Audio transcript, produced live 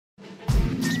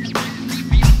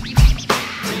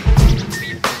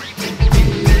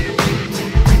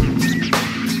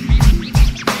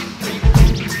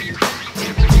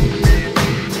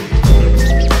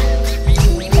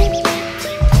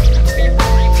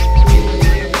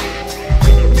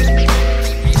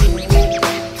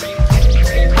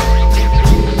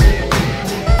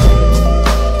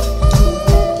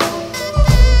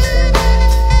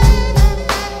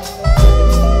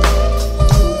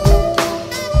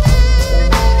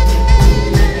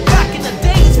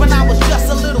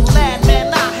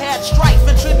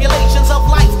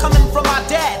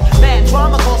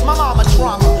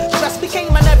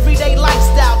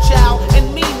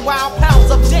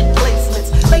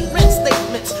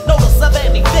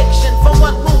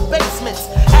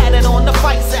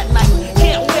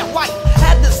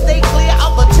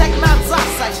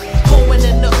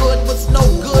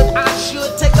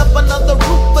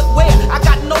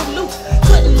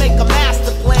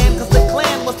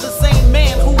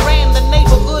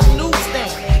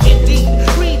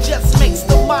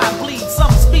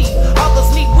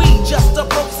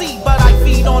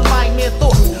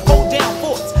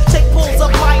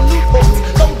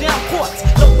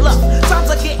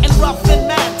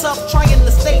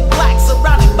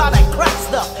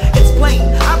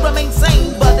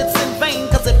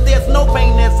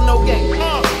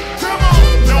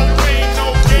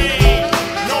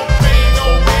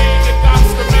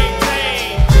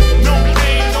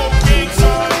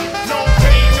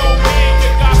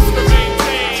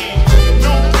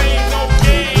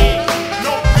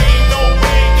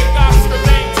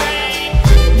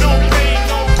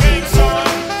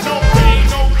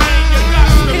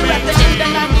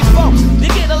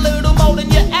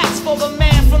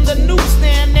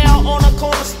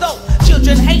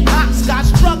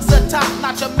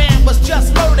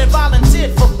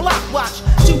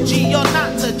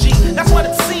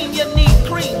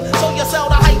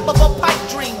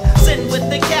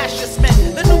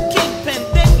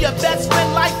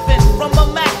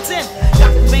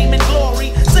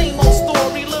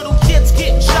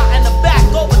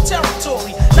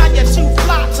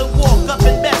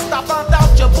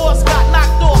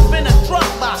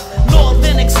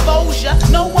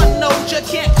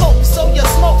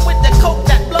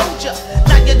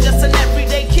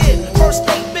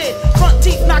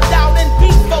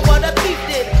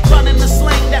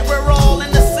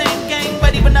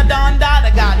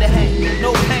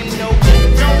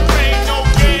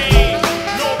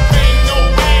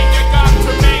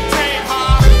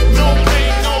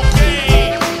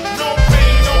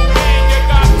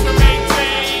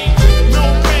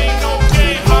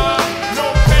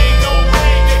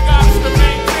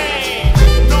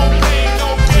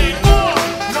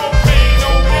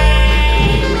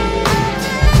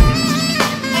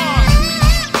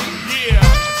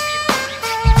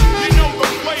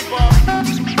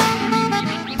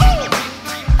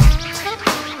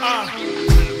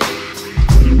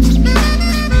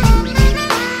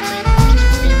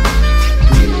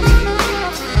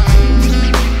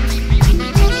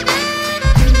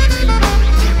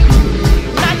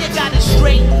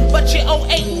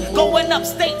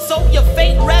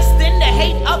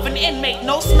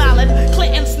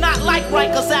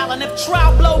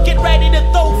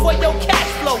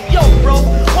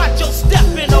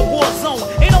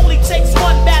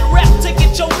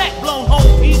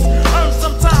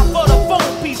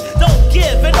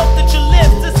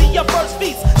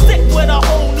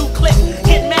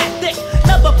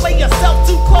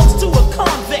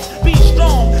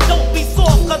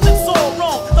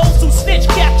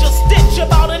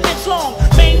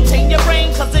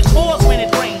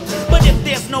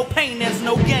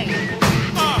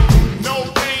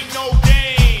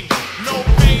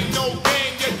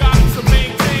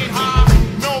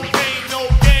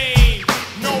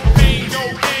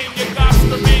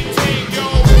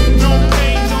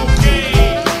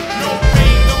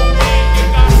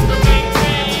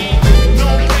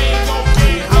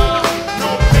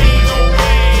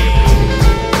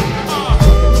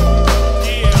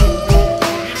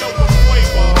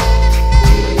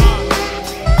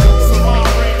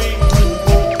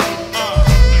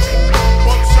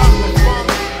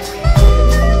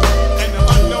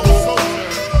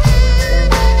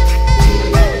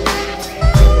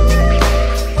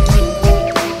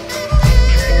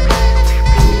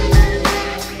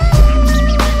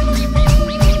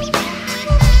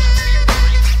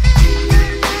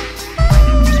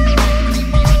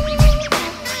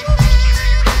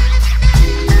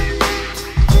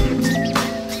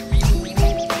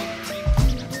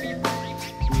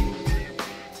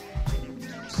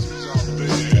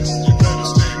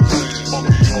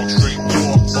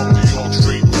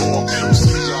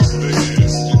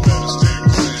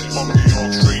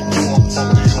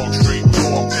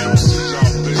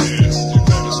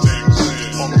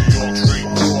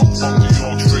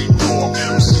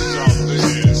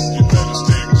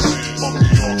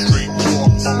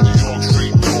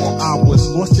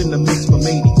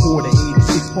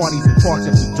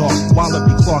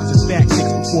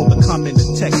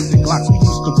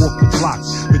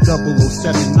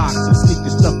think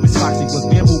this stuff is toxic, was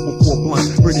bamboo before blunt.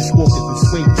 British walkers and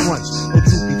suede fronts. No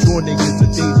droopy jaw niggas, the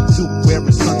days of two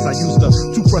wearing stunts. I used a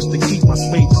toothbrush to keep my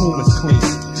suede pumas clean.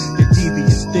 The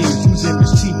devious things, using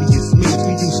mischievous means.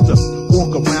 We used to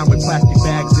walk around with plastic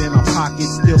bags in our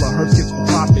pockets. Still a hearse gets for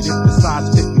profit if the size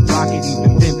fit we rock it.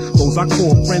 Even then, those I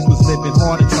call friends was living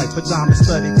hard and tight. Pajama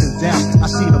studded cause out, I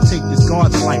seen them take this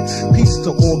guard's life. Peace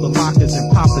to all the lockers and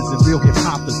poppers and real hip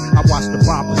hoppers. I watched the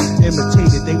robbers,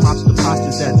 imitated they monster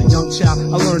postures. As a young child,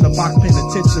 I learned a box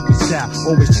penitentiary style.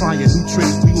 Always trying new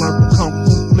tricks, we learned from kung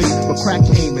fu flicks. But crack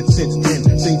came and since then,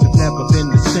 things have never been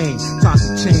the same. Times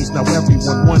have changed, now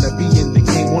everyone wanna be in the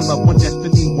game. One love, one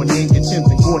destiny, one name, get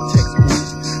Timbs and Gore-Tex boots.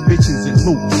 Bitches and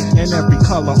loot, and every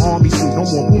color army suit. No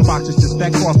more boomboxes, just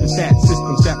back off the fat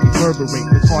systems that reverberate.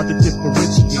 It's hard to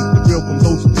differentiate the real from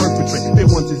those who perpetrate. Their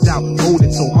ones is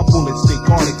outmoded, so my bullets stay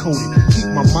guarded coded. Keep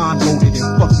my mind loaded and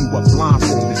fuck you up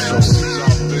blindfolded.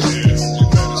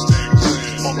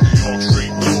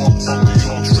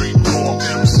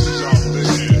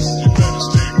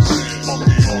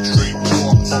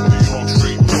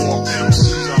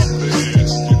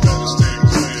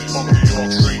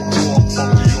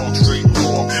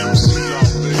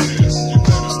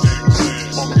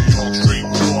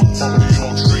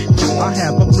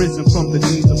 So from the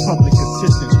days of public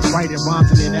assistance, writing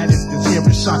rhymes and in that instance, hearing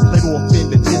shots let off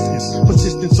in the distance.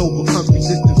 Persistence overcomes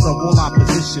resistance of all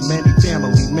opposition. Many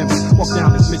family members walk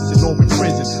down as missing or in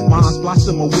prison. Minds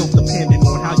blossom or wilt depending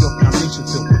on how your foundation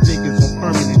built. With niggas on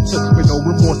permanent took with no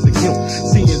remorse or guilt.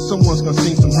 Seeing someone's gonna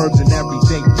sing some herbs and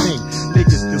everyday thing.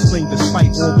 Niggas still sling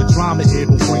despite all the drama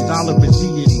it'll bring. Dollar and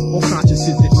deity, all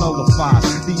consciences it nullifies.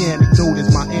 The antidote is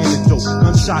my antidote.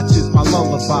 Gunshots is my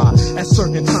lullaby. At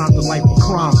certain times the life of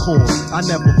crime calls. I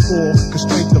never fall, cause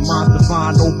strength of mind's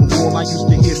divine overall. I used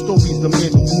to hear stories of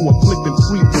men who grew up flipping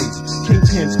freeways.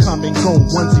 Kingpins come and go,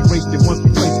 once erased and once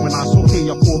replaced. When I saw K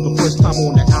up for the first time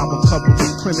on the album cover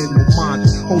with Criminal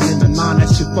Minds. Holding the 9, that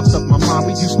shit fucked up my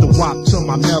mind. We used to wop to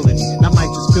my melody. Now I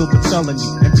just feel the felony.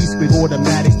 And beats with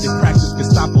automatics that practice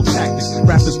Gestapo tactics.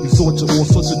 Rappers resort to all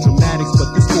sorts of dramatics, but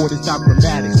this sport is not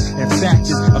grammatics. And fact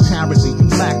is, apparently you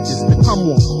lack this. Become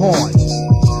more hard.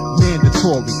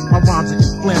 Mandatory, my rhymes are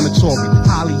inflammatory,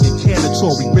 highly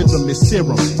incantatory, rhythm is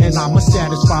serum, and I'ma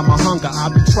satisfy my hunger. I'll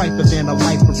be triper than a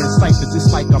lifer in ciphers, it's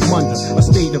like I'm under a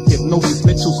state of hypnosis,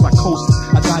 mental psychosis.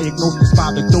 I diagnose this by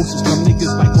the doses from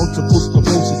niggas like multiple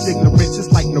sclerosis. Ignorance is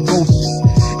like neurosis,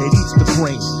 it eats the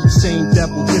brain, same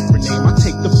devil, different name. I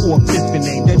take the 4/5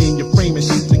 name, that in your frame and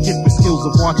shoot the gift with skills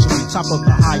of archery. Top of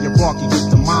the hierarchy, with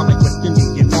the mind like West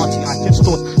Indian archery. I can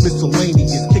stores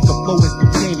miscellaneous, kick a flow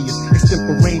instantaneous,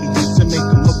 extemporaneous, and make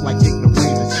them look like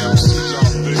ignoramus.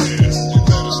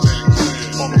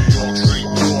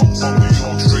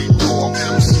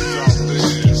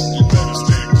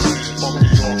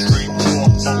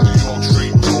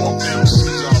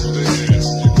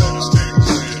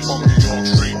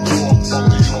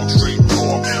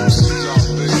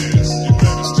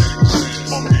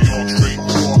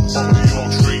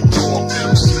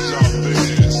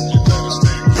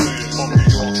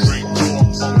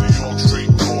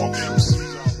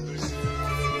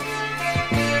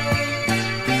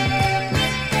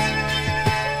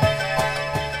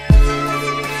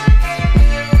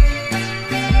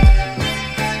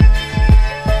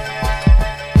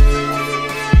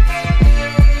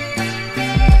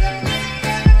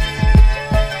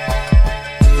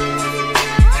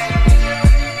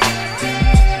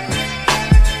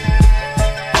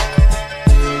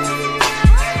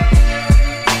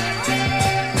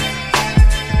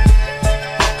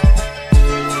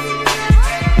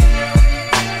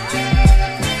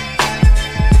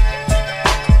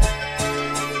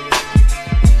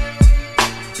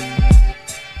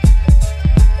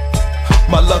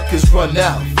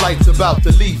 Now, flight's about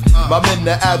to leave me. My men,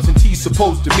 the absentee,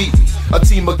 supposed to meet me. A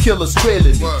team of killers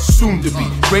trailing me, soon to be.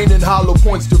 Raining hollow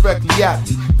points directly at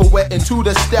me. For wetting two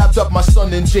that stabbed up my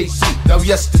son in JC. Now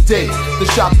yesterday, the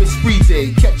shopping spree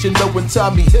day. Catching low when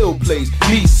Tommy Hill plays.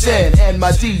 Me, San, and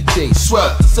my DJ.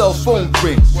 Swell, cell phone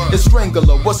rings. It's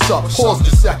Strangler, what's up? Pause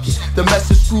a second. The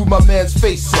message screwed my man's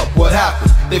face up. What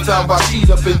happened? They found Rashid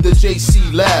up in the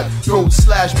JC lab. Throat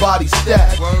slash, body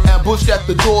stab. Ambushed at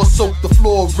the door, soaked the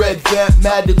floor. Red vamp,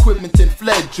 mad equipment and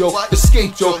fled, Joe.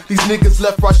 Escaped, Joe. These niggas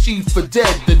left Rashid for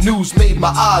dead. The news made my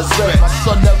eyes red. My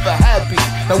son never happy.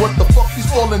 Now what the fuck, he's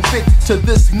falling victim to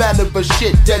this manner of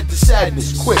shit. Dead to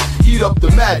sadness, quick, heat up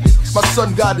the madness. My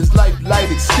son got his light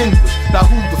extinguished. Now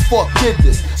who the fuck did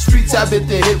this? Streets have it,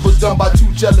 the hit was done by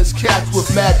two jealous cats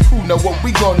with mad crew. Now what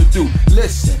we gonna do?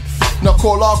 Listen, Now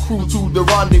call our crew to the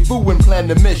rendezvous and plan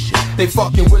the mission. They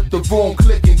fucking with the wrong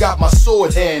click and got my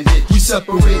sword handed. We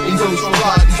separating those who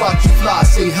ride, watch you fly,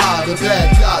 say hi to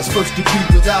bad guys. First degree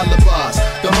with alibis.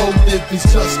 The motive is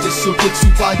justice, so get you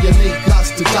violate, got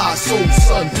to die. Soul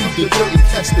son, through the dirt and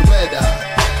catch the red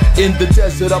eye. In the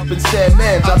desert up in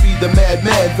Sandman, I be the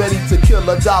madman, ready to kill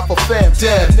or die for fam.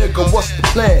 Damn nigga, what's the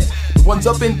plan? The one's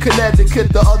up in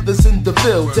Connecticut, the others in the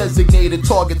field. Designated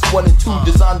targets 1 and 2,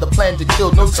 designed the plan to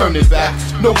kill. No turning back,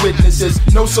 no witnesses,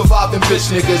 no surviving bitch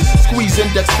niggas. Squeeze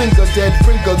index finger, dead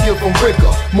finger, give them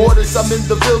rigor. Mortis, I'm in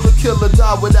the building, kill or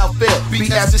die without fail.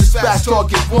 Beat as dispatch,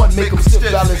 target 1, make them stiff,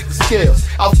 balance the scales.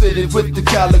 Outfitted with the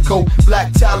calico,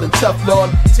 black talent,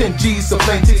 Teflon. 10 G's a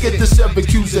plane ticket to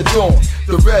Syracuse at dawn.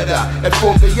 The red eye, at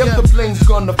 4 AM the plane's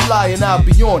gonna fly and I'll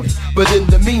be on it. But in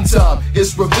the meantime,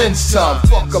 it's revenge time.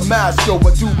 Fuck a mask, yo,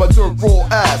 I do my dirt raw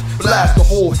ass. Blast the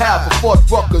whole half of fuck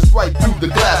ruckers right through the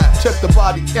glass. Check the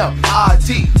body count,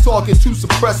 ID, target to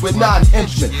suppress with 9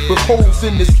 henchmen. With holes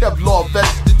in this Kevlar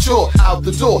vest, the jaw out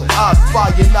the door. I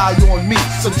spy an eye on me.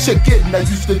 Some chick in, I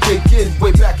used to dig in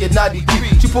way back in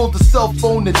 93. She pulled the cell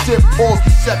phone and dip, paused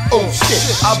the set, oh shit.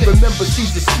 I remember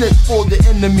she's a snitch for the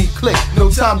enemy click. No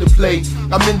time to play.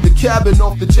 I'm in the cabin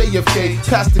off the JFK.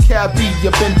 Past the cabbie,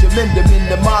 ya Benjamin, them in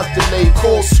the Mazda delay.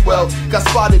 Cold swell, got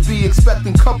spotted, be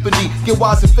expecting company. Get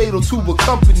wise and fatal to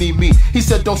accompany me. He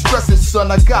said, don't stress it,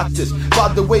 son, I got this.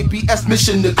 By the way, BS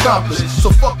mission accomplished. So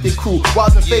fuck the crew,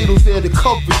 wise and fatal's there to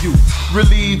cover you.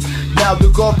 Relieved, now the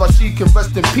Gorbashi can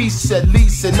rest in peace at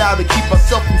least. And now to keep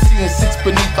myself from seeing 6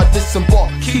 beneath, I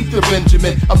disembark. Keep the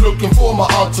Benjamin, I'm looking for my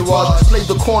entourage. Play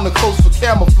the corner close for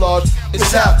camouflage.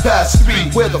 It's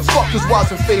 3:30. Where the fuck is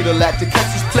wise and fatal at? To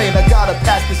catch this plane, I gotta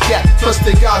pass this gap. Plus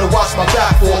they gotta watch my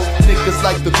back for niggas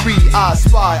like the 3-eye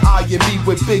spy, eyeing me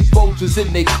with big bulges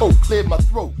in they coat. Clear my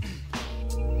throat.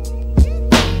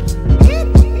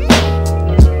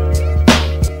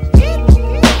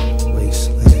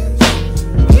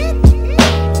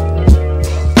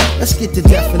 Let's get the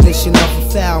definition of a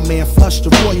foul man. Flush the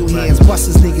royal hands, bust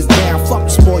his niggas down, fuck the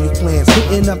spoil plans.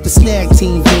 Hitting up the snag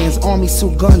team vans, army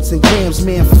suit guns and grams,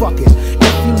 man, fuck it.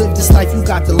 If you live this life, you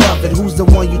got to love it. Who's the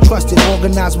one you trusted?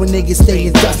 Organized when niggas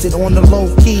stay dusted on the low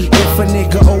key. If a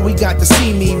nigga, oh, we got to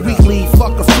see me. Weekly,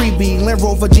 fuck a freebie, Land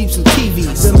Rover, Jeeps and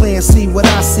TVs. The land see what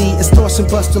I see, extortion,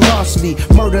 bust, larceny.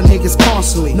 Murder niggas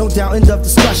constantly, no doubt end up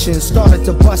discussion. Started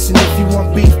to bustin', if you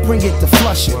want beef, bring it to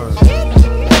Flushing.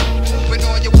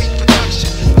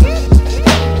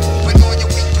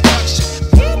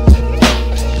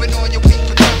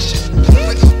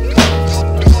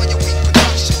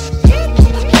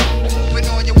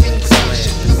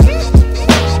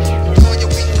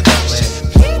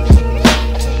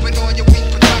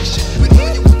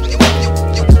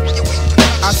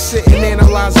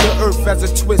 As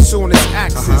a twist on its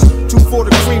axis. 2 for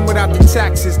the cream without the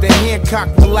taxes. The Hancock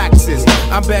relaxes.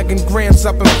 I'm bagging grams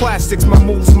up in plastics. My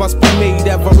moves must be made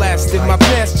everlasting. My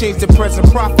past changed the present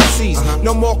prophecies.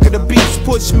 No mark of the beast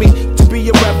push me to be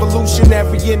a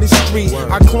revolutionary in the street.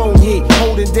 I clone heat,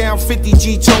 holding down 50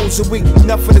 G tones a week.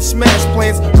 Enough for the smash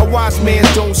plans. A wise man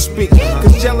don't speak.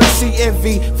 Cause jealousy,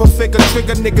 envy, for figure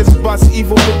trigger niggas bust.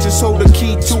 Evil bitches hold the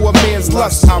key to a man's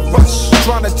lust. I rush,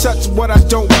 trying to touch what I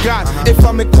don't got. If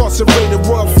I'm incarcerated,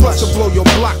 royal flush will blow your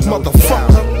block,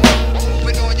 motherfucker.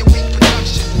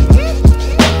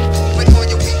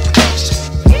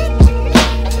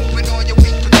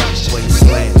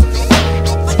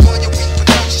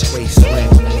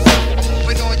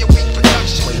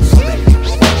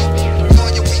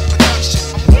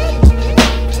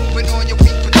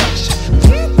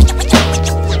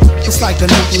 Like a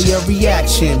nuclear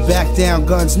reaction, back down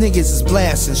guns, niggas is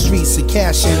blasting, streets are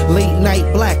cashing, late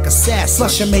night black assassin,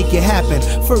 flush and make it happen.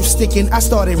 First sticking, I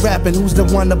started rapping, who's the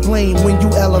one to blame when you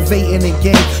elevating the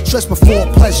game? Stress before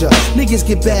pleasure, niggas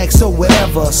get back, so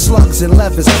whatever, slugs and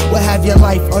levers, will have your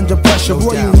life under pressure.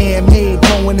 Royal handmade,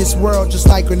 blowing this world just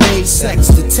like grenades. Sex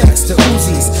to text to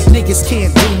Uzis, niggas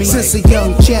can't do me. Since a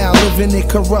young child, living it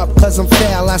corrupt, cause I'm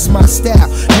foul, that's my style.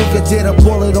 Nigga did a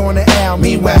bullet on the owl.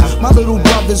 Meanwhile, my little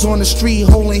brother's on the street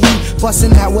holding heat,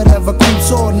 busting out whatever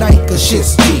creeps all night, cause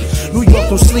shit's deep. New York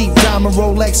don't sleep, diamond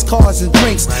Rolex cars and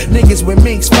drinks. Niggas with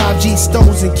minks, 5G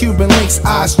stones and Cuban links.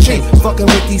 Eyes chink, fucking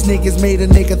with these niggas made a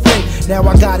nigga think. Now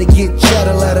I gotta get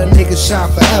cheddar, let a nigga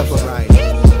shine forever.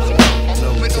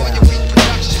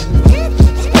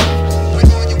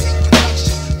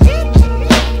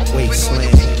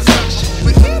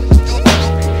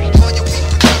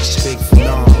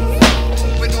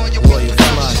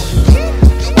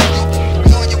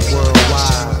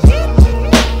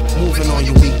 Moving on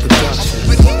your weak production.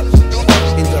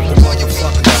 End of the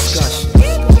motherfucking discussion.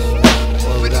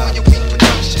 Word up.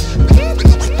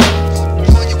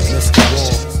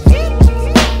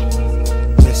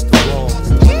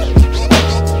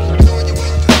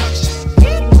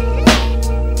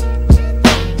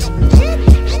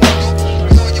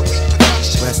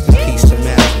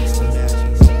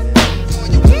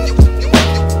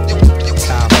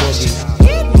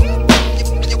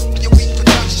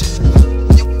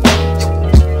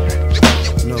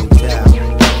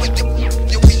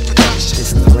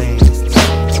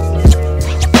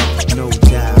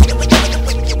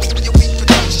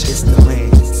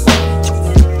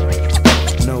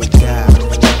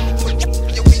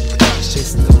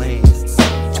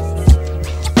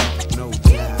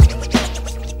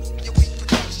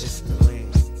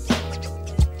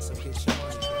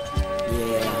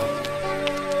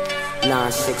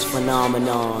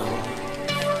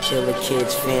 Phenomenom, Killer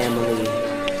Kidz family,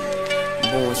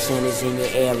 born sinners in your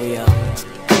area,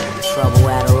 trouble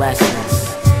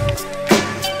adolescents.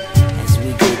 As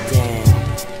we get down,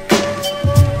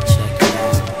 check it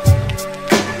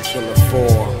out, Killer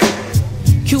 4.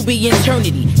 QB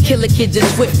eternity, Killer Kidz and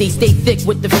Swift, they stay thick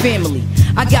with the family.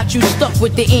 I got you stuck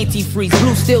with the antifreeze,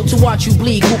 blue steel to watch you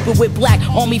bleed, hooping with black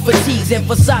army fatigues and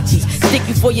Versace's, stick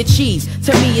you for your cheese.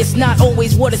 To me it's not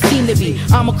always what it seemed to be.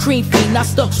 I'm a cream fiend, I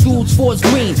stuck screws for his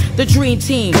green. The dream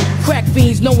team, crack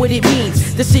fiends know what it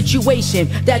means. The situation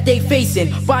that they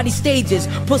facing, body stages,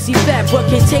 pussy fat but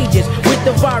contagious. With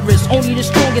the virus, only the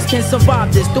strongest can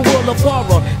survive this. The world of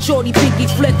horror, shorty pinky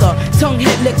flicker, tongue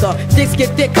hit liquor, dicks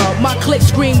get thicker. My click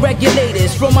scream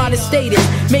regulators from out of status,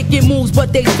 making moves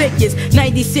but they fakest.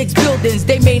 96 buildings,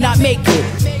 they may not make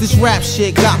it. This rap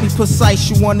shit got me precise,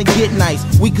 you wanna get nice.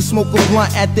 We can smoke a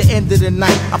blunt at the end of the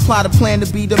night. I plot a plan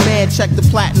to be the man, check the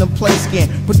platinum play scan.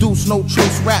 Produce no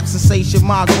truths, rap sensation,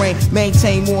 migraine.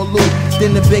 Maintain more loot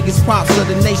than the biggest props of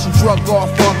the nation. Drug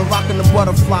godfather, rocking the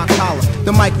butterfly collar.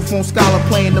 The microphone scholar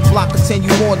playing the block,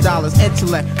 continue more dollars.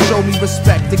 Intellect, show me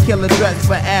respect. The killer dress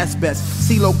for asbestos.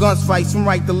 CeeLo guns fights from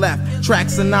right to left.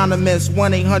 Tracks anonymous,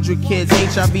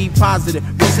 1-800-KIDZ, HIV positive.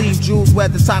 Receive jewels,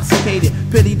 weather intoxicated.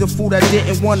 Pity the fool that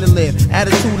didn't want to live.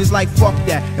 Attitude is like fuck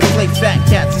that. And play fat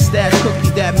cats and stash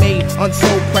cookies that made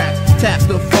unsold cracks. Tap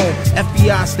the phone,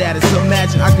 FBI status.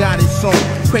 Imagine I got it sewn.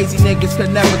 Crazy niggas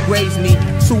could never graze me.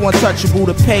 Too untouchable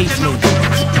to page me.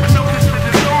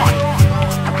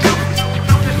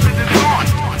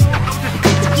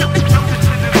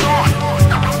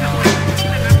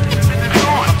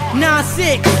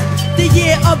 9-6, the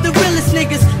year of the realest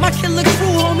niggas. My killer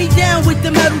crew hold me down with the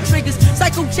metal triggers.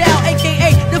 Psycho Child,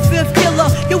 aka the fifth killer.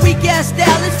 Your weak ass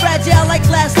style is fragile like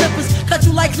glass slippers. Cut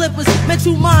you like clippers,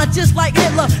 mental mind just like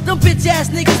Hitler. Them bitch ass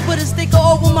niggas put a sticker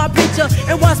over my picture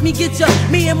and watch me get ya.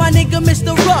 Me and my nigga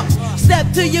Mr. Ruck.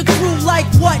 Step to your crew like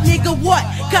what, nigga, what?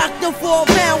 Cock the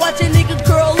 4-pound, watch a nigga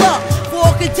curl up.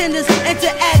 4 contenders, enter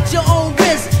at your own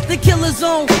risk. The killer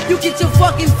zone, you get your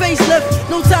fucking facelift.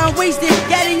 No time wasted,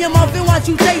 get in your mouth and watch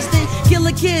you taste it.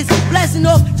 Killer Kidz, blasting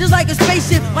off just like a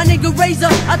spaceship. My nigga Razor,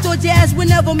 I thought your ass would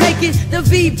never make it. The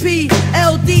VP,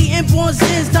 LD, inborn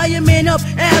sins. Tie your man up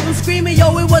and have him screaming,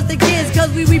 yo, it was the kids.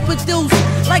 Cause we reproduce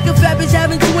like a fat bitch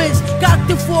having twins. Cock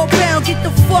the 4-pound, get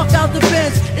the fuck out the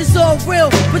bench. It's all real,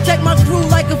 protect my crew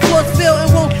like a force field.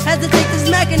 And won't hesitate to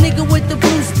smack a nigga with the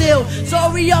blue steel. So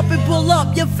hurry up and pull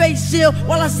up your face shield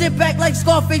while I sit back like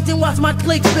Scarface and watch my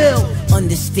click build.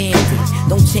 Understand it,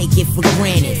 don't take it for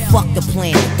granted. Fuck the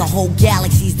planet, the whole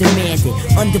galaxy's demanded.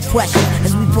 Under pressure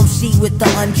as we proceed with the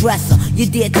undresser. You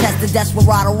dare test the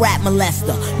desperado rap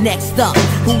molester. Next up,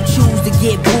 who choose to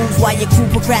get bruised while your crew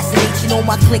procrastinates? You know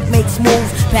my clique makes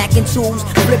moves, packing tools,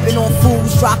 flipping on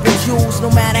fools, dropping jewels. No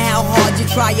matter how hard you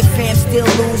try, your fam still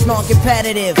lose.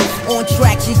 Non-competitive, on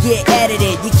tracks you get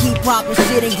edited. You keep popping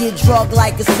shit and get drugged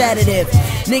like a sedative.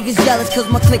 Niggas jealous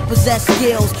cause my clique possess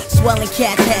skills, swelling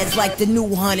cats' heads like the new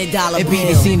 $100 bill. It be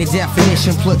the scene of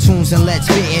definition, platoons and let's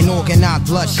fit in organized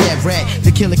bloodshed red.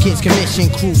 The Killer Kidz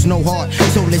commission, crews no heart.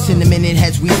 So listen to minute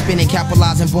heads we spinning,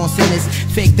 capitalizing born sinners.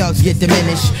 Fake thugs get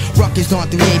diminished. Ruckus on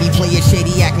 380, players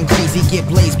shady, acting crazy, get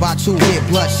blazed by 2 with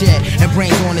bloodshed. And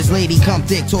brains on his lady, come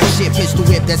thick, talk shit, pistol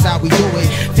whip, that's how we do it.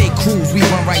 Fake crews, we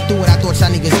run right through it, I thought y'all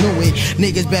niggas knew it.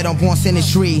 Niggas bet on born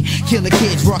sinners tree. Killer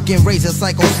Kidz, rockin' razor,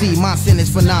 psycho C. My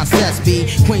sentence for nonsense be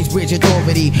Queensbridge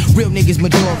authority. Real niggas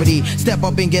majority. Step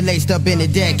up and get laced up in the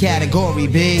dead category,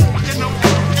 B.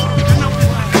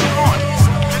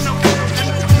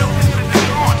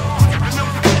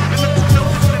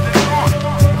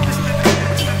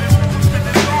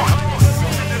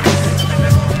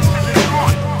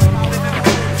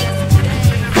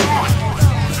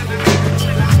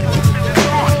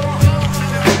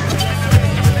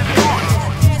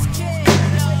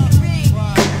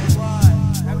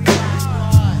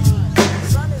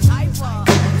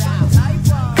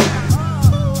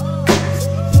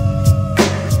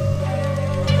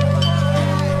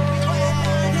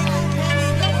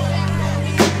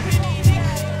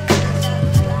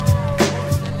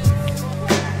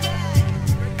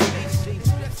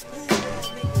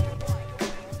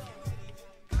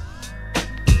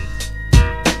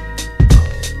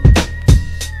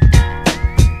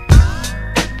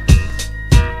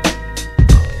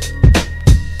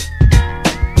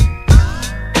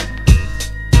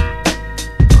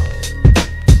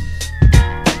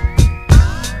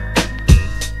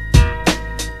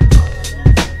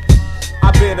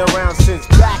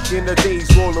 In the days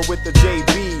rolling with the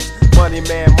JBs, money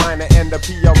man minor and the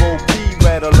PROP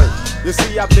red alert. You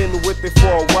see, I've been with it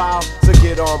for a while, so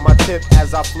get on my tip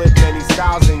as I flip many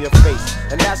styles in your face.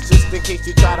 And that's just in case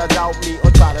you try to doubt me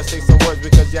or try to say some words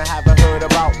because you haven't heard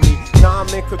about me. Now I'm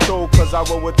in control cause I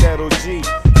roll with that OG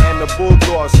and the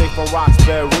Bulldog straight from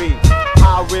Roxbury.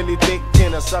 How I really think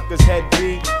can a sucker's head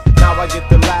be? Now I get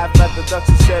to laugh at the ducks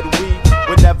who said we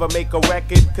would never make a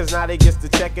record, cause now they get to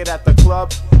check it at the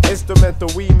club. Instrumental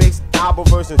remix, album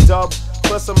versions dub.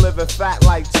 Plus I'm living fat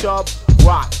like Chub.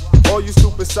 Rock. All you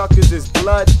stupid suckers is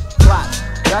blood clots.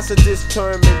 That's a diss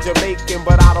term in Jamaican,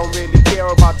 but I don't really care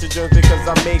about your germs because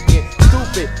I'm making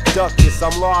stupid duckets.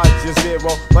 I'm large as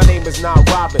zero. My name is not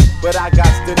Robin, but I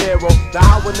got De Niro.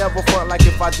 Now I would never front like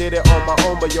if I did it on my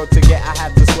own, but yo, to get I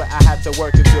had to sweat, I had to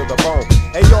work it to the bone.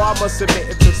 And yo, I must admit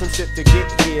it took some shit to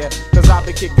get here, cause I've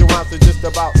been kicking around for just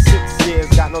about 6 years.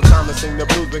 Got no time to sing the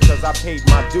blues because I paid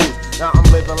my dues. Now I'm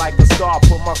living like a star,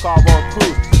 put my car on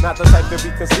cruise. Not the type to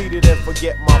be conceited and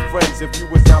forget my friends. If you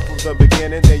was down from the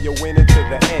beginning, then you're winning to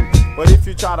the end. But if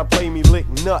you try to play me lick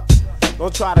nuts,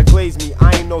 don't try to glaze me,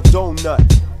 I ain't no donut.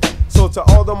 So to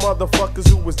all the motherfuckers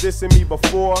who was dissing me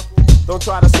before, don't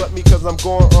try to sweat me cause I'm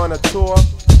going on a tour.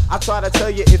 I try to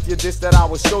tell you if you diss that I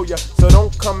will show you. So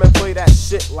don't come and play that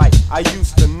shit like I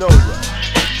used to know ya.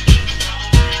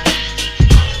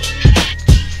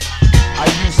 I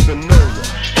used to know ya.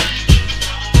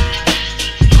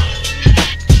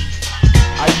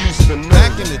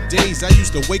 Back in the days, I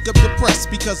used to wake up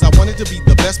depressed because I wanted to be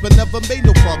the best but never made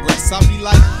no progress. I'd be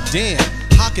like, damn,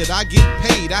 how could I get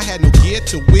paid? I had no gear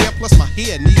to wear, plus my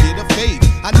hair needed a fade.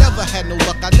 I never had no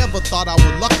luck, I never thought I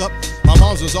would luck up. My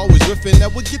moms was always riffing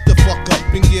that would get the fuck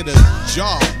up and get a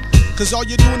job. Cause all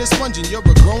you're doing is sponging, you're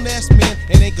a grown ass man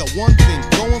and ain't got one thing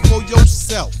going for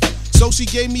yourself. So she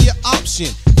gave me an option,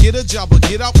 get a job or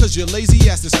get out cause your lazy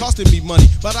ass is costing me money.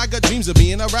 But I got dreams of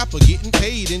being a rapper, getting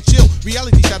paid and chill.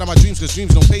 Reality shattered my dreams cause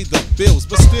dreams don't pay the bills.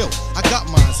 But still, I got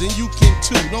mines and you can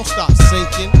too, don't stop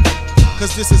sinking.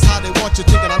 Cause this is how they want you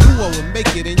thinking I knew I would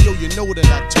make it. And yo, you know that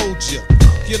I told you.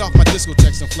 Get off my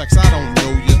discotheques and flex, I don't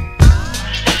know ya.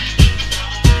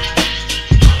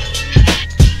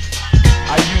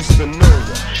 I used to know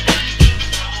ya.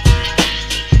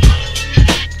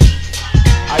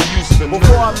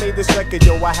 Before I made this record,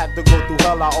 yo, I had to go through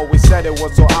hell. I always said it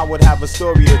was so I would have a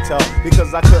story to tell,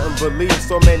 because I couldn't believe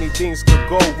so many things could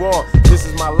go wrong. This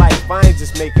is my life, I ain't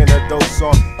just making a dope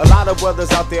song. A lot of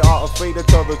brothers out there are afraid to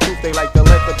tell the truth. They like to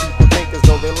let the people think as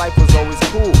though their life was always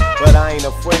cool. But I ain't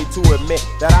afraid to admit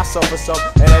that I suffer some.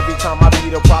 And every time I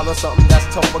beat a problem, something that's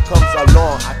tougher comes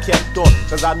along. I kept on,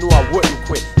 cause I knew I wouldn't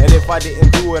quit. And if I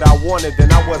didn't do what I wanted,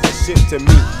 then I wasn't shit to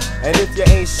me. And if you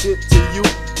ain't shit to you,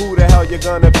 who the hell you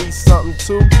gonna be something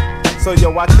to? So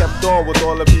yo, I kept on with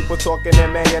all the people talking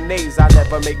in mayonnaise. I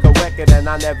never make a record and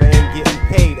I never ain't getting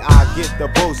paid. I get the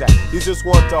Bozak, you just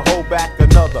want to hold back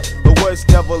another. The worst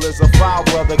devil is a foul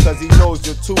brother, cause he knows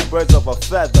you're two birds of a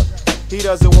feather. He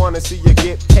doesn't want to see you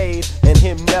get paid and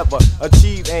him never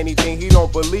achieve anything. He don't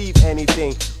believe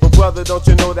anything. But brother, don't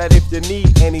you know that if you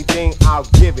need anything, I'll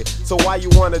give it. So why you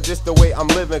wanna diss the way I'm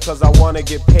living? Cause I wanna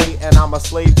get paid and I'm a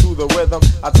slave to the rhythm.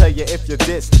 I'll tell you if you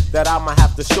diss that I'ma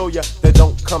have to show you. Then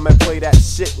don't come and play that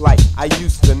shit like I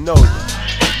used to know you.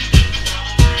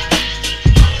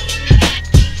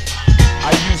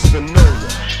 I used to know you.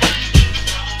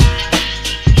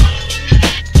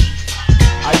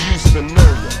 I used to know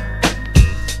you.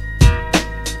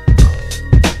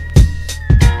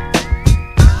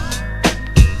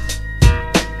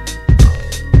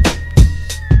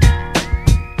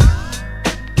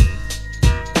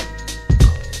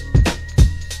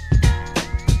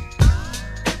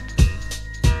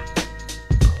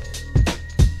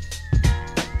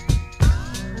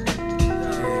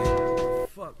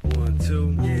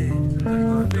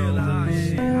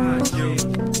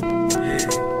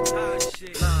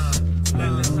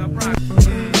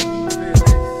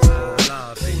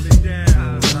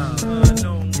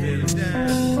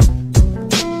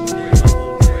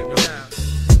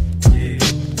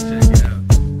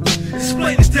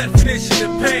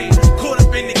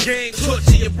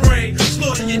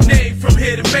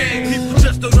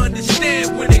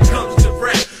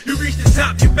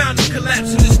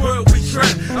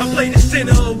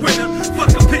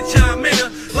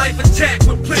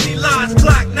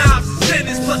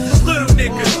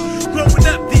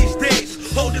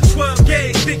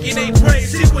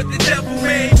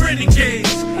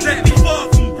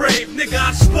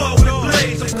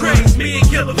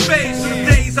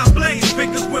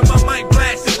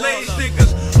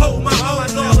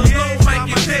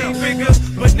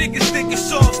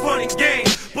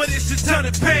 but it's a ton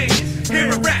of pain.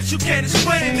 Hearing raps you can't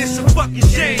explain, it's a fucking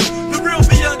shame. The real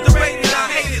be underrated, I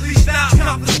hate it. At least now I'm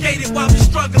confiscated while we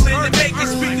struggling to make it.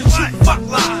 Speak the truth, fuck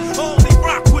lies. Only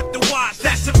rock with the wise,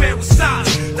 that's a man with size.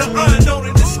 The unknown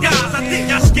in disguise, I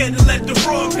think y'all scared to let the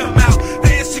raw come out.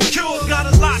 The insecure got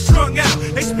a lot strung out.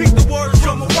 They speak the words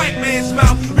from a white man's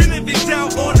mouth. We living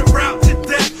down on the route to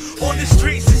death. On the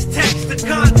streets is text, the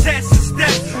contest is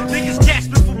death. Niggas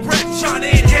gasping for breath, trying to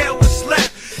inhale what's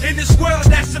left. In this world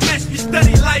that's a mess, we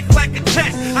study life like a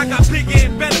test. I got bigger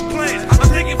and better plans, I'm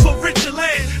digging for richer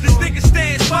land. This nigga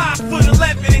stands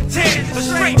 5'11" and 10, a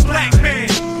straight black man.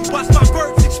 Watch my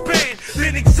verbs expand,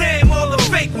 then examine all the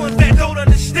fake ones that don't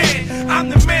understand. I'm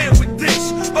the man with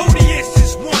this, ODS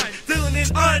is one, dealing in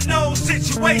unknown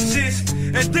situations.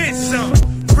 And then some,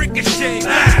 ricochet,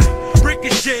 live,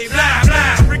 ricochet, live,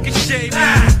 live, ricochet,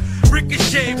 live,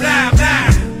 ricochet, live,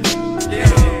 live. Yeah.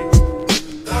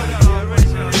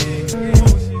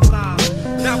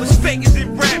 Now it's fake as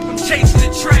in rap, I'm chasing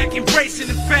the track, embracing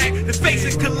the fact. The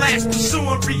faces collapse, pursue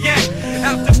and react.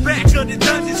 Out the back of the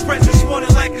dungeons, presence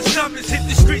wanted like a summons. Hit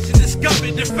the streets and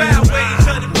discovered the foul ways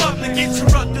of the public.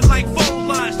 Interrupted like phone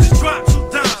lines, just drop 2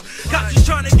 dimes. Got you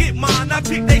trying to get mine, I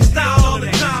pick they style all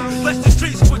the time. Bless the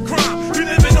streets with crime, we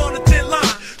living on a thin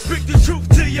line. Speak the truth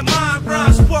to your mind,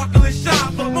 rhyme, sparkle and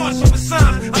shine. But marching with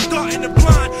signs, I'm starting to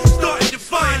blind, starting to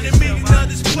find the meaning of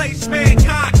this place,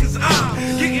 mankind. Cause I'm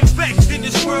getting vexed in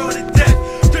this world of death.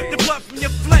 Strip the blood from your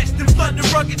flesh, then flood the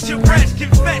rugged to rest.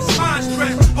 Confess, mind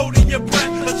stress, holding your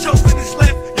breath. A chosen is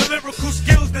left, your lyrical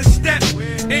skills then step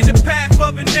in the path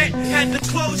of a net. Had to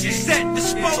close your set,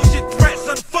 dispose your threats,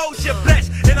 unfold your bless.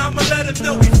 And I'ma let them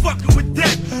know we fucking with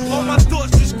death. All my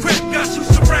thoughts just crept, got you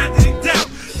surrounded in doubt.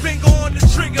 Finger on the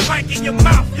trigger, mic in your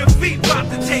mouth. Your feet about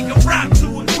to take a route to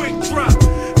a quick drop.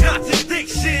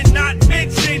 Contradiction, not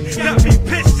mentioned. Got me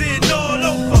pissing all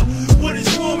over. What is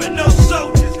war with no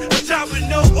soldiers? A job with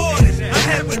no orders. A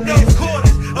head with no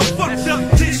quarters. A fucked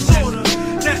up disorder.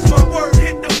 That's my word,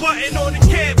 hit the button on the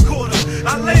camcorder.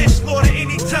 I land slaughter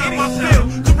anytime I feel.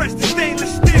 Caress the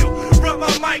stainless steel. Rub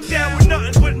my mic down with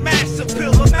nothing but mass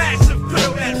appeal. A massive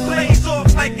pill that blaze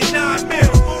off like a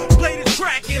 9mm. Play the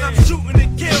track and I'm shooting to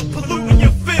kill. Polluting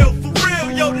your field. For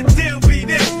real, yo, the deal be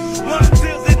this. One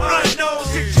deals in unknown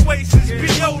situations be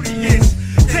odious.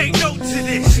 Take note to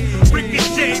this.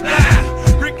 Ricochet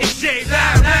live. Ricochet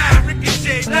live, live.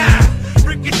 Ricochet live.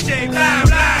 Ricochet live,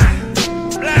 live.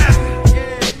 Live.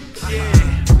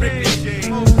 Yeah. Ricochet.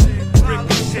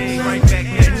 Ricochet right back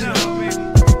at you.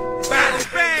 Bang,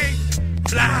 bang.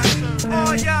 Fly.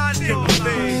 All y'all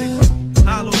niggas.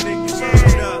 Hollow niggas.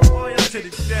 Turn up. To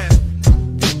the death.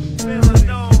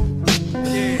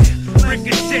 Yeah.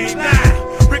 Ricochet live.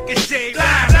 Ricochet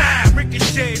live, live.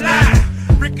 Ricochet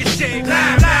live. Ricochet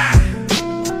live, live.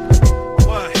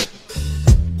 What?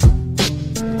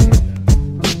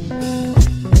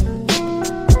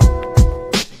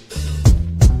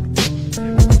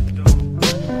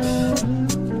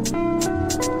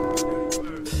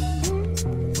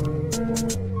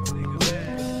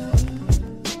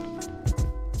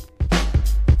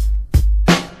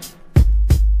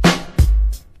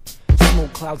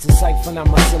 Smoke clouds in sight, for now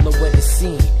my silhouette is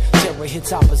seen. Terror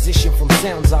hits opposition from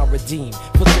sounds I redeem.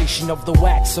 Filtration of the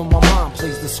wax so my mind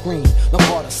plays the screen. No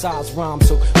harder size rhyme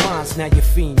so mine's now your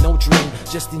fiend. No dream,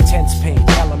 just intense pain,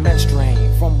 element strain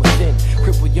from within.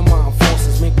 Cripple your mind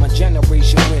forces, make my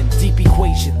generation win. Deep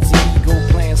equations and ego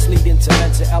plans lead into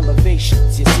mental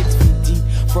elevations. You're 6 feet deep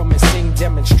from insane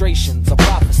demonstrations of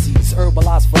prophecies,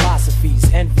 herbalized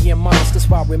philosophies, envy and minds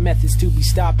conspiring methods to be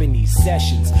stopping these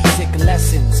sessions. Sick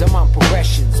lessons, I'm on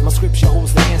progressions. My scripture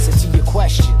holds the answer to your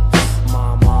questions.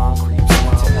 My mind creeps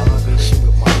into elevation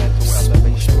with my mental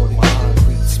elevation with my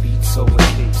concrete speed, so it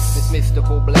keeps this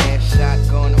mystical blast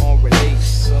shotgun on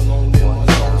release. Alone in my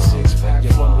zone, 6-pack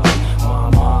from my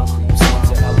mind creeps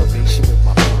into elevation with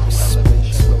my mental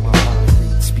elevation with my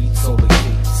concrete speed, so it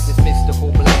keeps this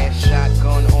mystical blast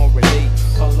shotgun on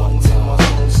release. Alone in my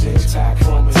zone, 6-pack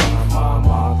from my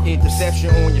mind. Interception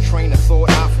on your train of thought,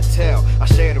 I foretell. I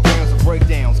share the grounds of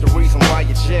breakdowns, the reason why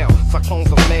you jail.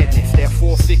 Cyclones of madness, that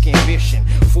forfeit ambition.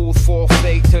 Fools fall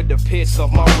fate to the pits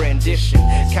of my rendition.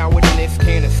 Cowardness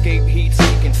can't escape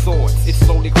heat-seeking thoughts. It's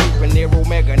slowly creeping near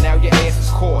Omega, now your ass is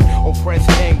caught. Oppressed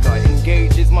anger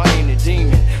engages my inner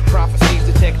demon. Prophecies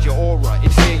detect your aura,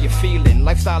 it's there you're feeling.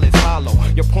 Lifestyle is hollow,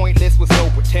 you're pointless with no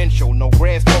potential. No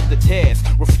grasp of the task,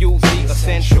 refuse the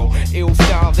essential. Ill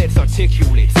style that's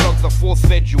articulate, thugs are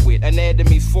force-fed you with.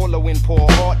 Anatomies following poor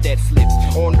heart that slips.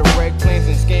 On the reg plans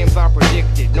and scams I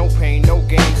predicted. No pain, no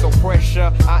gain, so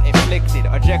pressure I inflicted.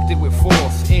 Ejected with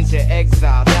force into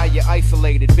exile. Now you're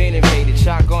isolated, been invaded.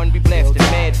 Shotgun be blasted,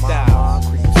 mad style.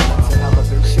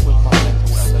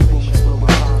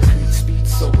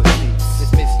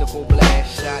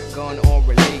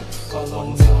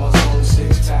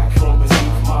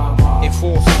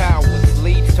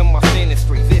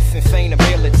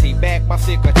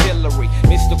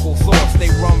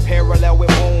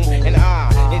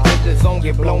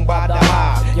 get blown by the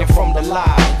eye. You're from the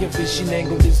lie. Your vision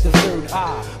angle is the third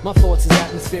eye. My thoughts is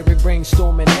atmospheric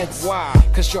brainstorming heads. Why?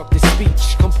 Constructive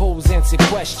speech, compose, answer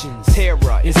questions.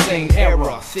 Terror, insane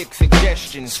error, sick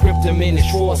suggestions, script diminish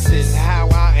forces. How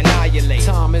I annihilate.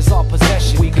 Time is our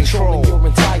possession. We control your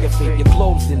entire fate. You're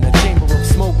clothed in a chamber of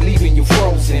smoke, leaving you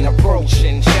frozen,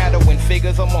 approaching, shadowing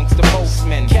figures amongst the most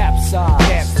men.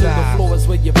 Capsize to the floors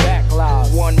where your back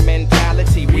lies. One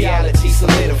mentality, reality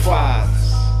solidifies.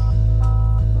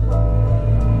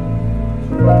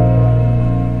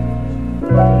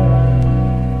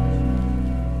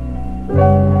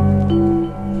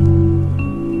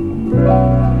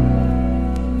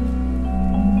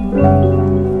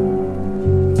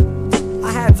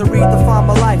 I had to redefine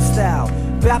my lifestyle,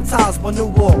 baptize my new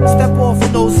walk, step off for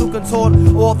those who contort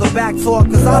all the back talk,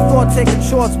 cause I thought taking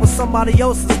shorts was somebody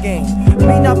else's game.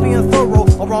 Me not being thorough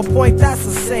or on point, that's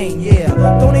insane, yeah.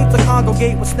 Don't need to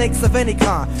congregate with snakes of any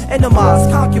kind, enemies,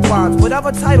 concubines,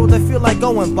 whatever title they feel like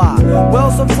going by.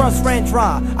 Wells of trust ran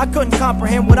dry, I couldn't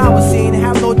comprehend what I was seeing,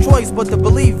 have no choice but to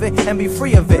believe it and be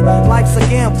free of it. Life's a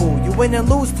gamble, you win and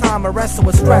lose time and wrestle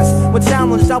with stress. With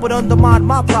challenge that would undermine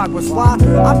my progress, why?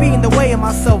 I be in the way of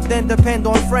myself, then depend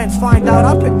on friends, find out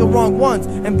I picked the wrong ones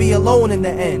and be alone in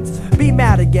the end. Be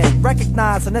mad again,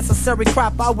 recognize the necessary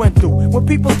crap I went through. When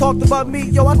people talked about me,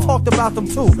 yo, I talked about them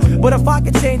too. But if I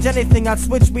could change anything, I'd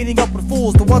switch meeting up with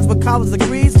fools, the ones with college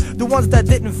degrees, the ones that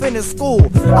didn't finish school.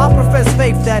 I profess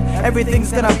faith that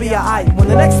everything's gonna be alright. When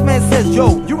the next man says,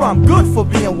 yo, you're I'm good for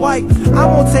being white, I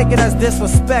won't take it as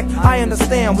disrespect. I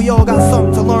understand we all got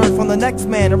something to learn from the next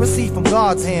man and receive from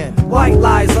God's hand. White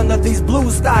lies under these blue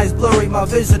skies, blurry my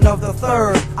vision of the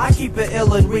third. I keep it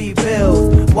ill and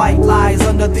rebuild. White lies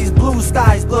under these blue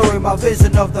skies, blurry my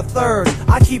vision of the third.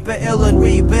 I keep it ill and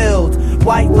rebuild.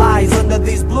 White lies under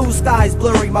these blue skies,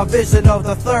 blurry my vision of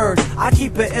the third. I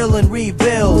keep it ill and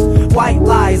rebuild. White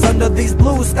lies under these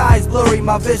blue skies, blurry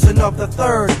my vision of the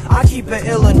third. I keep it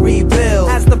ill and rebuild.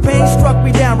 As the pain struck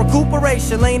me down,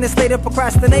 recuperation lay in a state of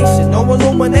procrastination. No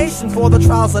illumination for the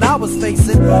trials that I was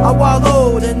facing. I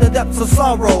wallowed in the depths of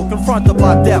sorrow, confronted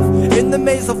by death. In the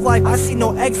maze of life, I see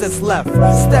no exits left.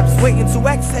 Steps waiting to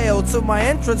exhale to my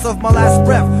entrance of my last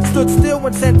breath. Stood still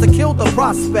intent to kill the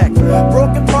prospect.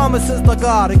 Broken promises to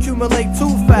God accumulate too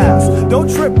fast. Don't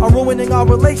trip, I'm ruining our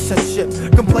relationship.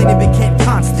 Complaining became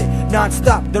constant,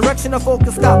 non-stop. Direction of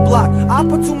focus got blocked. I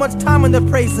put too much time into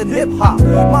praising hip-hop.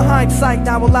 My hindsight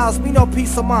now allows me no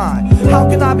peace of mind. How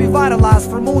can I be vitalized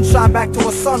from moonshine back to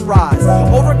a sunrise?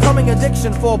 Overcoming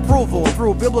addiction for approval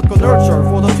through biblical nurture,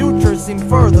 for the future seemed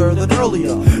further than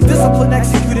earlier. Discipline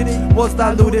executed was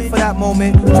diluted for that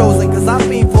moment, chosen cause I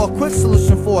beamed for a quick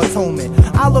solution for atonement.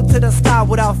 I looked to the sky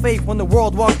without faith when the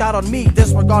world walked out on me,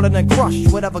 disregarded and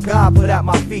crushed whatever God put at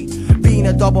my feet. Being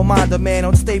a double-minded man,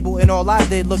 unstable in all I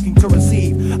did, looking to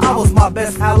receive. I was my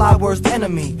best ally, worst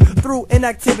enemy. Through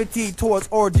inactivity towards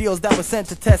ordeals that were sent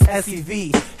to test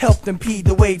SEV, helped impede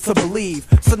the way to believe.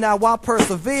 So now I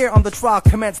persevere on the trial,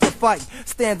 commence to fight,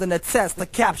 standing the test to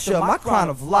capture my crown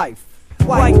of life.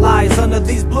 White lies under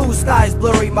these blue skies,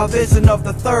 blurry my vision of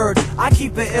the third. I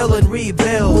keep it ill and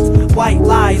rebuild. White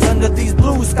lies under these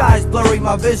blue skies, blurry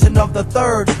my vision of the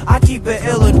third. I keep it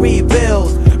ill and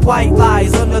rebuild. White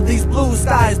lies under these blue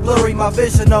skies, blurry my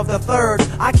vision of the third.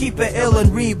 I keep it ill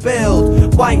and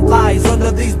rebuild. White lies under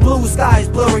these blue skies,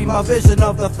 blurry my vision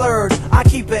of the third. I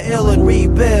keep it ill and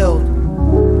rebuild.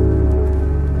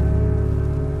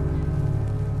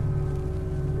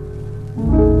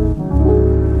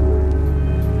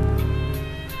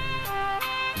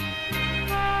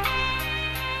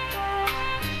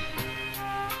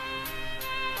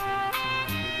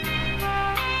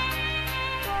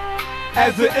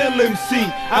 As an LMC,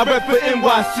 I rep for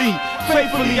NYC.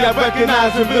 Faithfully, I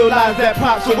recognize and realize that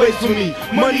props are waste for me.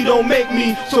 Money don't make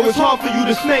me, so it's hard for you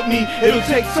to snake me. It'll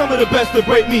take some of the best to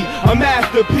break me. A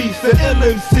masterpiece, an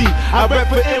LMC, I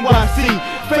rep for NYC.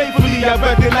 Faithfully, I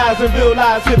recognize and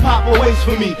realize hip-hop are waste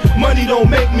for me. Money don't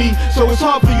make me, so it's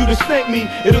hard for you to snake me.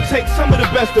 It'll take some of the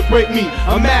best to break me.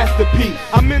 A masterpiece.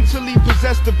 I mentally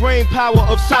possess the brain power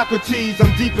of Socrates.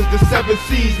 I'm deep as the 7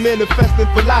 seas, manifesting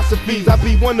philosophies. I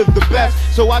be one of the best,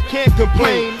 so I can't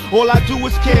complain. All I do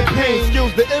is campaign.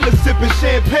 Skillz the illest, sipping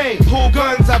champagne. Pull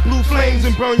guns, I blew flames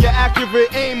and burn your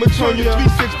accurate aim and turn your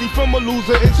 360 from a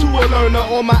loser into a learner.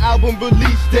 On my album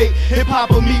release date,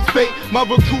 hip-hop will meet fate. My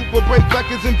recruit will break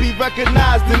records and be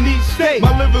recognized in each state.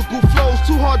 My lyrical flow's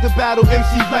too hard to battle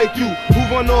MCs like you who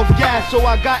run off gas, so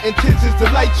I got intentions to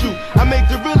light you. I make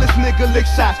the realest nigga lick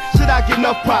shots. Should I get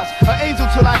enough props? An angel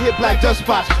till I hit black dust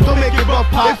spots. Don't make it rough,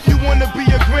 pop. If you wanna be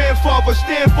a grandfather,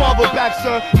 stand father back,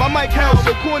 son. My mic held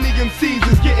so corny MCs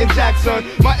is getting jacked, son.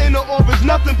 My inner orbit's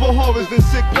nothing but horrors and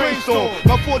sick brainstorm.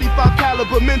 My 45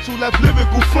 caliber mental left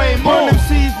lyrical flame. Burn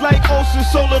MCs like ulcers,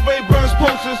 solar ray burns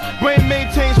posters. Brain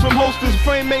maintains from holsters,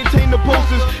 frame maintain the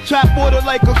posters. Trap water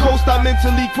like a coast, I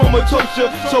mentally comatose ya.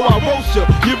 So I roast ya,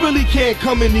 you really can't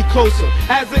come any closer.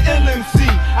 As an LMC,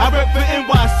 I rep for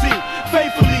NYC.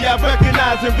 Faithfully I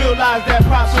recognize and realize that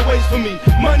props are waste for me.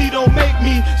 Money don't make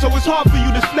me, so it's hard for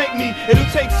you to snake me. It'll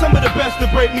take some of the best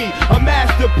to break me. A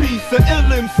masterpiece, an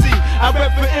LMC, I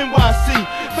rep for NYC.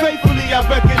 Faithfully I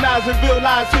recognize and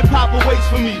realize hip-hop are waste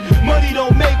for me. Money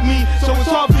don't make me, so it's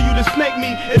hard for you to snake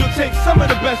me. It'll take some of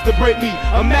the best to break me.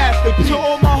 A masterpiece. To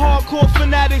all my hardcore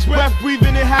fanatics, breath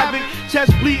breathing in havoc,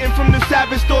 chest bleeding from the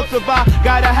savage thoughts of I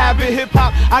gotta have it.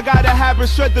 Hip-hop, I gotta have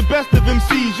it. Shred the best of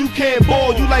MCs. You can't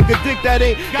ball, you like a dick that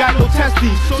ain't got no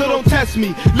testes, so don't test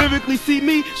me. Lyrically see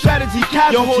me, strategy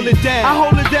casualty. Yo, hold it down. I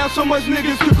hold it down so much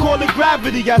niggas could call it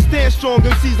gravity. I stand strong,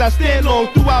 MCs, I stand long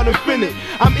throughout infinite.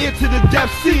 I'm into the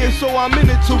depth, seeing, so I'm in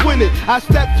it to win it. I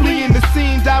step fleeing the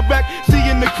scene direct,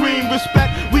 seeing the cream,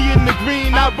 respect, we in the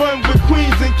green. I run with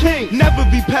queens and kings, never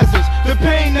be peasants. The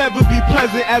pain never be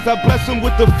pleasant as I bless them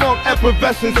with the funk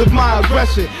effervescence of my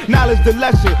aggression. Knowledge the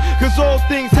lesson, cause all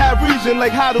things have reason.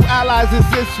 Like how do allies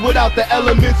exist without the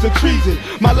elements of treason?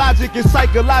 My logic is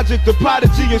psychologic, the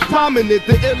prodigy is prominent.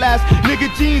 The ill-ass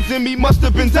nigga genes in me must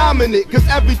have been dominant, cause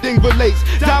everything relates.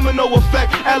 Domino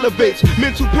effect elevates,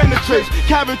 mental penetrates,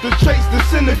 character traits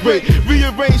disintegrate.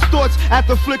 Rearrange thoughts at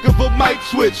the flick of a mic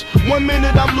switch. 1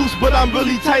 minute I'm loose, but I'm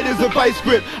really tight as a vice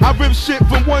grip. I rip shit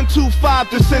from 125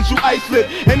 to Central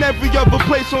Iceland and every other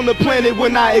place on the planet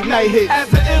when I ignite hits.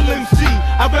 As an LMC,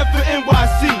 I rep for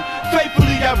NYC.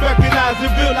 Faithfully I recognize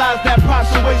and realize that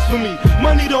props are waste for me.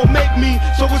 Money don't make me,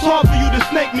 so it's hard for you to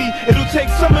snake me. It'll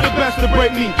take some of the best to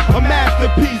break me. A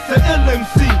masterpiece, an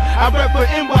LMC, I rep for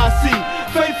NYC.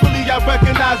 Faithfully I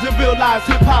recognize and realize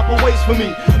hip-hop are waste for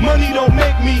me. Money don't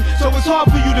make me, so it's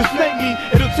hard for you to snake me.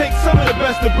 It'll take some of the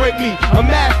best to break me. A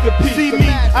masterpiece. See me,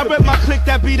 I rep my clique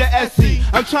that be the SE.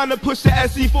 I'm trying to push the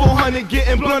SE 400,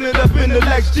 getting blunted up in the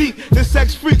Lex Jeep. The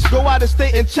sex freaks go out of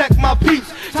state and check my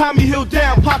peeps. Tommy Hill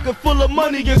down, pocket full of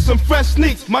money and some fresh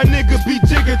sneaks. My nigga be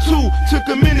Jigger too. Took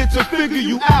a minute to figure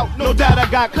you out. No doubt I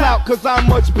got clout, cause I'm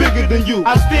much bigger than you.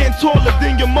 I stand taller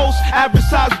than your most average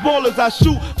size ballers. I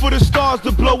shoot for the stars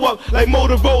to blow up like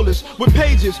Motorola's with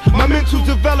pages. My mental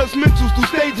develops mentals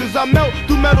through stages. I melt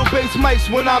through metal bass mics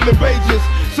when I'm enrages.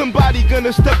 Somebody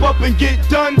gonna step up and get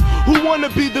done. Who wanna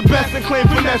be the best and claim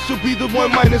finesse should be the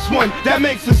 1 minus 1. That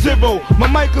makes a 0. My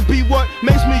mic could be what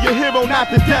makes me a hero, not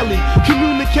the deli.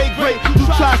 Communicate great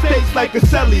through tri-states like a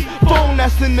celly. Phone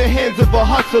that's in the hands of a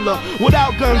hustler.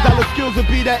 Without guns, dollar skills would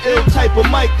be that ill type of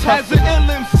mic tussler. As an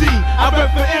LMC, I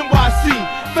rep for NYC.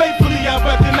 Faithfully I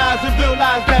recognize and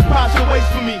realize that props are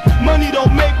waste for me. Money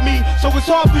don't make me, so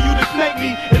it's hard for you to snake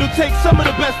me. It'll take some of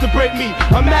the best to break me.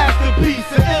 A masterpiece,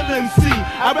 an LMC,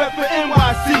 I rep for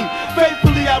NYC.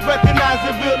 Faithfully I recognize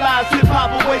and realize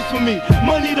hip-hop are waste for me.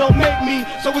 Money don't make me,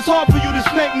 so it's hard for you to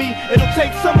snake me. It'll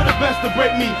take some of the best to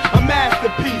break me. A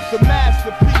masterpiece, a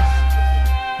masterpiece.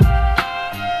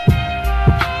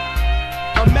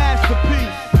 A masterpiece.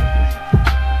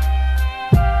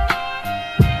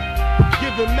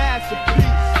 Give a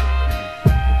masterpiece.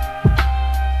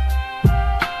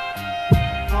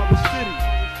 Harbor City.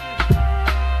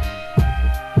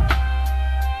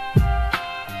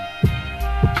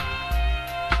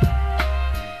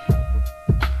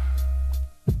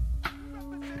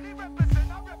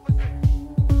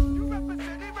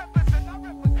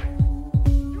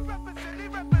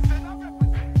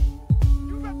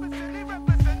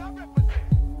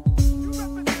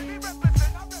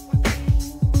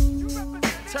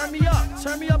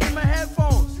 Turn me up in my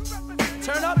headphones.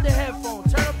 Turn up the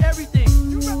headphones. Turn up everything.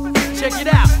 Check it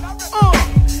out.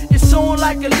 It's on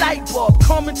like a light bulb.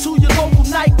 Coming to your local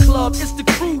nightclub. It's the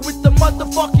crew with the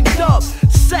motherfucking dub.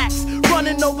 Sacks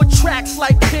running over tracks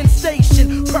like Penn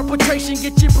Station. Perpetration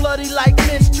get you bloody like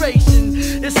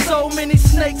menstruation. There's so many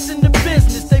snakes in the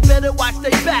business. They better watch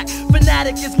their back.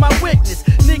 Fanatic is my witness.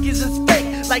 Niggas is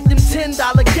fake like them $10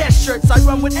 guest shirts. I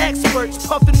run with experts,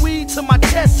 puffing weed till my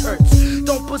chest hurts.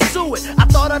 Don't pursue it, I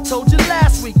thought I told you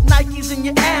last week. Nike's in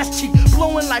your ass cheek,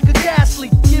 blowing like a gas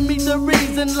leak. Give me the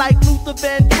reason like Luther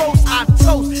Vandross. I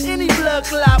toast, any blood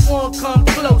clot won't come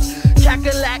close.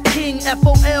 Cackalack King,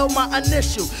 FOL my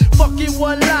initial. Fucking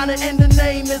one-liner and the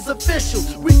name is official.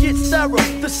 We get sterile,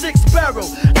 the 6th barrel.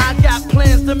 I got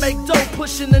plans to make dough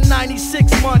pushing the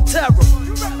 96 Montero.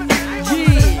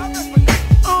 Yeah,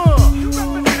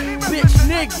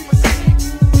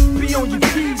 niggas. Be on your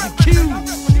P's and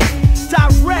Q's.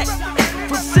 Direct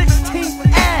from 16th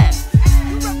Ave.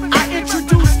 I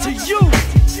introduce to you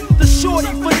the shorty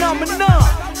Phenomenom.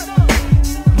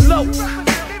 Low.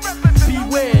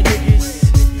 Beware,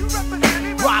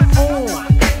 niggas. Rock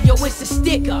on. Yo, it's a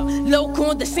sticker. Low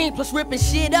on the scene, plus ripping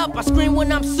shit up. I scream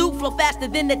when I'm soup, flow faster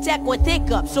than the tech with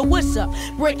hiccup. So what's up?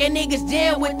 Breaking niggas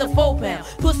down with the 4-pound.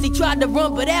 Pussy tried to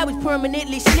run, but I was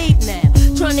permanently sleep now.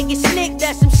 Trying to get slick,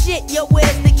 that's some shit. Yo,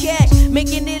 where's the cash?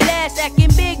 Making it last,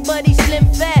 acting big, but he slim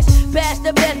fast. Pass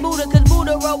the best Buddha, cause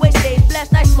Buddha always stays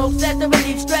blessed. I smoke sex to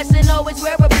relieve stress and always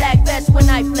wear a black vest when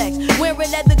I flex.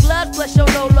 Wearing leather gloves, plus show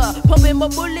no love. Pumping my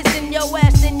bullets in your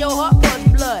ass and your heart plus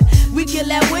blood. We kill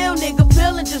that wheel, nigga,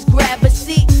 pill and just grab a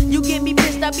seat. You get me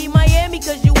pissed, I be Miami,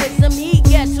 cause you with some heat.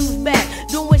 Guess who's back?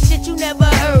 Doing shit you never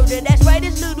heard of. That's right,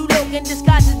 it's Little Logan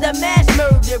disguised as the mass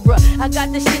murderer. I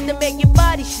got the shit to make your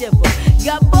body shiver.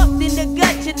 Got bucked in the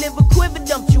gut, your liver quiver,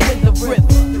 dumped you in the river.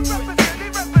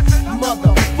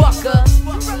 Motherfucker,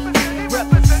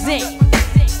 represent.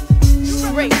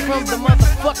 Straight from the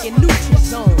motherfucking neutral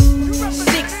zone.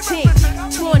 16,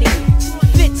 20,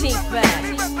 15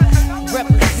 fast.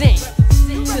 Represent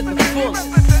to the fullest.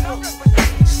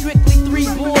 Strictly 3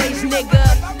 boys, nigga.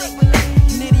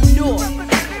 Nitty North,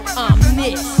 I'm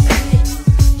this.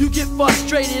 You get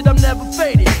frustrated, I'm never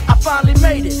faded. I finally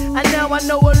made it, and now I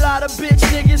know a lot of bitch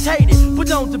niggas hate it. But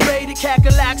don't debate it,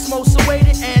 cackalax, most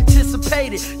awaited,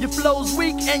 anticipated. Your flow's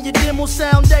weak and your demo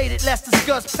sound dated. Let's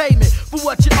discuss payment for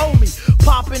what you owe me.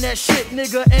 Popping that shit,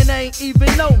 nigga, and ain't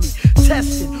even know me.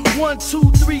 Testing, 1,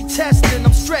 2, 3, testing.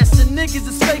 I'm stressing, niggas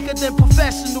is faker than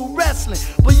professional wrestling.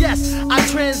 But yes, I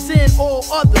transcend all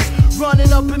others.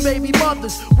 Running up in baby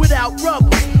mothers without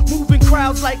rubbers. Moving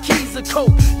crowds like keys of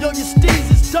coke. Yo, your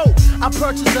steez is dope. I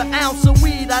purchased an ounce of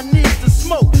weed, I need to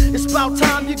smoke. It's about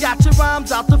time you got your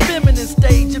rhymes out the feminine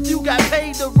stage. If you got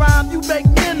paid to rhyme, you make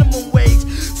minimum wage.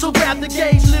 So grab the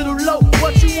gauge, little low.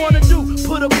 What you wanna do?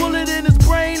 Put a bullet in his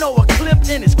brain or a clip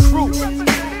in his crew?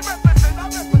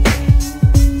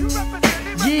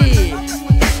 Yeah.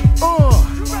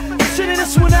 Sending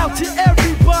this one out to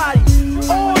everybody.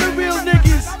 All the real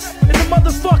niggas in the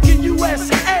motherfucking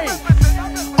USA.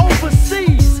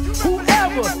 Overseas,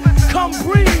 whoever, come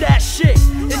bring that shit.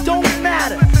 It don't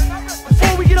matter.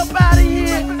 Before we get up out of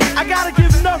here, I gotta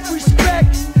give enough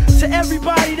respect to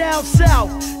everybody down south.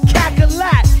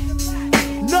 Cackalack,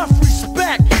 enough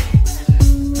respect.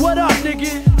 What up,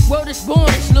 nigga? World is born,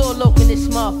 it's Lil Loke in this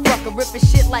motherfucker. Ripping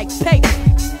shit like paper.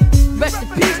 Rest in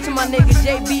peace to my nigga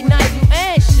JB, Nigel,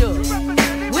 and Suge.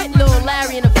 With Lil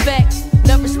Larry in effect.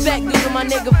 Enough respect due to my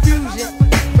nigga Fusion.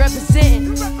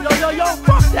 Representing. Yo,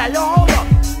 fuck that, yo, hold up.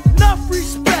 Enough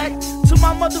respect to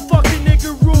my motherfucking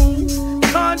nigga Rule.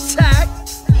 Contact,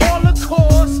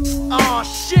 Holocaust. Aw,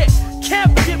 shit.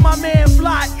 Can't forget my man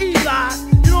Fly Eli.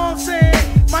 You know what I'm saying?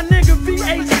 My nigga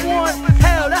VH1.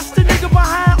 Hell, that's the nigga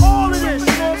behind all of this.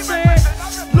 You know what I'm saying?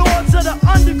 Lords of the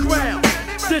Underground.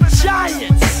 The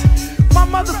Giants. My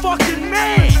motherfucking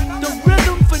man. The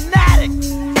Rhythm Fanatic.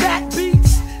 Fat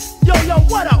Beats. Yo,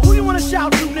 what up? Who you wanna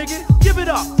shout to, nigga? Give it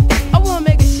up. I wanna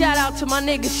make a shout out to my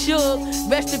nigga Suge.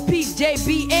 Rest in peace,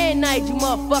 JB and Nigel,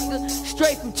 motherfucker.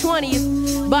 Straight from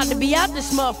 20th. About to be out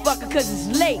this motherfucker cause it's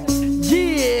late.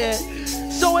 Yeah.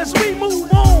 So as we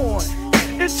move on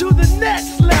into the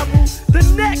next level, the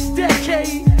next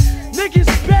decade, niggas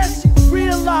best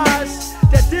realize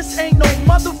that this ain't no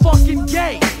motherfucking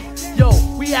game. Yo,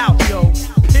 we out, yo.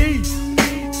 Peace.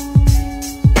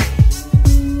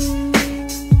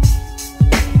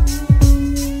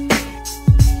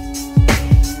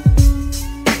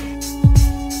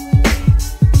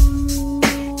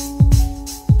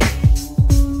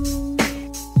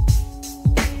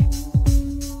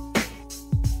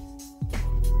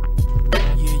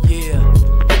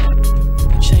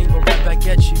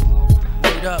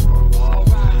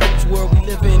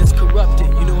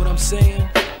 Saying,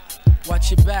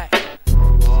 watch your back.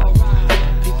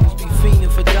 People be fiending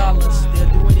for dollars. They'll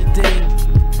do anything.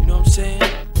 You know what I'm saying?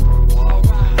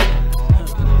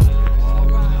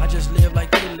 I just live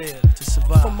like they live to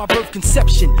survive. From my birth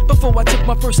conception, before I took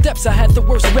my first steps, I had the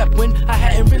worst rep when I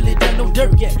hadn't really done no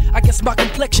dirt yet. I guess my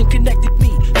complexion connected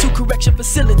me to correction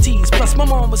facilities. Plus my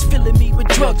mom was filling me with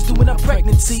drugs during her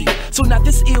pregnancy. So now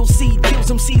this ill seed kills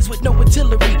them seeds with no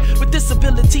artillery. With this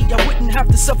ability, I wouldn't have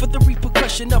to suffer the repercussions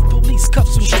rushing up police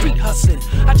cuffs from street hustling.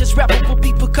 I just rap over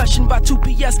beat percussion by 2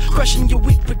 PS, crushing your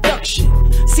weak production.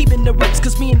 Seeping the ropes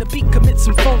cause me and the beat commit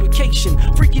some fornication.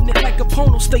 Freaking it like a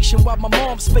porno station while my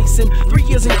mom's facing 3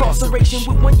 years incarceration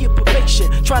with 1 year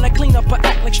probation. Trying to clean up her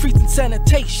act like streets and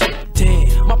sanitation.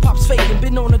 Damn, my pop's faking,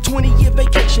 been on a 20-year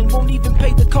vacation. Won't even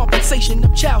pay the compensation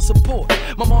of child support.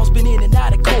 My mom's been in and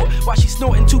out of court while she's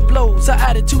snorting 2 blows. Her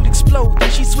attitude explode,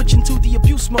 then she's switching to the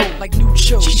abuse mode like nude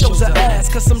shows. She shows her ass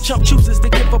cause some chump chooses to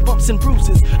give her bumps and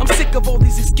bruises. I'm sick of all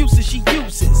these excuses she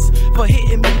uses for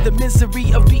hitting me. The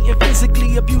misery of being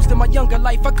physically abused in my younger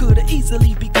life. I could've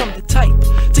easily become the type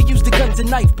to use the guns and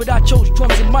knife, but I chose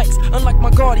drums and mics. Unlike my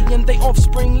guardian, they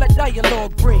offspring let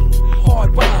dialogue bring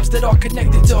hard rhymes that are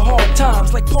connected to hard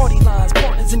times, like party lines,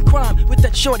 partners in crime with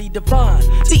that shorty divine.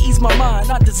 To ease my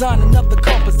mind, I designed another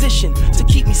composition to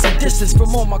keep me some distance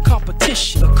from all my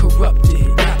competition. The corrupted,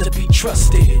 not to be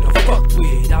trusted or fucked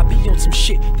with. I be on some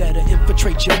shit that'll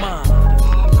infiltrate your mind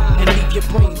and leave your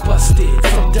brain busted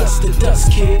from dust to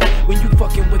dust, kid. When you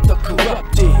fucking with the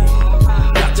corrupted,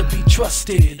 not to be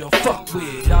trusted or fucked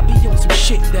with. I be on some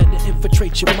shit that'll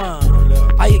infiltrate your mind.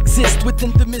 I exist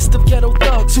within the midst of ghetto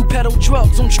thugs who peddle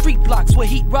drugs on street blocks where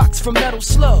heat rocks from metal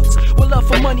slugs. Well, love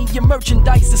for money and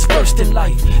merchandise is first in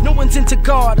life. No one's into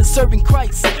God or serving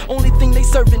Christ. Only thing they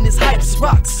serving is hypes,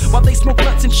 rocks, while they smoke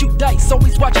blunts and shoot dice.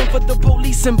 Always watching for the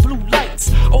police and blue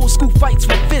lights. Old school fights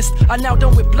with fists, I now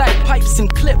done with black pipes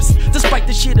and clips. Despite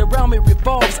the shit around me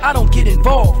revolves, I don't get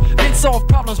involved. Been solve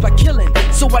problems by killing,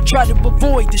 so I try to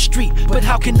avoid the street. But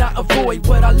how can I avoid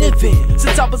what I live in?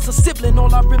 Since I was a sibling,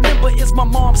 all I remember is my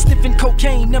mom sniffing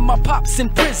cocaine and my pops in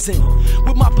prison.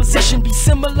 Would my position be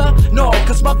similar? No,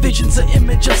 cause my vision's an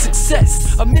image of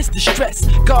success amidst the stress.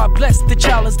 God bless, the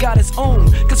child has got his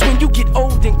own. Cause when you get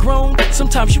old and grown,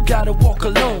 sometimes you gotta walk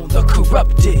alone. The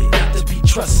corrupted, not to be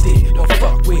trusted or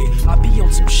fucked with. I be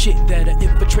on some shit that'll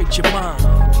infiltrate your mind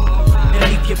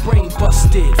and leave your brain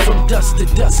busted from dust to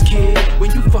dust, kid.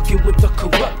 When you fucking with the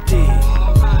corrupted,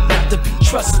 not to be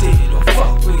trusted or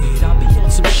fucked with. I be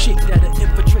on some shit that'll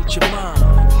infiltrate your mind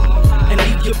and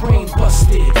leave your brain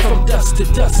busted from dust to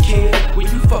dust, kid. When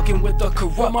you fucking with the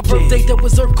corrupted. My birthday there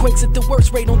was earthquakes at the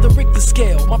worst rate on the Richter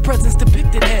scale. My presence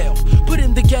depicted hell, put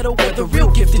in the ghetto where the real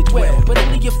gifted dwell. But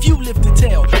only a few live to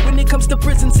tell. When it comes to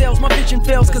prison cells, my vision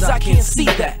fails cause I can't see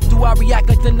that. Do I react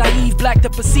like the naive black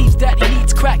that perceives that he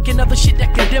needs crack and other shit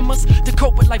that condemn us to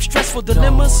cope with life's stressful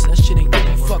dilemmas? No, that shit ain't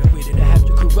really fuck with it, I have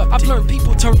you corrupted. I've learned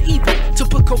people turn evil to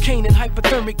put cocaine in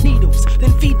hypodermic needles,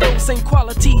 then feed those same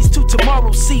qualities to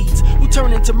tomorrow's seeds who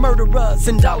turn into murderers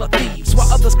and dollar thieves,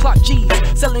 while others clock G's,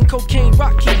 selling cocaine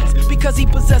rock keys because he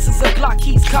possesses a Glock,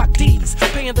 he's cock D's,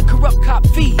 paying the corrupt cop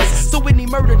fees, so any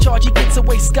murder charge he gets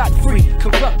away scot-free.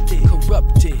 Corrupted,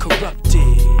 corrupted,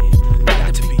 corrupted,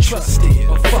 not to be trusted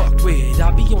or fucked with.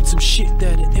 I be on some shit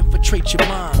that'll infiltrate your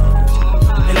mind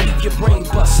and leave your brain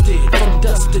busted from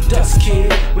dust to dust,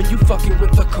 kid. When you fucking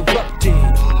with the corrupted,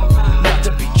 not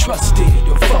to be trusted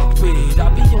or fucked with. I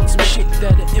be on some shit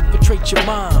that'll infiltrate your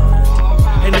mind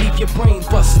and leave your brain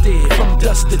busted from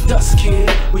dust to dust, kid.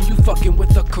 When you fucking with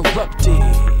the corrupted,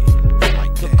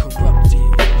 the corrupted.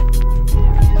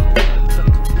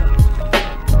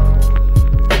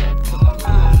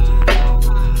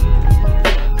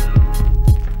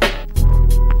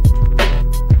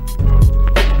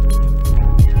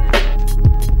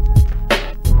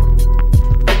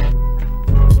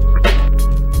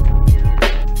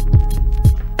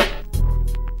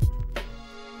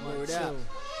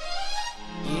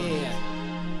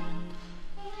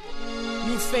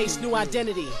 New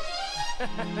identity.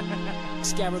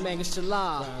 Scaramanga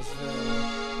Salaam.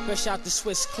 Fresh out the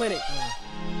Swiss clinic.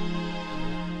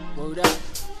 Word up.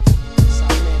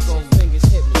 Southman gold fingers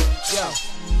hit me. Yo.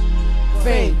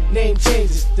 Fame, name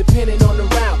changes, depending on the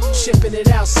route. Shipping it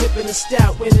out, sipping a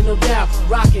stout, winning no doubt.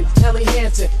 Rocking, Ellie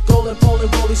Hansen, golden,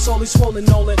 bowling, rolling, solely swollen,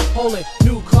 Nolan, holding,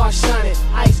 new car shining,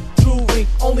 ice, jewelry,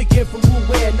 only get from Blue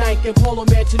Wear, Nike and Polo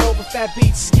Mansion over fat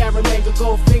beats. Scaramanga,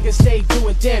 gold fingers, stay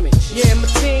doing damage. Yeah, my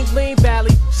team lean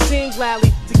badly, sing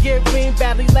gladly, to get green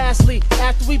badly. Lastly,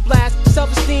 after we blast,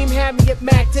 self-esteem had me at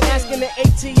Mac 10, asking the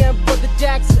ATM for the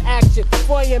Jackson action.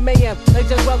 4 a.m. Like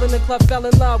just well in the club, fell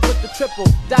in love with the triple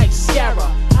dice.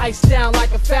 Ice down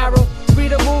like a pharaoh,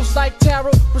 reader moves like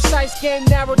tarot, precise game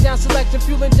narrow down selection,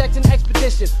 fuel injection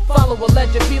expedition, follow a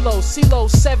legend, below, CeeLo,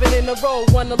 7 in a row,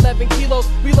 111 kilos,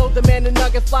 reload the man, the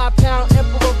nugget, 5 pound,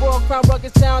 emperor, royal crown,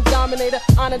 rugged sound, dominator,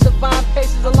 honor divine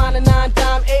paces, a line of 9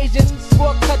 dime Asians,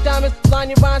 4 cut diamonds, line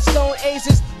your rhinestone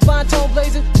aces, fine tone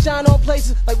blazing, shine on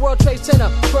places like World Trade Center,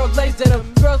 pearl glazed in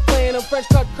them, girls playing them, fresh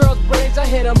cut curls, braids, I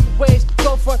hit them, waves,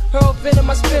 go for hurl venom,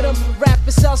 I spit them, rap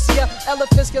Excelsior,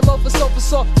 elephants get low for sofa,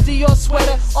 Dior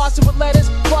sweater, arson with letters,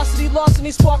 varsity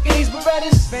larceny, sparking these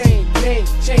Berettas. Fame, name,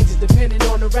 changes depending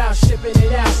on the route, shipping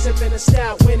it out, sipping a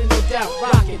stout, winning no doubt,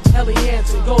 rocking, Ellie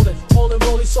Hansen, golden, holding,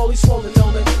 rolling, solely swollen,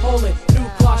 Nolan, holding, new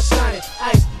car shining,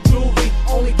 ice, groovy,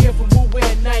 only gear from Wu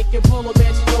Wear, Nike, and Polo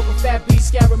Mansion over fat beat,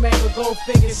 Scaramanga, gold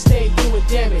fingers, stay doing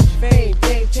damage. Fame,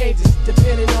 name changes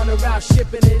depending on the route,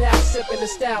 shipping it out, sipping the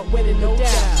stout, winning no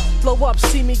doubt. Blow up,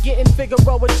 see me getting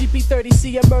Figaro, a GP30,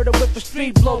 see a murder with a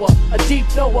street blower, a deep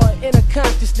knower, inner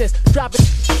consciousness, drop it,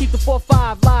 keep the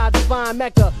 4-5 live, divine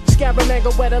Mecca,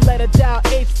 Scaramanga, where the letter dial,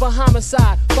 H for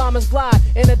homicide, bombers glide,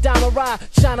 in a diamond ride,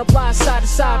 shine a blind side to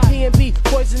side, P&B,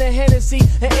 poison and Hennessy,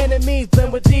 and enemies,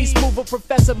 blend with these, smoother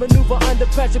professor, maneuver under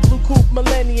pressure, blue coupe,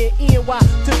 millennium, ENY,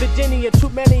 to Virginia, too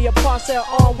many, a parcel,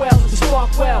 on well, the spark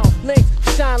well, links,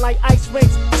 shine like ice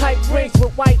rings, tight rings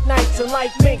with white knights and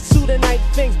light minks, pseudonite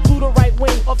things, blew the right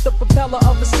wing off the propeller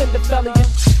of a Cinderella.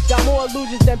 Got more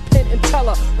illusions than Penn and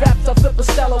Teller. Raps up Flipper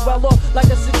Stella, well off like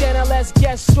a sedan LS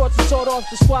guest. Shorts and sawed off,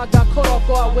 the squad got caught off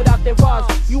guard without their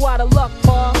rods. You out of luck,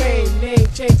 Paul. Name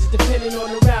changes depending on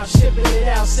the route. Shipping it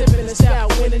out, sipping it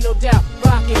out, winning no doubt.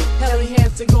 Rocking, Helly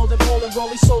Hansen, golden, rolling,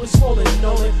 rolling, solely swollen,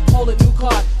 Nolan. Holding new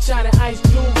card, shining ice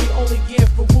jewelry, only gear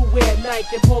for Wu Wear,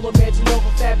 Nike, and Polo Mansion over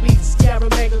fat beats.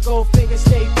 Scaramanga, gold fingers,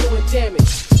 stay doing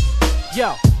damage.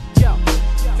 Yo.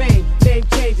 Fame, name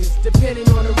changes, depending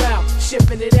on the route.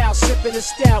 Shipping it out, sipping the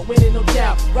stout, winning no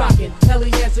doubt. Rocking, Helly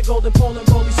Hansen, golden, Poland,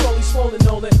 rolling, solely swollen,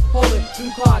 Nolan. Holding,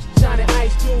 new cards, shining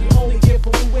ice jewelry, only gift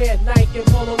for Wu Wear, Nike, and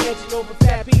Polo Mansion over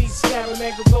fat beats.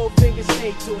 Scaramanga, gold fingers,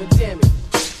 stay doing damage.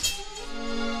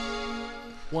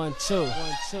 1, 2,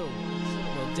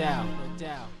 no doubt,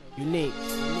 unique,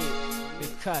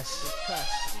 big cuss,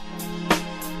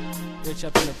 rich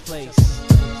up in the place.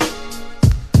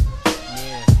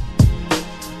 Yeah.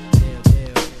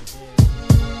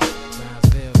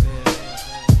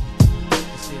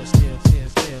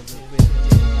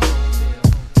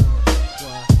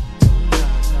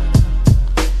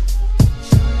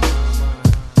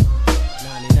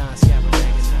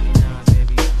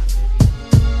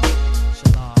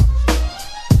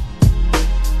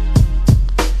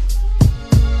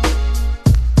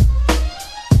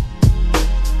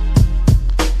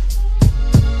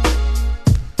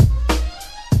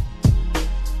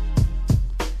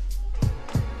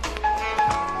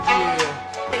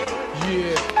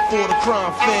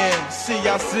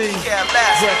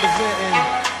 Representing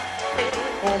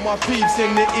all my peeps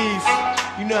in the east,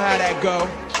 you know how that go.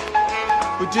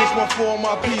 But just one for all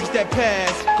my peeps that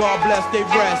pass, God bless they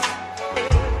rest.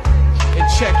 And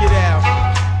check it out,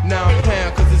 9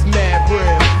 pound cause it's mad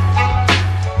real.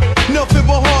 Nothing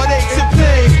but heartaches and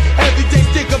pain, everyday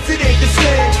stick-ups, it ain't the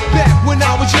same. Back when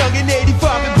I was young in 85,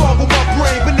 it boggled my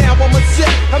brain, but now I'm a set.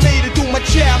 I made it through my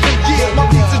childhood years, my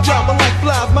peeps are dropping like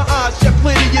flies, my eyes shed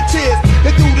plenty of tears.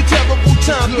 And through the terrible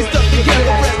times, we stuck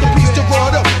together, rest in peace to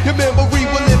Rodo. Your memory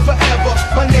will live forever.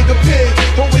 My nigga Pig,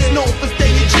 always known for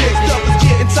staying jig. Stuff is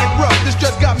getting tight rough, this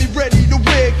stress got me ready to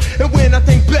wig. And when I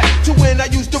think back to when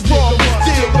I used to rob and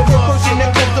steal, the first person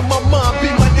that comes to my mind be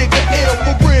my nigga L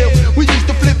for real. We used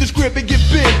to flip the script and get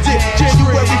bended.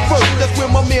 January 1st, that's when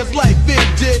my man's life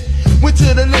ended. Went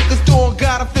to the liquor store and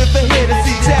got a fifth of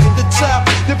Hennessy. Tapped the top,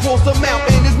 then pulled some out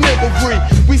in his memory.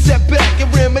 We sat back and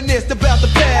reminisced about the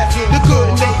past, the good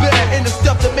and the bad, and the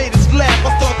stuff that made us laugh.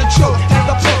 I start to choke as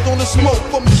I puffed on the smoke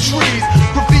from the trees.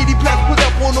 Graffiti plaques put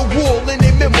up on the wall in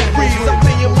their memories. I'm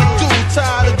paying my dues,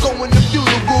 tired of going to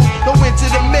funerals. No into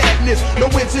the madness,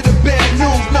 no into the bad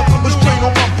news. Nothing but strain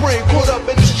on my brain, caught up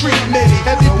in the street man.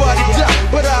 Everybody died,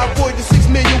 but I avoid the 6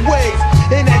 million ways.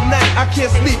 And at night I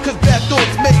can't sleep cause bad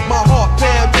thoughts make my heart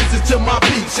pound. Listen to my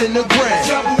beats in the ground.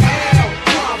 Double L,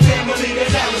 my family,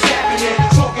 that's how it's happening.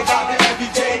 Talk about the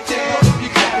everyday thing, what if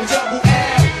you clapping? Double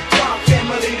L, my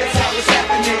family, that's how it's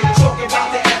happening. Talk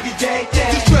about the everyday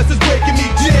thing. The stress is breaking me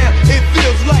down. It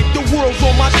feels like the world's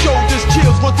on my shoulders.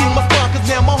 Chills run through my spine cause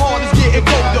now my heart is getting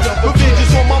colder. Revenge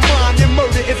is on my mind and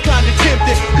murder is kinda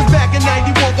tempting. Cause back in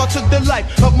 91 I took the life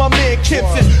of my man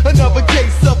Gibson. Another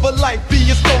case of a life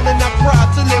being stolen. I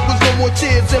cried till there was no more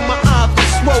tears and my eyes were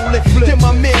swollen. Then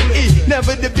my man E,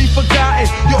 never to be forgotten.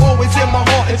 You're always in my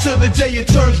heart until the day it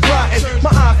turns rotten.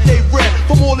 My eyes stay red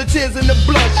from all the tears and the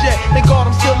bloodshed. Thank God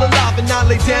I'm still alive and I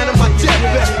lay down in my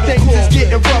deathbed. Things is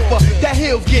getting rougher, that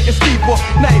hill's getting steeper.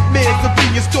 Nightmares of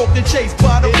being stalked and chased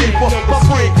by the reaper. My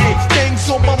brain aches, things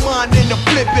on my mind and I'm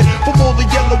flipping. From all the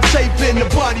yellow tape and the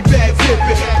body bags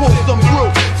flipping. Pour some brew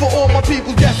for all my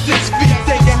people that's 6 feet.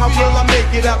 Thinking how will I make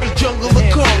it out this jungle of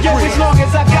concrete. Yo, as long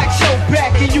as I got your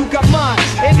back and you got mine,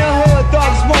 in the hood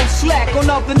thugs won't slack. on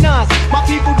other nuns. My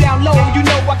people down low, you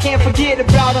know I can't forget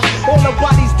about her. All the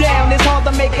bodies down, it's hard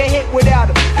to make a hit without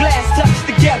her. Glass touched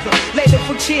together, later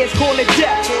for cheers, call it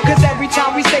death. Cause every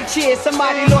time we say cheers,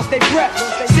 somebody lost their breath.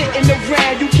 Sitting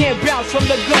around, you can't bounce from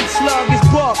the gun slug, it's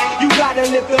bug. You gotta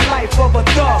live the life of a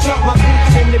thug. My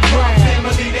boots in the ground.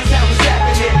 Family, that's how it's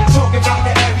happening. Talking about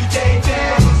the everyday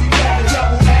thing. We rapping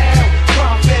double L.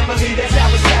 Crime family, that's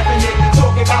how it's happening.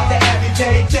 Talking about the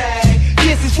everyday thing.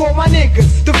 This is for my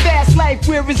niggas, the fast life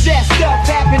where is that stuff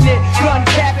happening? Gun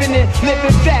capping it,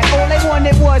 living fat, all they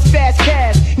wanted was fast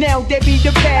cash. Now they be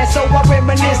the past, so I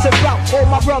reminisce about all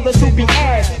my brothers who be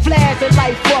ass. Flash the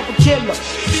life of a killer.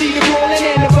 See the rolling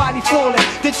and the body falling.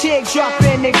 The chick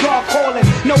dropping and God calling.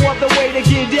 No other way to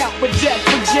get out but death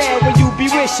for jail when you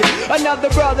be wishing another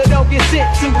brother don't get sent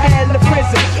to hell or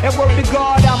prison. And word to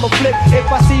God, I'ma flip if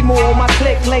I see more on my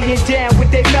clique laying down with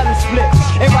their melon split.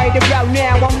 And right about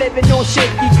now, I'm living on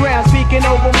shaky ground, speaking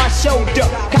over my shoulder,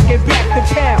 cocking back the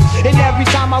pound. And every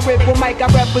time I rip a mic, I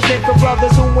represent the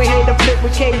brothers who ain't here to flip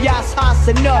with chaos, hoss,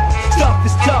 and up. Stuff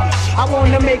is tough. I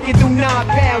wanna make it through 9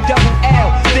 pound, double L.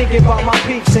 Thinking about my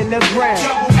peeps in the ground.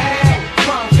 Double L,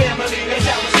 crime family, that's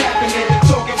how it's happening.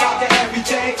 Talking about the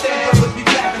everyday thing. Brothers be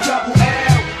clapping. Double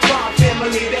L, crime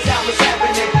family, that's how it's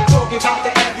happening. Talking about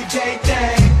the everyday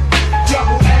thing.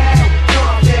 Double L,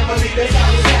 crime family, that's how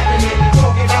it's happening.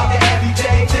 Talking about the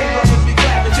everyday thing. Brothers be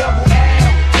clapping. Double L,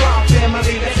 crime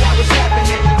family, that's how it's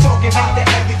happening. Talking about the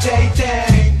everyday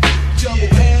thing.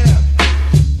 Double L,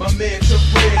 my man took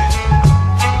red.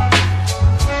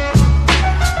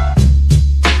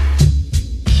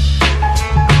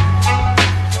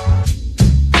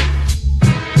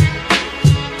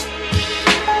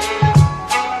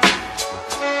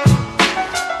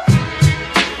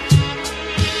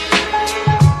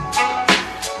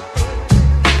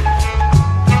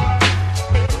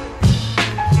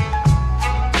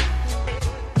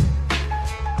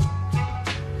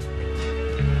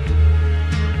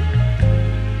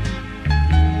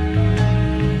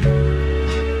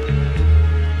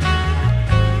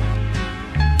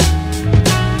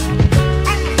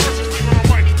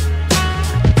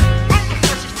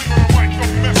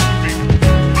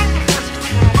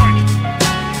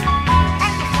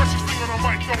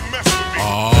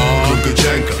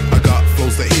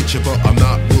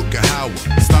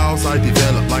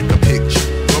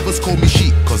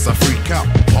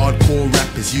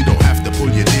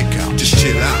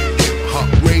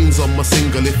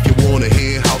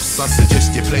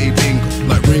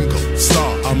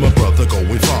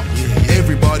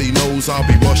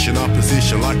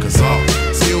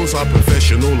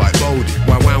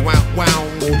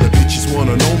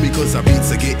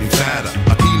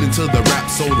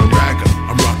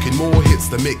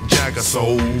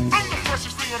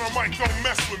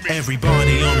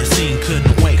 Everybody on the scene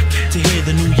couldn't wait to hear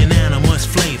the new Unanimous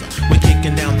flavor. We're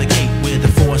kicking down the gate with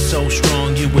a force so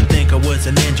strong you would think I was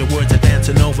a ninja. Words are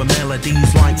dancing over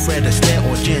melodies like Fred Astaire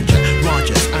or Ginger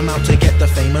Rogers. I'm out to get the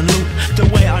fame and loot. The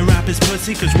way I rap is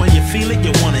pussy, cause when you feel it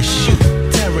you wanna shoot.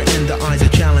 Terror in the eyes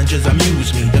of challengers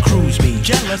amuse me. The crews be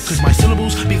jealous, cause my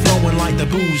syllables be flowing like the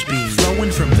booze be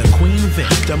flowing from the Queen Vic.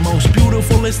 The most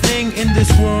beautifulest thing in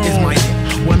this world is my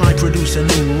hit. When I produce a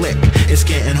new lick, it's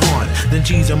getting harder than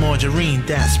cheese and margarine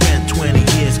that spent 20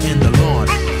 years in the Lord.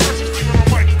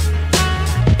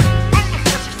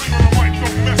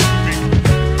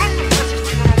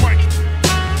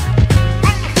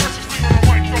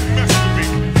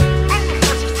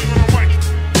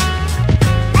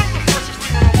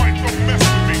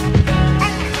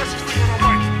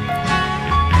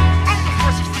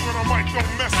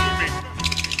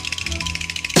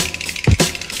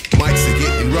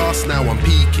 Now I'm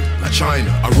peaking, like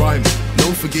China, I rhyme it.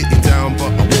 Known for getting down,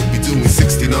 but I won't be doing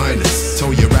 69ers.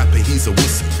 Tell your rapper he's a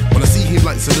wussy. When I see him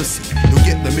like Zalussi, he'll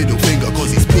get the middle finger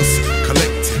cause he's pussy.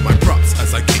 Collecting my props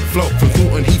as I kick flow from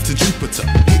Thornton Heath to Jupiter.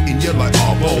 Hitting you like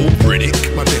Arbo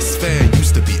Riddick. My best fan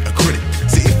used to be a critic.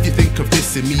 See if you think of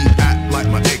dissing me, act like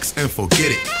my ex and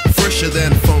forget it. Fresher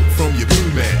than funk from your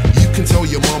blue man. You can tell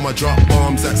your mama drop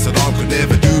bombs that Salaam could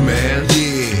never do, man.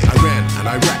 Yeah, I ran and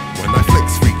I rap when I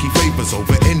flex freaky favors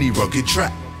over any rugged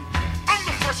track. I'm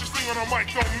the freshest thing on the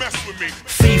mic, don't mess with me.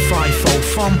 Fee, fi, fo,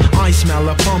 fum, I smell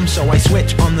a plum, so I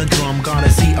switch on the drum. Gotta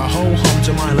see a whole hum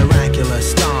to my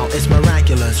miraculous style. It's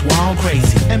miraculous, wild,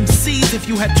 crazy. MCs, if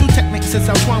you had 2 techniques since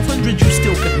I was 1200, you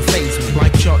still couldn't phase me.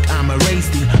 Like Chuck, I'ma raise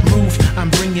the roof. I'm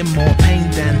bringing more pain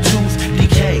than tooth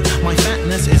decay. My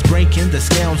fatness is breaking the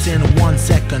scales in 1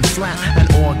 second flat. An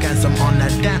orgasm on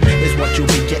that dap is what you'll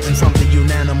be getting from the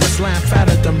Unanimous lab.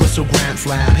 Fatter than Russell Grant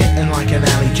flab, hitting like an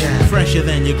alley jam. Fresher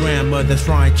than your grandmother's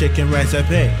fried chicken fucking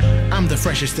recipe. I'm the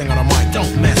freshest thing on the mic,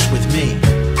 don't mess with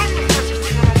me.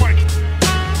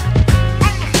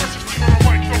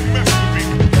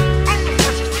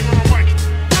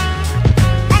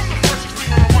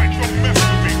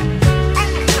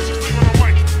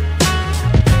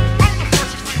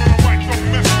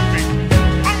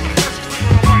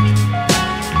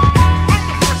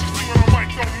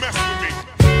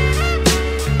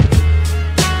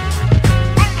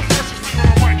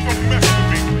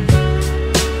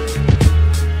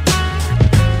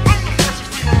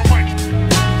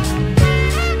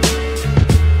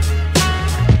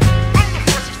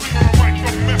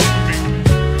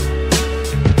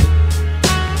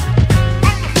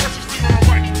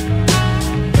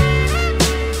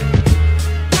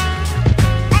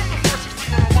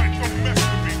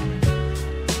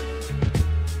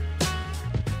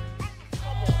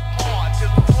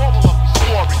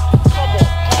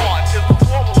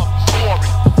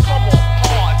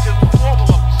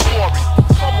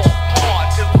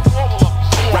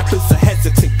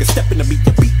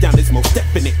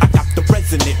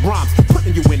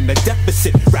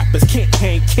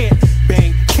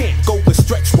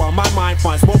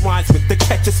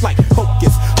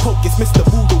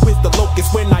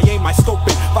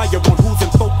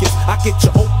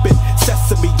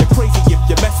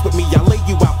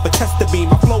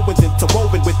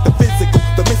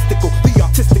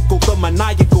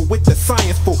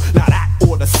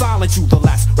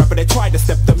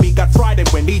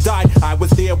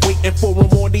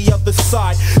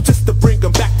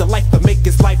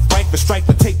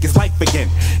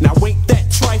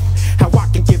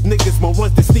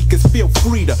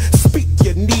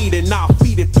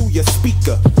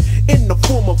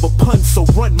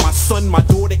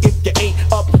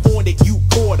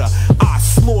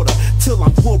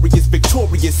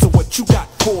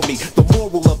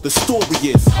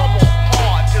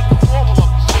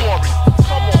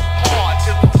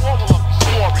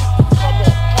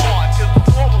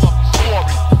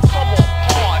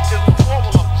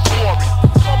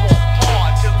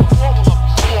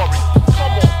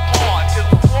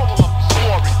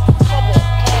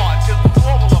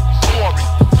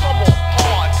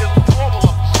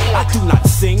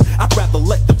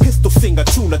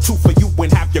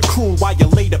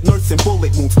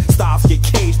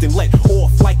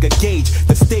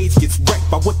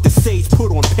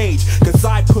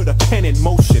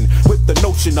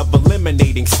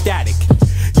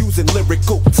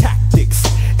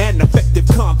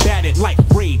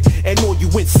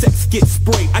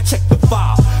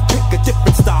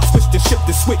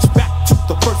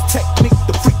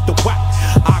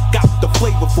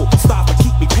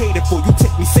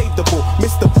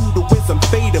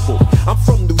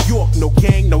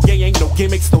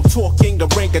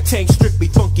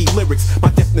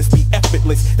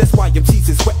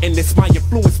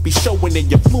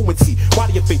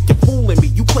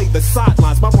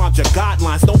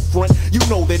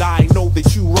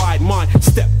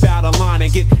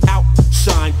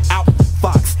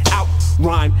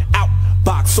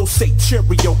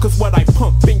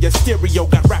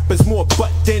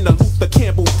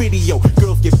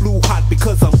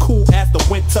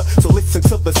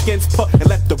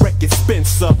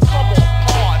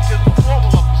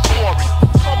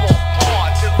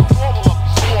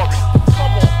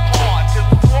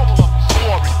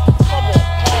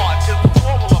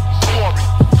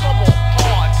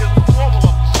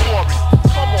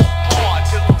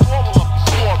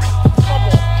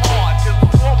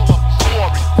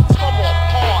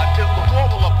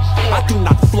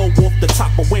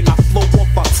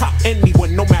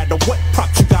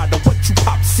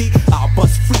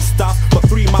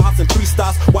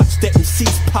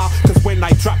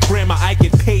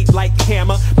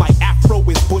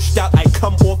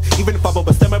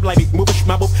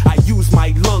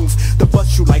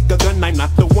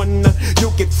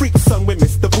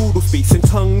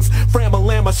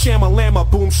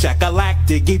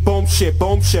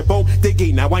 Boom,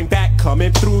 diggy. Now I'm back,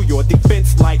 coming through your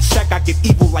defense like Shaq. I get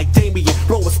evil like Damien,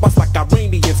 blow spots like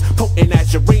Iranians, potent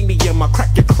as uranium. I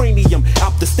crack your cranium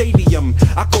out the stadium.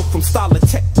 I go from style to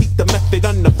technique, the method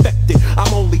unaffected.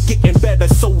 I'm only getting better,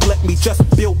 so let me just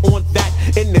build on that.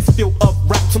 In this field of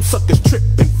rap, some suckers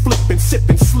tripping, flipping,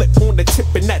 sipping, slip on the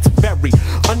tip, and that's very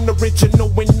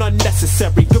unoriginal and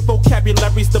unnecessary. Your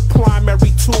vocabulary's the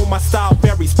primary tool. My style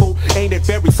varies, fool. Ain't it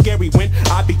very scary when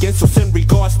I begin? So send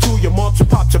regards to your mom, to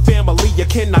pop, your family. You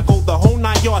cannot go the whole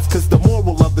 9 yards, cause the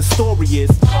moral of the story is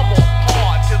come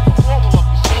on to the moral of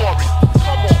the story.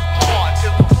 Come on to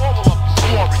the moral of the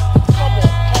story. Come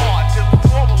on to the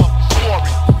moral of the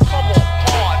story. Come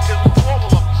on to the moral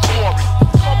of the story.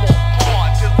 Come on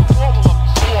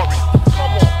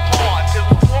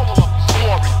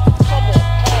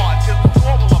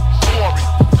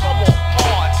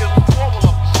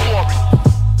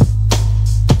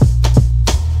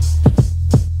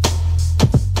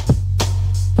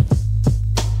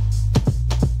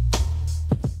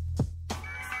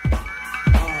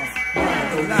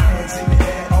hands in the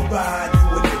air, alright, you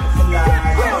a nigga for life.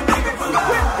 I'm a nigga for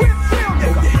life.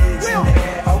 Throw your hands in the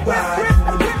air, alright, you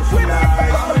a nigga for life.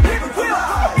 I'm a nigga for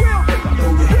life.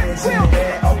 Throw your hands in the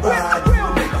air, alright, you a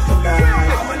nigga for life.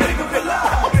 I'm a nigga for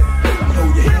life. Throw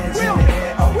your hands in the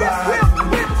air, alright, you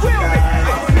a nigga for life.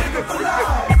 I'm a nigga for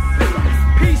life.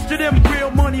 Peace to them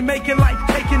real money making, life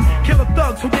taking killer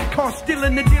thugs who get caught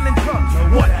stealing and dealing drugs.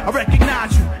 What? I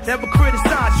recognize you, never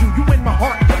criticize you. You in my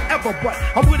heart forever, but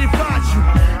I would advise you.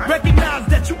 Recognize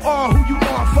that you are who you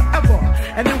are forever.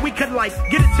 And then we could like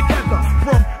get it together.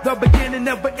 From the beginning,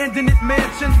 never ending it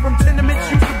mansions. From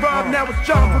tenements used to rob, now it's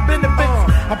job for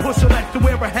benefits. I push a left to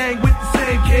where I hang with the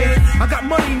same kids. I got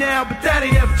money now, but that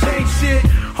ain't ever changed shit.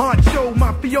 Honcho,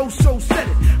 mafioso said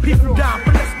it. People die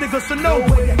for less niggas, so no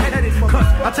way you're headed. Cause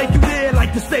I take you there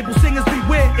like the stable singers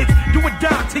beware. It's do or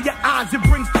die to your eyes, it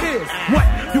brings tears. What?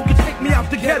 You can take me out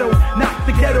the ghetto, knock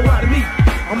the ghetto out of me.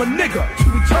 I'm a nigga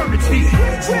to eternity.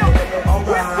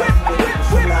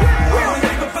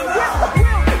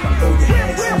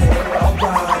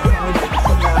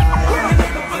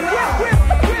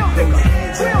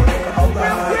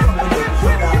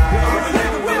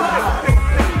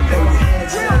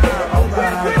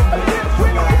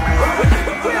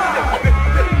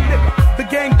 The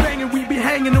gang banging, we be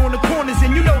hanging on the corners,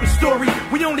 and you know the story.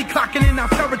 We only clocking in our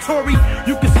territory.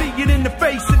 You can see it in the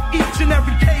face in each and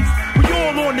every case. We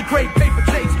all on the great paper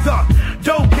chase. The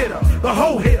dope hitter, the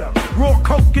hoe hitter. Raw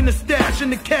coke in the stash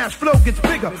and the cash flow gets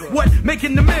bigger. What?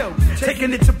 Making the mill,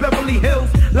 taking it to Beverly Hills.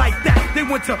 Like that, they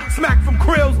went to smack from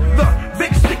Krills. The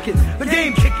big sticking, the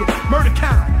game kicking, murder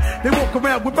kind. They walk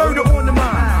around with murder on the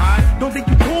mind. Don't think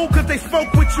you cool cause they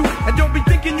spoke with you. And don't be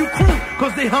thinking you cool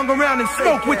cause they hung around and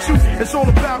spoke with you. It's all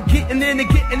about getting in and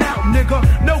getting out, nigga.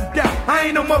 No doubt, I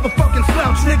ain't no motherfucking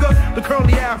slouch, nigga. The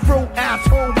curly afro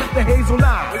asshole with the hazel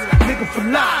eyes. Nigga for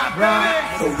life,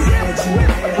 right? Throw your hands in the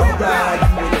air, alright,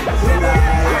 you a nigga for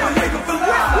life. I'm a nigga for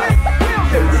life.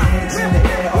 Throw your hands in the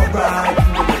air, alright, you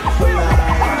a nigga for life.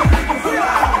 I'm a nigga for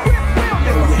life.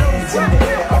 Throw your hands in the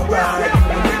air, alright, you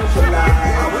a nigga for life.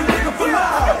 I'm a nigga for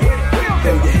life.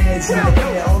 Throw your hands in the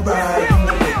air, alright, you a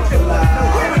nigga for life.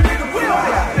 I'm a nigga for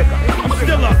life. I'm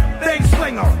still a thing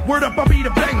slinger. Word up, I'll be the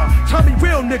banger. Tommy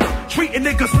real nigga, treating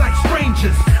niggas like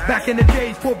strangers. Back in the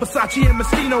days for Versace and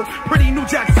Moschino, pretty New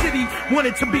Jack City,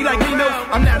 wanted to be like me, no.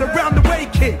 I'm not around the way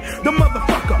kid, the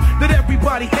motherfucker that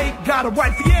everybody hate. Got a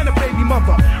wifey and a baby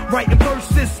mother, writing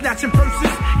verses, snatching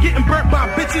purses, getting burnt by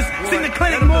bitches. Sing the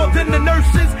clinic more than the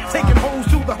nurses, taking hoes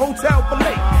to the hotel for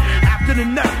late. After the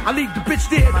night, I leave the bitch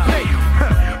there to pay.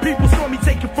 People saw me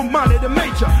take it from minor to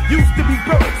major. Used to be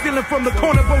broke, stealing from the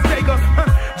corner bodega.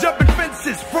 Jumping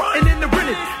fences, frontin' in the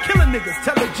rented. Killing niggas,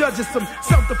 tell the judges some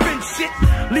self-defense shit.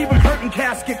 Leave them hurting,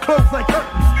 casket closed like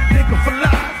curtains. Nigga for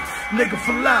life, nigga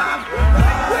for life.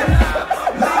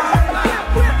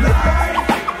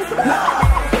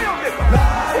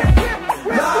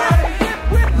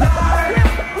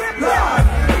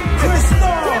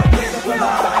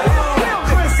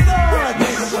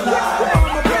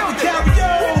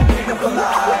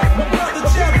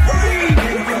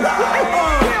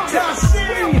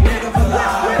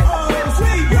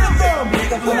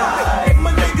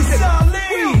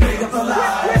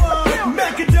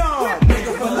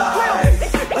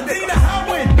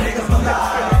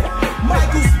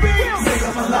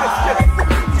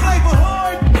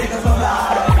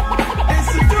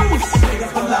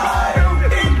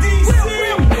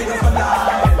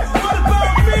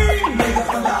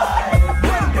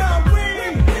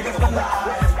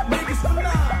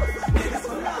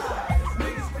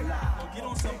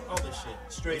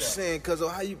 Cause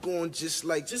how you going just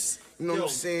like, you know what I'm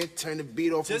saying, turn the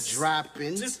beat off and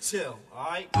dropping. Just chill,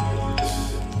 alright? I'm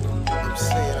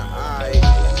saying, alright.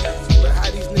 But how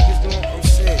these niggas doing, I'm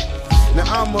saying.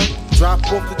 Now I'ma drop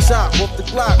off the top, off the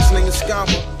Glock, slinging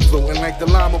scammer. Floating like the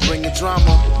llama, bringing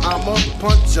drama. I'ma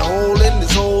punch a hole in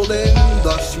this hole in.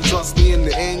 Thus you trust me in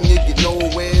the end, you get no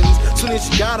wins. Soon as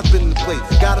you got up in the plate,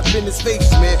 got up in his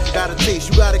face, man. Got a taste,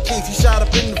 you got a case, he shot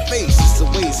up in the face. It's a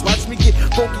waste. Watch me get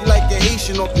funky like a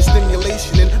Haitian off the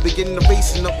stimulation and begin the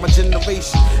racing up my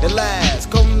generation. At last,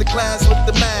 come to class with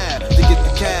the math to get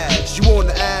the cash. You on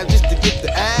the ab just to get the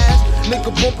ass?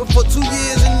 Nigga bumping for 2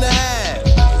 years and a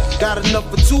half. Got enough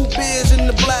for 2 beers in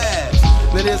the blast.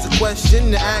 Now there's a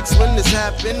question to ask when this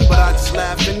happened, but I just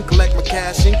laughing, collect my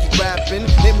cash and keep rapping.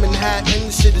 In Manhattan,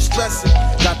 the shit is stressing.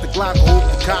 Got the Glock, hope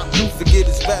the cop do forget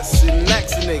his vest and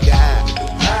ask a nigga how.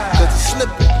 Cause he's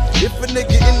slipping. If a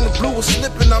nigga in the blue is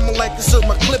slipping, I'ma like to serve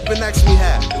my clip and ask me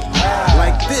how.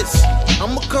 Like this,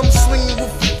 I'ma come swinging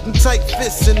with tight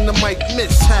fists and the mic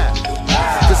mishap.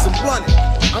 Cause I'm blunted,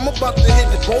 I'm about to hit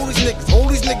the all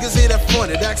these niggas hear that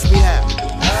front, it asks me how.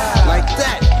 Like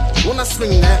that, when I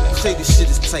swing that, you say this shit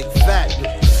is tight fat.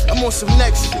 I'm on some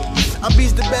next shit. I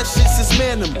beats the best shit since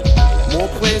Manimal. More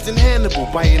plans than Hannibal,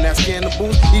 biting ass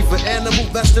cannibals. Even animal,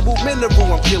 vegetable,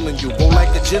 mineral, I'm killing you. Go like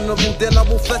a general, then I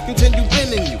will flex continue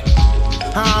winning you.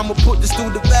 How I'ma put this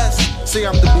through the best? Say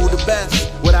I'm the boo the best.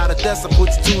 Without a test, I put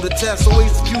you to the test.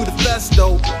 Always a few the best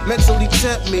though. Mentally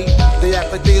tempt me. They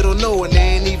act like they don't know and they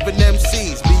ain't even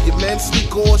MCs. Be immensely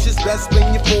cautious, best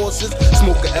spend your forces.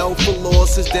 Smoke a L for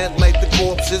losses, dead like the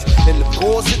corpses. And of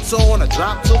course it's on. I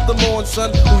drop till the morn,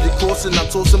 son. Who you coursing? I'm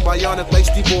tossing bionic like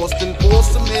Steve Austin. Pour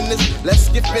some in this, let's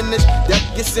get finished. That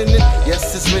gets in it.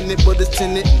 Yes, it's minute, but it's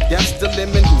tinted. That's the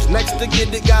limit. Who's next to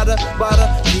get it? Got a bada.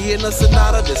 He in a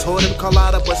sonata. This Holdin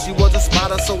Colada, but she was a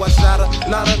spotter, so I shot her.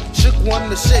 Not a shook one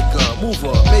to shake her, move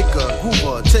her, make her, groove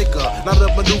her, take her. Not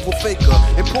a maneuver faker.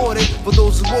 Imported for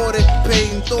those who bought it, paid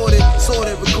and thought it, saw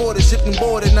it, recorded, shipped and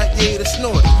bought it, not yet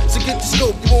snorted. So get the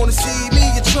scope, you wanna see me,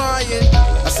 you're trying.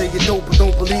 I say you dope, but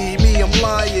don't believe me, I'm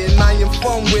lying. I am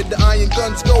fun with the iron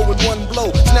guns go with one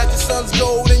blow. Snatch your son's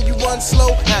gold and you run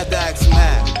slow. Had to ask him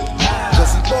how.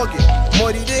 Cause he bugging.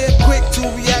 Muddy there, quick to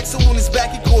react. So on his back,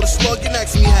 he caught a slug and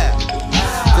asked me how.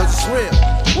 Cause it's real.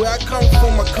 Where I come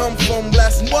from,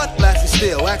 blasting what? Blasting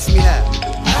still, ask me how.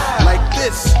 Like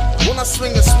this, when I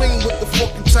swing with the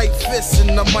fucking tight fists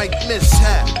and I might miss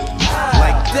how.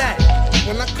 Like that,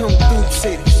 when I come through,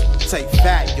 say this tight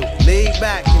fat, yo, laid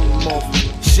back in the motherfucker.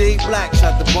 Shade black,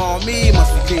 shot the bomb me, it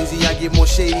must be crazy, I get more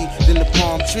shady than the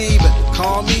palm tree, but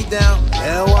calm me down,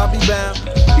 hell I'll be bound.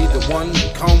 Be the one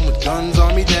to come with guns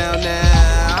on me down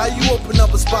now. How you open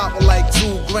up a spot with like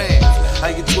 2 grams? How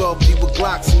you 12 people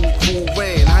Glocks in your cool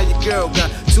ran? How your girl got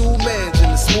 2 mans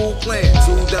in the smooth plan?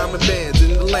 2 diamond bands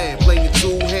in the land, playing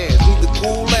 2 hands. Need the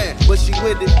cool land, but she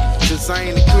with it. Since I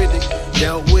ain't a critic,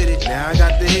 dealt with it. Now I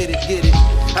got to hit it, get it.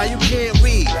 How you can't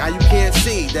read, how you can't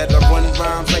see that I run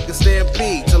rhymes like a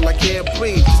stampede till I can't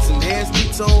breathe. Just enhance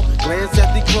the tone, glance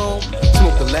at the chrome,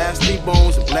 smoke the last 3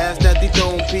 bones and blast at the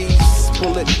dome piece.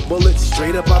 Pull it, bullet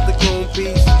straight up out the chrome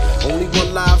piece. Only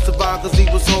one live survived cause he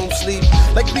was home sleep.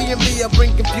 Like B&B, I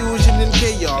bring confusion and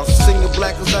chaos. Sing it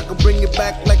black cause I can bring it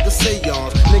back like a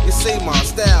seance. Niggas say my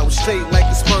style was straight like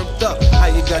it's burnt up. How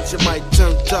you got your mic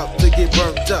turned up to get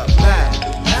burnt up?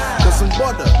 Mad. Cause I'm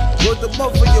butter, word the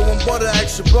mother, yo, I'm butter,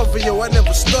 ask your brother, yo, I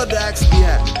never stutter, ask me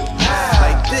how.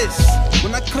 Like this,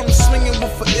 when I come swinging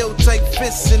with a ill tight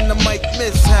fist and I might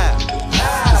miss how.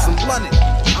 Cause I'm blunted,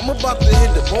 I'm about to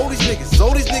hit the all these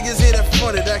niggas hear that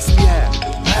front, it ask me how.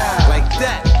 Like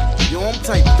that, yo, I'm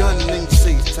tight done and then you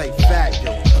say it's tight fat,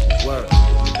 yo, word.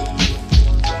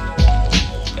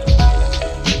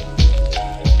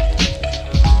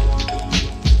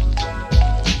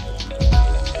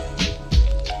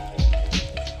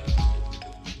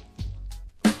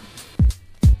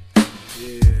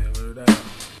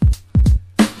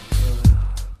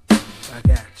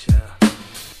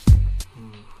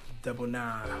 Double 9,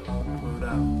 put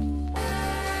up.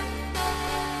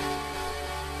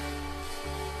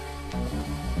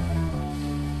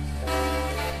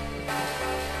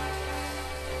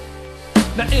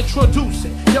 Now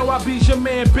introducing, yo, I be your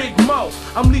man Big Mo.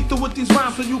 I'm lethal with these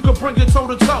rhymes so you can bring it toe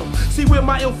to toe. See where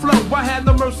my ill flow, I had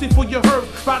no mercy for your hurt.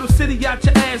 Ride the city out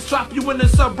your ass, drop you in the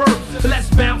suburbs. Let's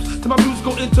bounce to my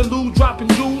musical interlude, dropping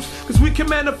jewels. Cause we can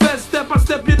manifest step by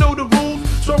step, you know the rules.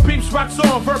 So Peeps rocks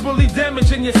on, verbally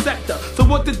damaging your sector. So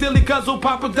what the dilly guzzle,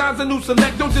 Papa Don's a new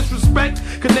select, no disrespect.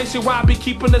 Cause nationwide be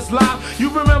keeping us live. You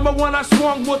remember when I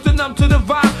swung with the numb to the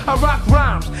vibe? I rock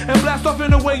rhymes and blast off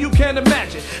in a way you can't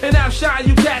imagine. And outshine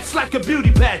you cats like a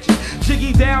beauty pageant.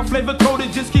 Jiggy down, flavor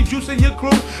coded, just keep juicing your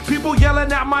crew. People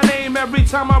yelling out my name every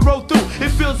time I roll through. It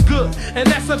feels good, and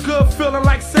that's a good feeling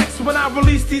like sex. When I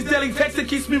release these daily texts, it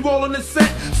keeps me rolling the set.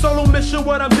 Solo mission,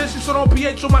 what I'm dishing, so don't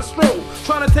PH on my stroll.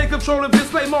 Trying to take control of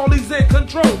this, like Marley's in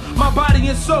control. My body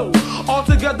and soul, all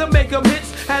together make them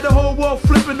hits. Had the whole world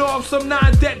flipping off some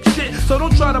 9-deck shit. So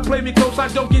don't try to play me close, I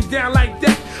don't get down like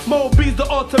that. Mo B's the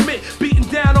ultimate, beating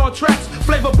down on tracks,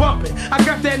 flavor bumping. I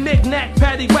got that knick-knack,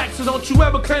 patty whack, so don't you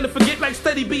ever claim to forget like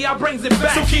Steady B, I brings it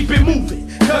back. So keep it moving,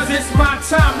 cause it's my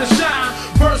time to shine.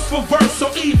 Verse for verse,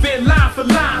 so even line for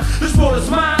line. This world is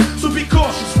mine, so be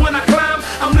cautious when I climb.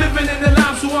 I'm living in the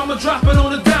line, so I'ma drop it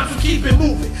on the dime. So keep it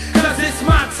moving, cause it's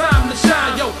my time to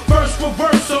shine. Yo, verse for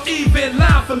verse, so even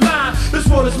line for line. This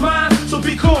world is mine, so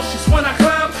be cautious when I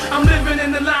climb. I'm living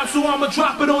in the line, so I'ma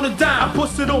drop it on the dime. I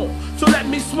push it on, so let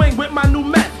me swing with my new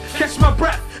meth. Catch my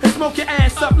breath and smoke your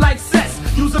ass up like cess.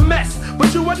 you's a mess,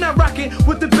 but you are not rocking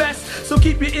with the best. So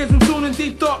keep your ears in tune and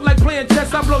deep thought like playing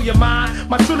chess. I blow your mind.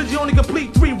 My trilogy only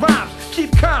complete 3 rhymes.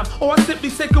 Keep calm, or I simply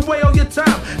take away all your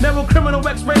time. Never criminal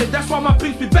X-rated, that's why my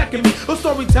peeps be backing me. No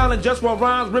storytelling, just raw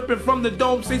rhymes ripping from the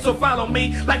dome scene. So follow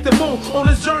me like the moon on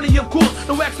this journey, of course.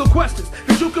 No ask no questions,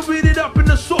 cause you can read it up in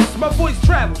the source. My voice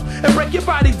travels and break your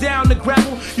body down to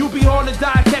gravel. You be on the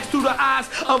die, catch through the eyes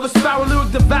of a spiral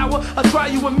lyric devour. I try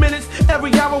you in minutes,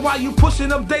 every hour while you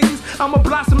pushing up daisies. I'ma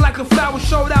blossom like a flower,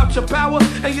 showed out your power.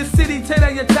 And your city, tear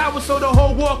down your tower so the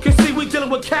whole world can see we dealing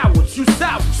with cowards. You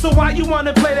sour, so why you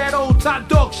wanna play that old top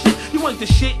dog shit? You ain't the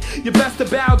shit, you best to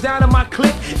bow down to my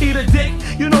clique. Eat a dick,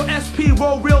 you know SP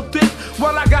roll real thick.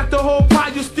 While I got the whole pie,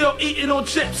 you still eating on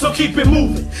chips. So keep it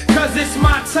moving, cause it's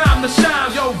my time to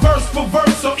shine. Yo, verse for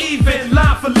verse, or even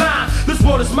line for line. This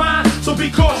world is mine, so be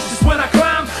cautious when I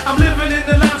climb. I'm living in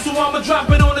the line, so I'ma drop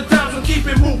it on the dime. So keep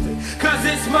it moving, cause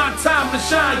it's my time to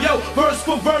shine. Yo, verse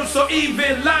for verse, or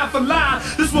even line for line.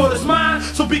 This world is mine,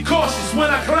 so be cautious when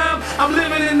I climb. I'm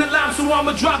living in the line, so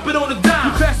I'ma drop it on the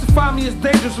dime. You classify me as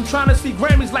dangerous, I'm trying to see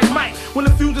Grammys like Mike. When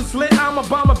the fuse is lit, I'm a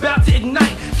bomb about to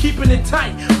ignite. Keeping it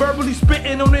tight, verbally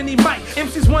spitting on any mic.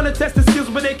 MCs wanna test the skills,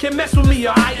 but they can't mess with me,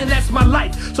 alright? And that's my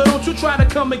life. So don't you try to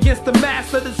come against the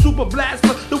master, the super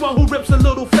blaster, the one who rips a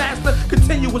little faster.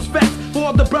 Continuous facts for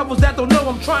all the brothers that don't know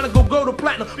I'm trying to go to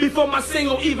platinum before my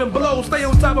single even blows. Stay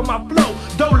on top of my flow,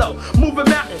 Dolla, moving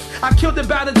mountains. I killed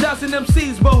about a dozen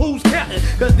MCs, but who's counting?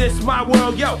 Cause this my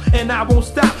world, yo, and I won't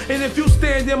stop. And if you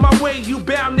stand in my way, you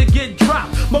bound to get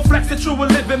dropped. More flex that you a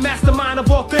living mastermind of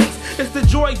all things. It's the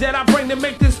joy that I bring to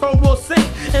make this whole world sing.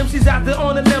 MCs out there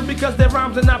on them because their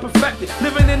rhymes are not perfected.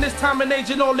 Living in this time and age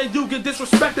and all they do get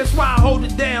disrespect. That's why I hold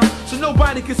it down, so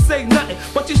nobody can say nothing.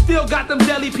 But you still got them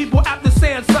deli people out there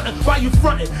saying something while you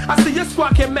frontin'. I see your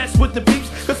squad can't mess with the Peeps,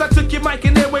 cause I took your mic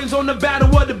and airwaves on the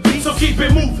battle of the beat. So keep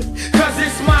it moving, cause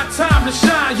it's my time to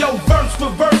shine. Yo, verse for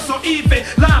verse, or even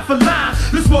line for line.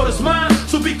 This world is mine,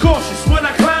 so be cautious when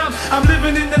I climb. I'm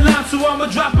living in the line, so I'ma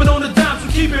drop it on the dime.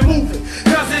 So keep it moving,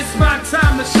 cause it's my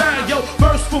time to shine. Yo,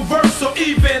 verse for verse, or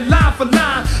even line for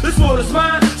line. This world is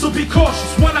mine, so be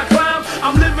cautious when I climb.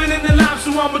 I'm living in the line,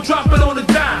 so I'ma drop it on the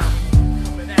dime.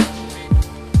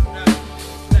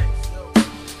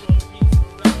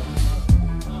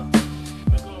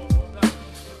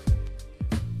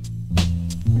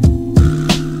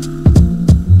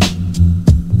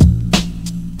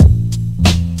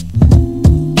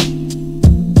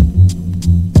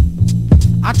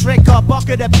 I drink a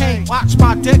bucket of paint, watch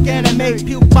my dick animate,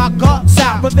 puke my guts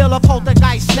out, reveal a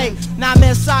poltergeist snake. Now I'm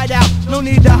inside out, no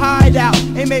need to hide out.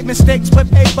 Ain't made mistakes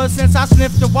with paper since I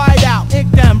sniffed the white out.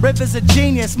 Ink them, rivers of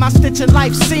genius, my stitching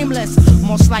life seamless.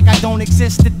 Almost like I don't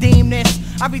exist to deem this.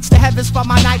 I reach the heavens for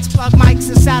my nights, plug mics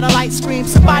and satellite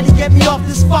screams. Somebody get me off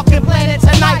this fucking planet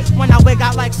tonight. When I wig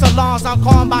out like salons, I'm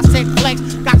calling by sick flex.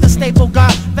 Got the staple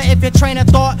gun for if your train of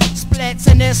thought splits.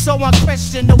 And it's so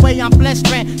unchristian the way I'm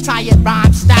blistering. Tired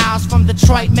rhyme styles from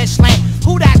Detroit, Michelin.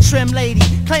 Who that trim lady?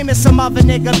 Claiming some other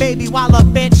nigga baby while a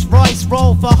bitch Royce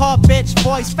roll for her bitch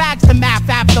voice. Fags the math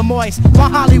after moist.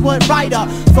 One Hollywood writer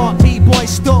thought B-boy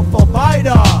stood for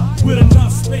biter. With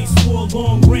enough space for a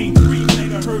long range, 3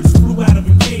 megahertz flew out of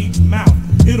a cage mouth.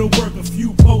 It'll work, a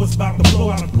few poets about to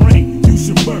blow out a brain. You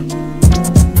should work.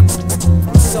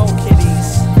 Soul kitties,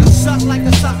 you suck like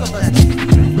a succubus.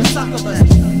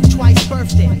 Twice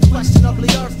birthday, questionably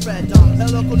earthbred.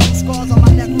 Helical new scars on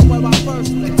my neck from where I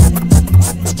first lived.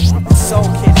 Soul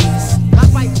kitties, I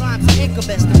write rhymes for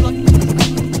incubus.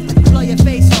 Blow your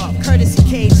face off, courtesy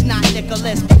cage, not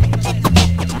Nicholas.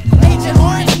 Agent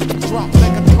Orange, drop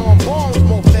Megatron bombs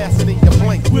more faster than your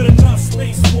blink. With enough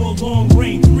space for a long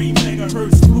range, 3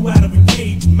 megahertz flew out of a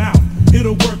cage mouth.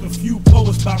 It'll work, a few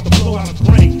poets about to blow out a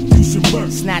brain. You should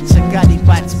work. Snatch your gutty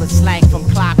butts with slang from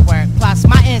clockwork. Plus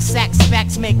my insect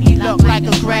specs make me look like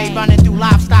a gray. Running through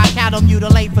livestock, cattle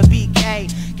mutilate for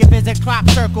BK. Get busy crop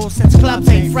circles since clubs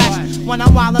ain't fresh. When I'm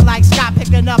wildin' like Scott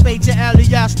picking up Agent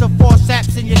Elias, the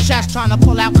forceps in your chest trying to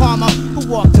pull out karma. Who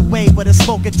walked away with a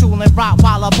smoking tool and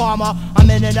Rottweiler bomber? I'm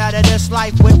in and out of this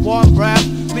life with warm breath.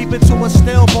 Leap into a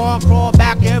stillborn, crawl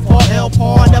back in for ill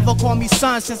porn. Never call me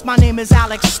son since my name is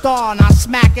Alex Starr. And I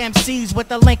smack MCs with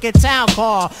the Lincoln Town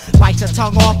car. Bite your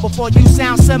tongue off before you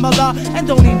sound similar. And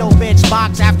don't need no bitch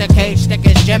box after cage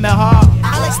stickers, Jimmy Hart.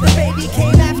 Alex the baby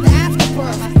came after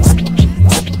birth.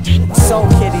 Soul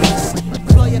kitties,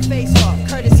 blow your face off,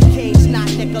 courtesy cage,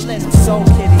 not Nicholas. Soul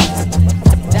kitties,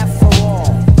 death for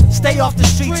all. Stay off the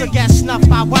streets or get snuffed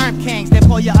by worm kings. They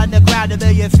pull you underground a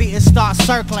million feet and start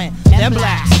circling. Them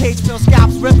blacks, cage fill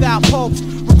scalps, rip out popes.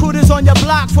 Recruiters on your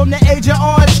block from the age of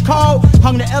orange cold.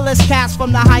 Hung the illest cats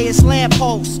from the highest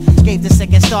lampposts. Gave the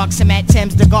sickest dog cement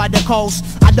Timbs to guard the coast.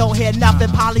 I don't hear nothing,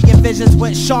 poly visions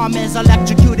with shamans.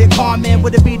 Electrocuted Carmen,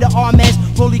 would it be the armors?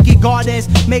 Rolly geek gardens,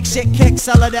 make shit kick,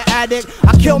 seller the addict.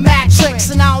 I kill mad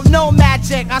tricks and I don't know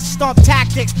magic. I stomp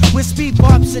tactics with speed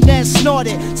bumps and then snort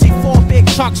it. See 4 big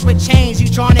trucks with chains, you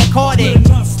drawn and caught it. With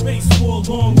enough space for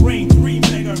a long range, 3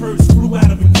 megahertz flew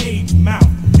out of a cage mouth.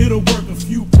 It'll work, a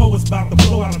few poets about to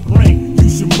blow out a brain. You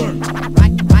should work. Right.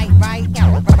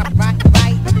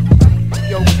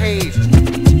 Yo, Cage,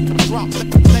 drop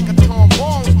like a Tom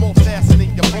Wong's more faster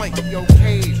than your blink. Yo,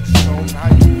 Cage, show me how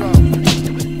you go.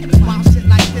 Wild shit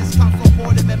like this come from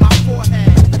boredom in my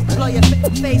forehead. Blow your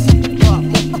face up.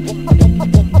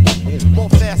 More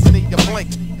faster than your blink.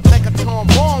 Like a Tom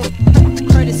Wong.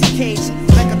 Courtesy Cage.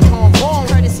 Like a Tom Wong.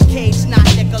 Courtesy Cage, not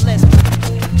Nicholas.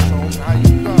 Show me how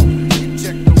you go. You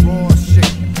check the raw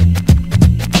shit.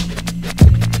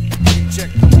 You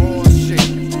check the raw shit.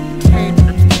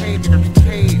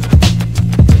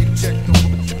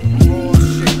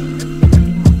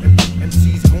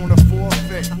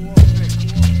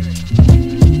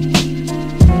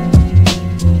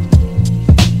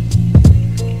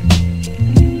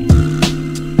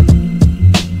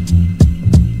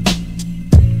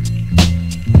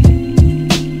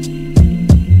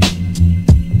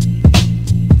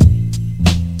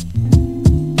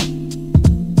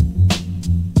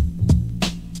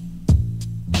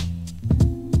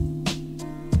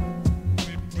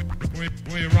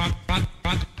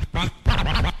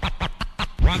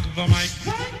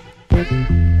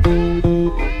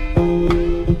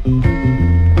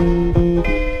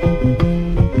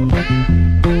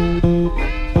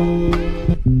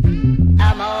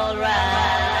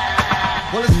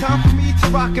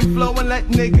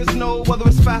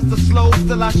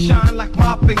 I shine like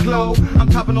mop and glow. I'm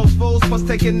topping those foes, plus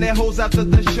taking their hoes after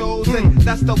the shows. And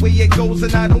that's the way it goes,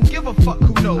 and I don't give a fuck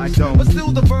who knows. I don't. But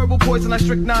still the verbal poison, I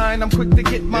strychnine. I'm quick to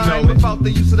get mine. Without the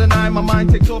use of the 9, my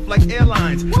mind takes off like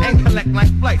airlines and collect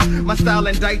like flights. My style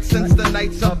indicts since the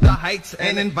nights of the heights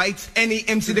and invites any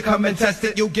MC to come and test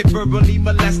it. You'll get verbally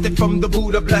molested from the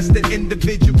Buddha blessed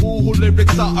individual who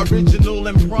lyrics are original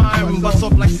and prime. Bust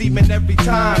off like semen every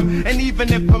time. And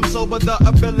even if I'm sober, the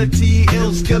ability,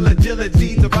 ill skill,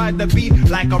 agility to ride the beat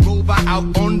like a rover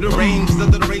out on the range. To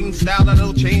the range style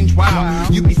that'll change. Wow,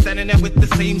 you be standing there with the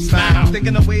same smile,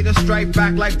 thinking a way to strike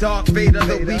back like Darth Vader.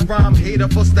 The weak rhyme hater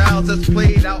for styles that's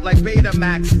played out like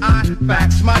Betamax. I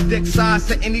fax my dick size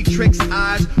to any trick's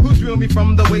eyes. Who drew me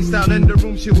from the waist down in the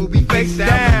room? She will be face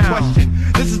down. Question: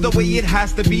 this is the way it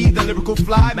has to be. The lyrical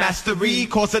fly mastery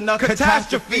causing a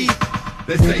catastrophe.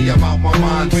 They say I'm out my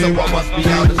mind, so I must be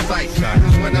out of sight.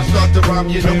 Cause when I start to rhyme,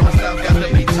 you know my style got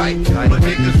to be tight. But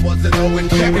niggas wasn't always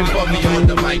checking for me on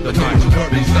the mic, but don't you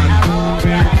worry, son.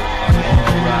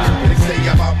 They say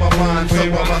I'm out my mind, so I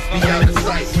must be out of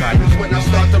sight. Cause when I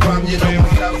start to rhyme, you know my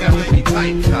style got to be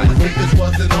tight. But niggas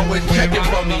wasn't always checking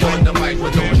for me on the mic,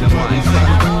 but don't you worry, son.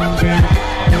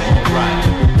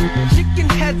 Chicken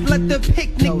heads, let the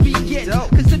picnic begin.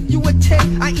 Cause if you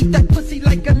attend, I eat that pussy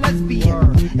like a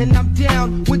lesbian. And I'm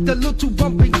down with the little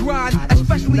bump and grind,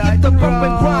 especially if the bump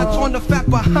and grind's on the fat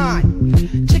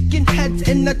behind. Chicken heads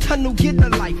in the tunnel, get a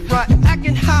life. You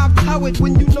acting high-powered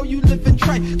when you know you live in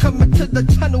tripe. Coming to the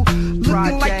tunnel,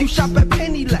 looking like you shop at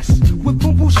Penniless. With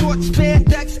boom-boom shorts,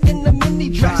 spandex, and the mini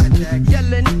dress.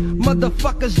 Yelling,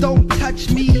 motherfuckers don't touch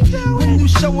me. When you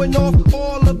showing off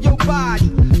all of your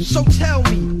body. So tell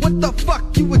me, what the fuck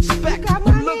you expect?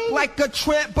 You look like a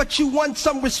tramp, but you want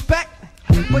some respect?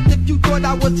 But if you thought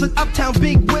I was an uptown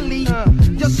Big Willie,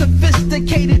 your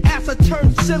sophisticated ass will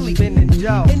turn silly.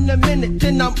 In a minute,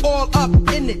 then I'm all up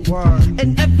in it.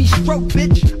 And every stroke,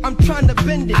 bitch, I'm trying to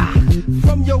bend it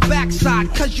from your backside,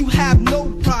 cause you have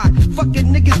no pride.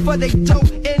 Fucking niggas for they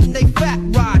dope and they fat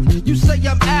ride. You say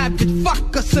I'm avid,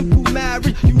 fuck a simple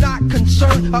marriage. You not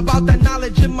concerned about the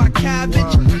knowledge in my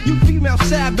cabbage. You female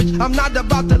savage, I'm not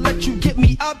about to let you get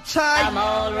me uptight. I'm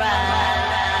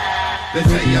alright. They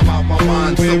say I'm out my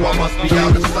mind, so I must be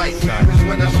out of sight. Cause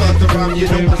when I start to rhyme, you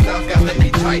know my style's got to be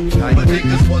tight. But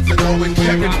niggas wasn't always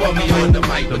checking for me on the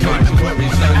mic, but don't you worry,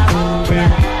 son.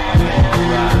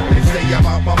 They say I'm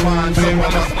out my mind, so I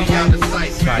must be out of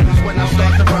sight. Cause when I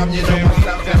start to rhyme, you know my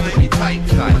style's got to be tight.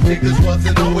 But niggas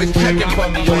wasn't always checking for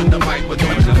me on the mic, but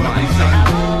don't you worry, son.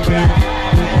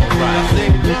 I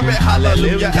sing glory, hallelujah.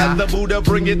 Hallelujah, as the Buddha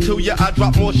bring it to ya. I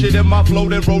drop more shit in my flow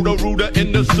than Roto-Rooter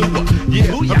in the sewer.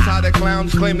 Yeah, I'm tired of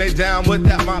clowns claim they down with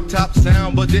that mop top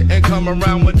sound, but didn't come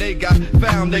around when they got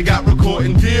found. They got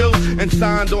recording deals and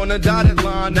signed on a dotted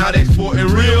line. Now they sporting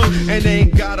real and they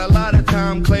ain't got a lot of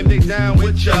time. Claim they down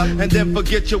with ya and then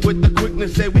forget you with the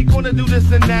quickness. Say we gonna do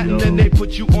this and that, and then they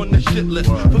put you on the shit list.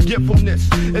 Forgetfulness,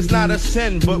 it's not a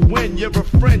sin, but when you're a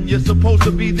friend, you're supposed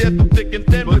to be there for thick and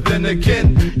thin. But then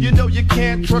again, you know you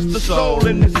can't trust the soul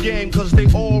in this game, cause they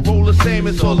all roll the same.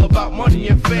 It's all about money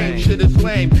and fame. Shit is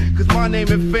lame, cause my name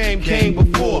and fame came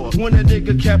before. When a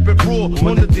nigga kept it raw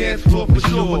on the dance floor for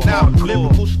sure. But now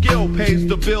lyrical skill pays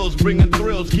the bills, bringing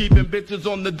thrills, keeping bitches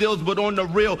on the deals, but on the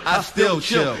real I still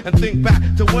chill and think back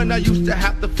to when I used to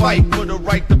have to fight for the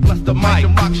right to bless the mic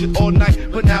and rock shit all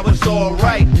night. But now it's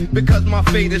alright because my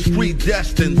fate is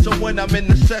predestined. So when I'm in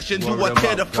the session, do I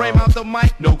tear the frame out the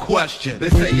mic? No question. They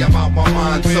say I'm out my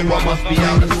mind, so I must be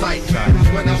out of sight. Cause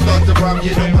when I start to rhyme,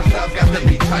 you know my style's got to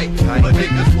be tight. But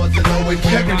niggas wasn't always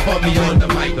checking for me on the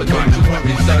mic. But don't you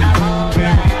worry, son.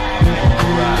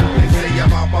 They say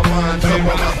I'm out my mind, so I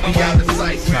must be out of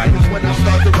sight. Cause when I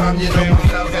start to rhyme, you know my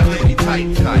style's got to be tight.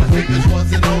 But niggas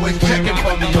wasn't always checking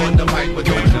for me on the mic. But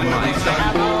don't you worry, son.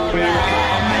 I'm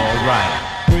alright.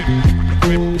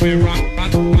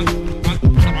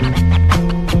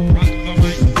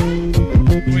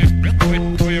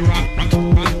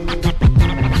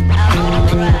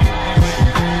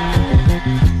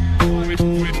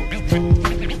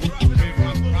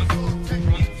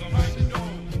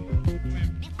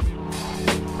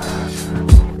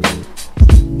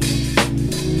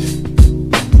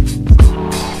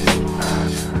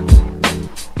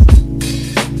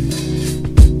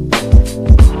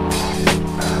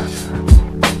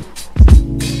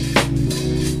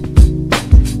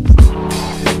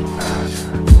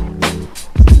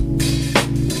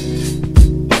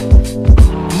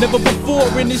 Never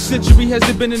before in this century has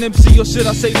there been an MC, or should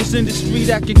I say this industry,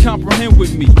 that can comprehend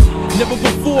with me. Never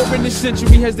before in this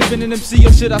century has there been an MC,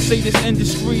 or should I say this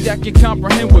industry, that can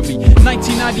comprehend with me.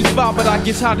 1995, but I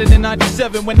get hotter than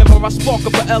 97. Whenever I spark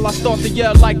up a L, I start to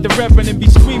yell like the Reverend and be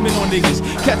screaming on niggas.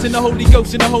 Catching the Holy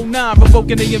Ghost in the whole nine,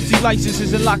 revoking the MC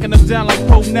licenses and locking them down like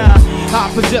Po 9.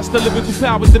 I possess the lyrical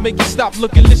powers to make you stop,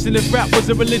 look, and listen. If rap was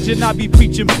a religion, I'd be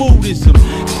preaching Buddhism.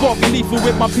 Sparking lethal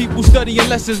with my people, studying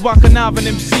lessons while conniving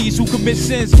MCs who commit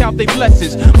sins count their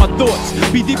blessings. My thoughts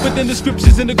be deeper than the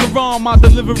scriptures in the Quran. My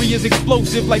delivery is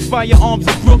explosive like firearms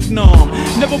of Brooknam.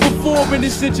 Never before in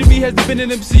this century has there been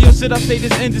an MC, or should I say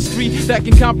this industry, that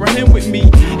can comprehend with me.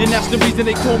 And that's the reason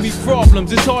they call me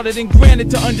problems. It's harder than granted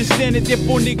to understand it,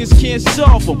 therefore niggas can't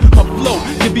solve them. My flow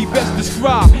can be best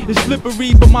described. It's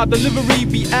slippery, but my delivery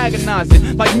be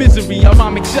agonizing like misery. I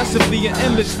rhyme excessively and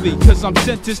endlessly, cause I'm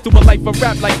sentenced to a life of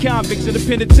rap like convicts in the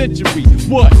penitentiary.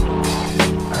 What?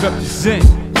 Represent,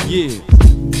 yeah.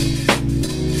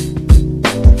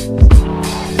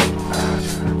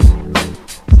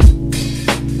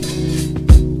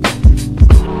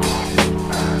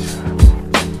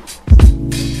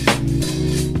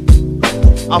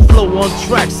 I flow on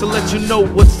tracks to let you know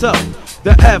what's up.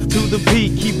 The F to the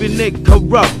B, keeping it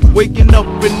corrupt. Waking up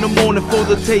in the morning for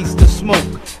the taste of smoke.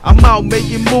 I'm out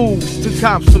making moves to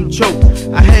cop some choke.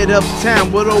 I head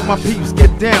uptown where all my peeps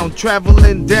get down.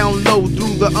 Traveling down low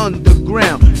through the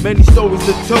underground. Many stories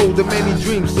are told and many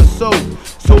dreams are sold.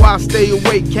 So I stay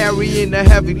awake carrying a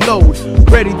heavy load.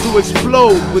 Ready to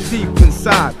explode with deep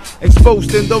inside.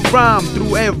 Exposed in the rhyme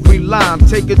through every line.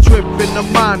 Take a trip in the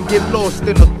mind, get lost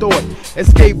in a thought.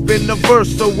 Escape in the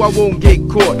verse so I won't get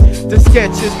caught. The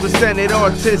sketch is presented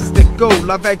artistical.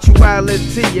 Live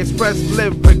actuality expressed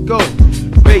lyrical.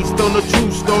 Based on a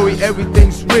true story,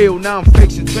 everything's real.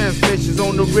 Non-fiction transmissions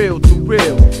on the real to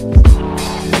real.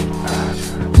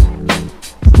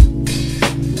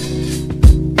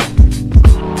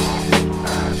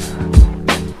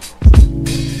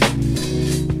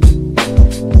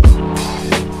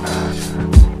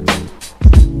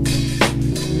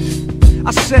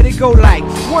 I said it go like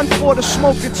 1 for the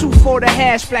smoke and 2 for the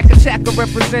hash. Black attacker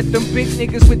represent them big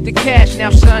niggas with the cash. Now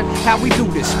son, how we do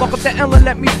this? Fuck up the L and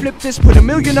let me flip this. Put a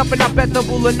million up and I bet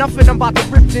double enough and I'm about to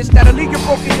rip this. That'll leave you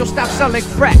broken, you'll stop selling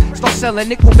crack. Start selling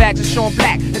nickel bags of Sean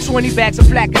Black and 20 bags of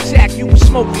Black Attack. You was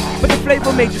smoking, but the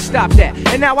flavor made you stop that.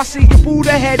 And now I see your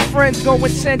Buddha head friends going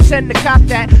 10-10 to cop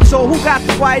that. So who got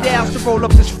the white owls to roll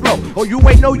up this flow? Or you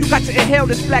ain't know you got to inhale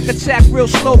this Black Attack real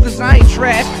slow, cause I ain't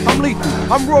trash, I'm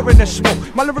lethal, I'm roaring the smoke.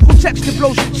 My lyrical Lyrical texture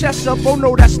blows your chest up. Oh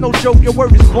no, that's no joke. Your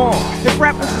word is born. If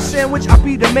rap was a sandwich, I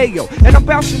be the mayo. And I'm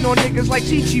bouncing on niggas like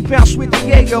Chi bounce with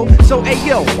Diego. So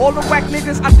ayo, all the whack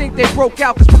niggas, I think they broke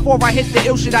out. Cause before I hit the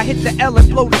ill shit, I hit the L and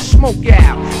blow the smoke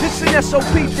out. This an SOP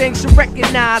thing to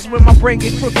recognize when my brain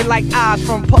get crooked like eyes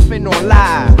from puffing on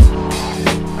live.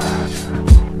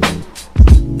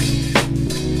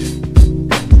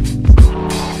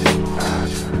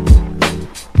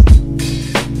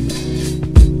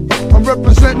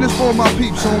 Representing this for my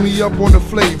peeps, only up on the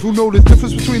flave, who know the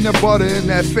difference between that butter and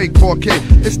that fake parquet.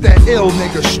 It's that ill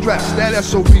nigga stress, that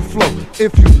SOP flow.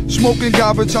 If you smoking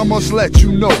garbage, I must let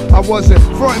you know I wasn't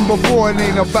frontin' before and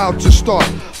ain't about to start.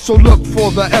 So look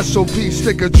for the SOP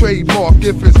sticker trademark.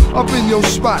 If it's up in your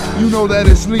spot, you know that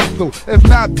it's lethal. If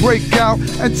not, break out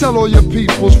and tell all your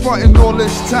peoples frontin' all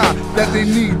this time that they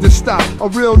need to stop. A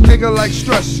real nigga like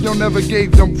Stress, you never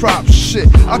gave them props. Shit,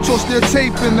 I tossed their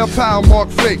tape in the pound mark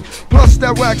fake. Plus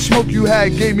that wax smoke you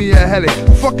had gave me a headache.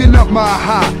 Fucking up my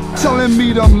high, telling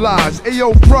me them lies.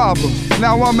 Ayo, problems.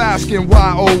 Now I'm asking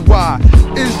why, oh why?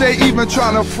 Is they even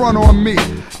trying to front on me?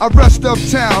 I rest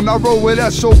uptown, I roll with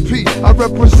SOP. I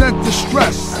represent the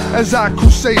stress as I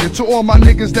crusade it. To all my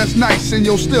niggas that's nice and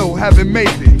you still haven't made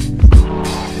it.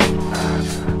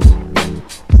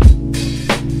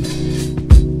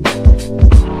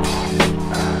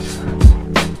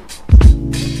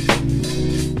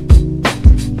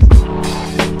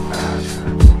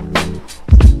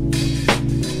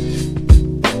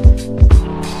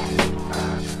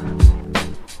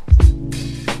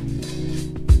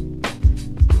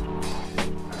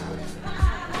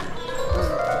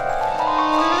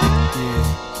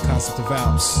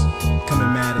 Alps,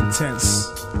 coming mad intense,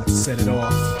 like to set it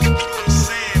off.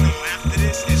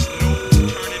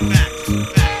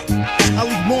 I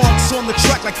leave marks on the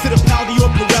track like Fittipaldi or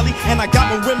Pirelli, and I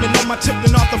got more women on my tip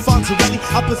than Arthur Fonzarelli.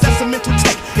 I possess a mental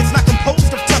tech, it's not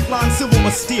composed of Teflon, silver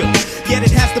or steel, yet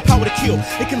it has the power to kill.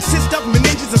 It consists of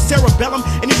meninges and cerebellum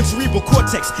and even cerebral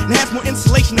cortex, and has more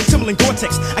insulation than Timberland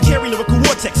Gore-Tex. I carry lyrical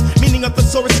vortex, meaning of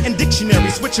thesaurus and dictionary,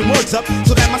 switching words up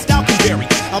so that my style can vary.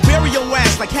 I'll bury your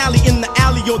ass like Hallie in the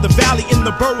alley or the valley, in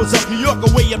the boroughs of New York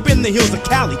or way up in the hills of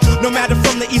Cali. No matter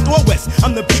from the east or west,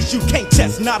 I'm the beast you can't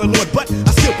test. Not a lord, but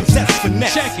I still possess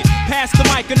finesse. Check it, pass the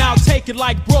mic and I'll take it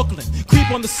like Brooklyn.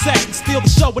 Creep on the set and steal the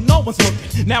show when no one's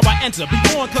looking. Now I enter, be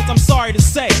warned cause I'm sorry to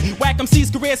say, Whack MC's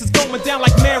careers is going down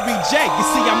like Mary J. You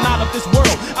see, I'm not of this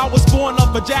world, I was born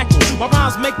of a jackal. My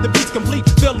rhymes make the beats complete,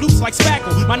 fill loops like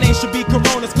spackle. My name should be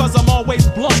Coronas cause I'm always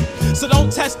blunt. So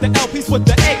don't test the LPs with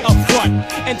the A up front.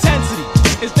 Intensity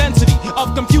is density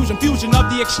of confusion, fusion of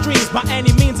the extremes. By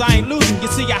any means I ain't losing. You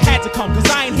see, I had to come cause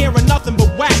I ain't hearing nothing but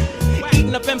whack.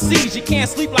 Eating up MCs, you can't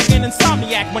sleep like an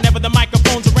insomniac. Whenever the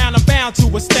microphone's around, I'm bound to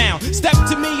astound. Step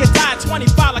to me and die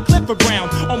 25 like Clifford Brown.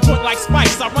 On point like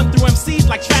spikes, I run through MCs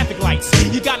like traffic lights.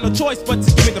 You got no choice but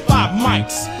to give me the 5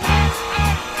 mics.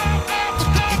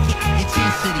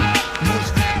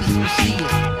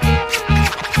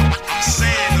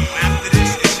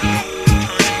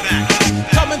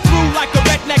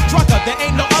 There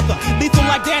ain't no other, lethal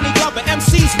like Danny Glover.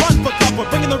 MCs run for cover,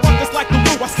 bringing the ruckus like the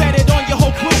Woo. I set it on your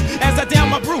whole crew as I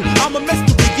down my brew. I'm a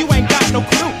mystery, you ain't got no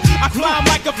clue. I climb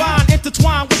like a vine,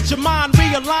 intertwine with your mind,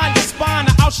 realign your spine.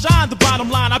 I outshine the bottom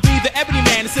line. I be the ebony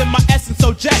man, it's in my essence,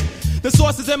 so jet. The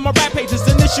sources in my rap pages,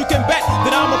 and this you can bet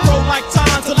that I'm a pro like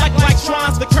time, select like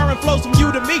shrines. The current flows from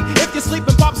you to me. If you're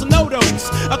sleeping, pop some no-dos.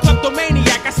 A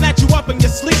kleptomaniac, I snatch you up in your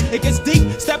sleep. It gets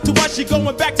deep. Step to us, you're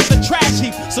going back to the trash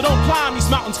heap. So don't climb these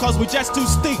mountains, cause we're just too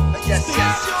steep. Yes,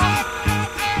 yes.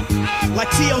 Like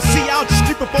TLC, I'll just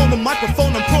creep up on the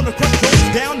microphone. I'm prone to crush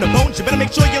roads down the bones. You better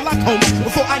make sure you lock homes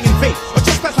before I invade. Or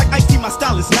trespass like Ice-T, my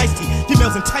style is nice-T.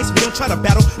 Females entice me, don't try to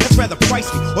battle, that's rather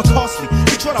pricey or costly.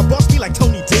 You try to boss me like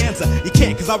Tony Danza. You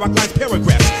can't, cause I rock lines,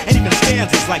 paragraphs, and even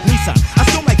stanzas like Nisa. I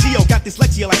still like Geo, got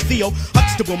dyslexia like Theo.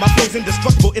 Huxtable, my flow's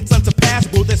indestructible, it's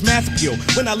unsurpassable. There's mass appeal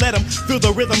when I let them feel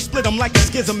the rhythm, split them like a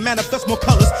schism, manifest more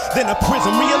colors than a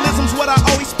prism. Realism's what I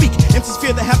always speak. MCs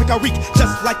fear the havoc I wreak,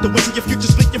 just like the winter. Your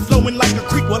future split, you're flowing like a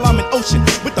creek while I'm an ocean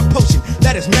with a potion.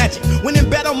 That is magic. When in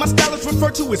battle, my style is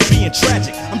referred to as being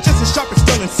tragic. I'm just as sharp as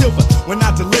sterling silver when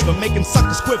I deliver, making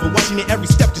suckers quiver, watching it every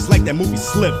step just like that movie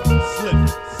Sliver.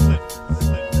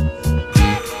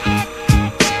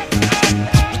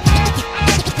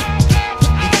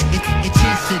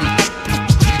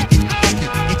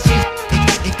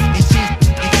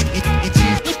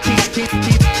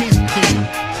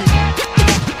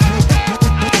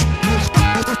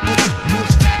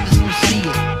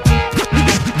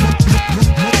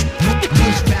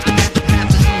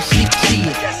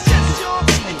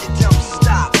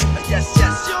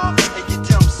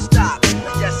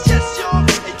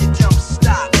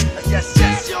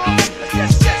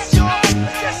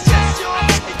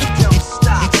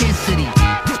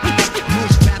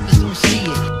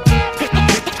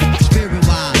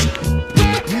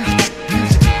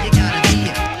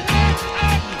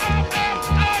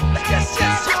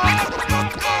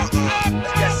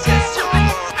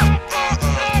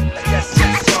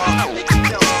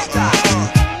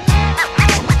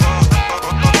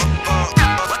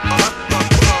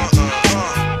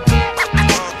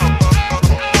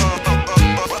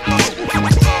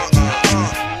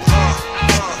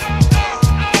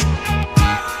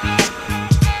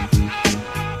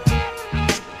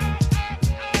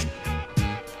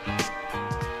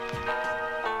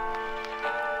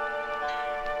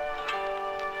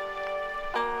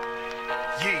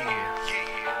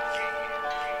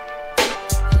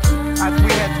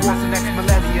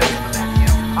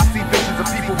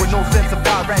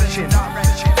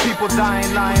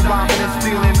 dying, lying, rhyming and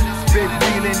stealing, spit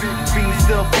reeling, fiend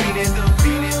still feeding.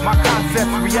 My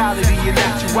concept's reality and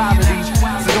actuality,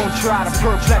 so don't try to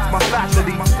perplex my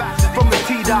faculty. From the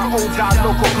T.O.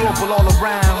 local, global, all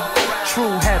around. True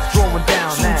heads drawing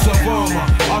down now. Suits of armor,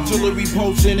 artillery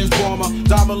posing as bomber.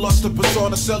 Diamond luster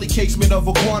persona, celly casement of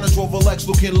a corner. Drove a Lex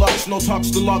looking Lux, no talks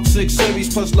deluxe 6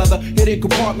 series plus leather. Hidden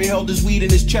compartment held his weed in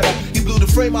his cheddar. He blew the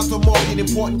frame out the market,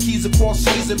 important keys across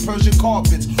seas and Persian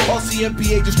carpets.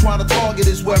 RCMPA just trying to target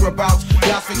his whereabouts.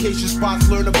 Classification spots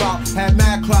learn about. Had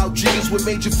mad cloud G's with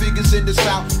major figures in the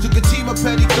south. Took a team of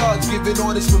petty thugs, giving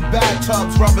orders from bad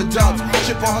tubs, rubber dubs.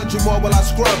 Ship 100 more while I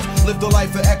scrubs. Lived a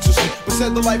life of ecstasy, but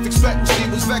said the life expectancy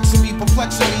was vexing me,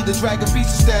 perplexing me. The dragon piece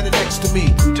is standing next to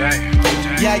me. Damn.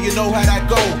 Yeah, you know how that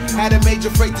go. Had a major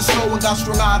freight to slow and got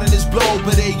strung out in his blow.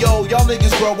 But hey, yo, y'all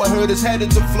niggas grow. I heard his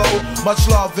headed to flow. Much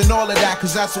love and all of that,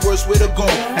 cause that's the worst way to go.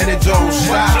 And it don't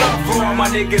stop. Much love for all my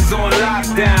niggas on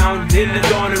lockdown. In the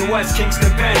dawn and West Kingston,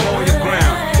 Penn, hold your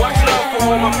ground. Much love for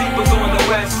all my peoples on the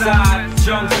west side.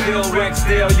 Junksville,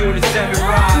 Rexdale, Unit 7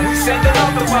 Ride. We send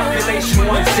another population,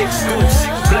 1-6 Scoops.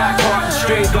 Black heart and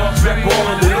stray dogs, rep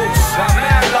on the loose. Got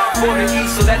mad love for the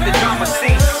east, so let the drama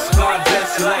cease. God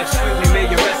bless your life, sweetly may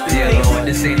you rest in peace. Lord,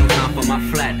 this ain't no time for my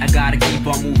flat. I gotta keep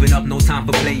on moving up, no time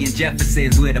for playing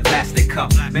Jeffersons with a plastic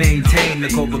cup. Maintain,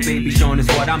 look over, baby, Sean is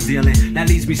what I'm dealing. That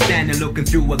leaves me standing, looking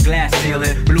through a glass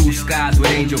ceiling. Blue skies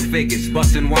with angel figures,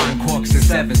 busting wine corks and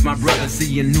sevens. My brother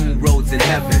seeing new roads in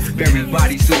heaven. Buried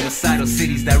bodies, suicidal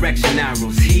cities, direction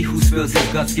arrows. He who spills his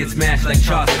guts gets smashed like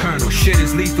Charles Colonel. Shit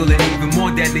is lethal and even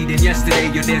more deadly than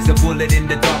yesterday. Yo, there's a bullet in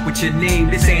the dark with your name.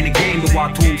 This ain't a game, but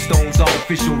while tombstones,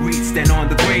 artificial reeds stand on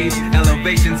the graves.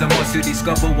 Elevations I must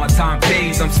discover what time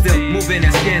pays. I'm still moving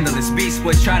as scandalous. Beast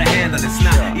boys try to handle it's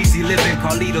not easy living.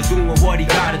 Carlito's doing what he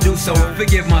gotta do, so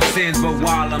forgive my sins. But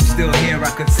while I'm still here,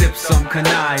 I could sip some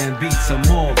canai and beat some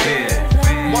more beer.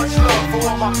 Much love for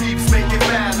all my peeps making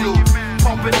mad loot.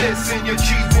 Pumping this in your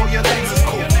Jeep while your legs is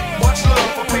cool. Much love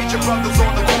for pager brothers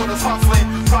on the corners hustling.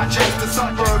 Projects to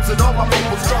suburbs and all my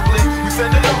people struggling. We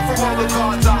send it up for all the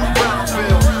guards out in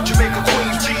Brownsville. Jamaica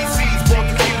Queens, GCs, born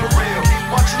to keep it real.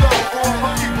 Much love for all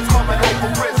my peoples coming home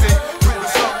from prison. Through the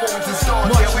suburbs and stars,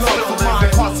 yeah, we still living.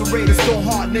 Incarcerated, still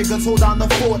hard niggas hold on the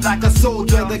fort like a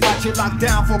soldier. They got you locked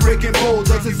down for breaking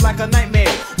boulders. It's like a nightmare.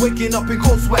 Waking up in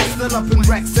Coast West, still up in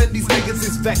Rex, and these niggas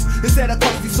is vexed. Instead of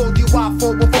custody, sold you out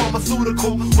for a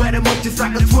pharmaceutical. Wet him up just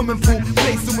like a swimming pool.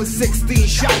 Placed him with 16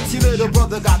 shots, your little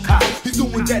brother got caught. He's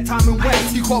doing that time in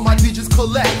West. He called my digits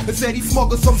collect and said he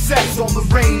smuggled some sex on the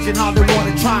range. And how they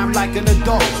wanna try him like an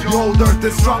adult. Your old earth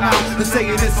is strung out and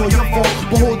saying it's all your fault.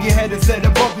 But hold your head instead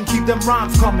of up and keep them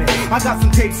rhymes coming. I got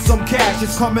some tapes, some cash,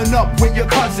 it's coming up with your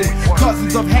cousin.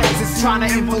 Cousins of heads is trying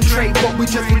to infiltrate, but we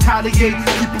just retaliate.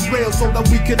 Keep it real so that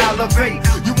we can elevate.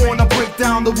 You wanna break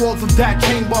down the walls of that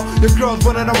chamber. If girls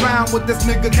running around with this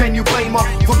nigga, can you blame her?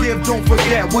 Forgive, don't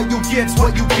forget, what you get's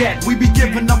what you get. We be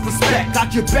giving up respect,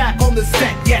 got your back on the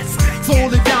set, yes. So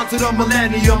hold it down to the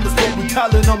millennium. That's what we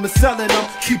telling them and selling them.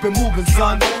 Keep it moving,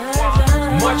 son.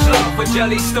 Much love for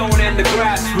Jellystone and the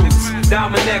grassroots.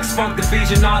 Diamond X, Funk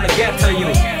Division, all the ghetto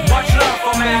youth. Much love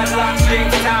for Mad Locks,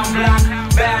 Jamestown Block.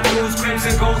 Bad News,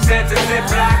 Crimson Ghost Heads and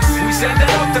Ziplocs. We send it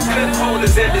up to clip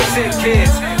holders and the sick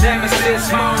kids.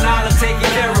 Nemesis, Mount Island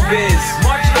taking care of biz.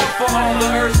 Much love for all the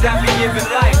earths that be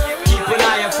giving life. Keep an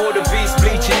eye out for the beast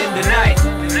bleaching in the night.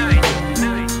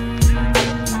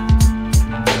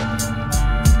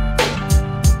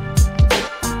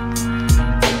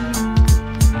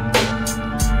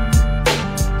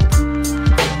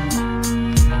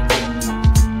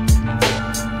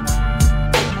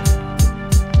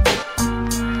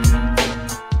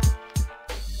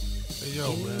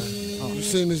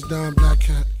 Seen this Don Black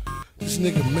Cat? This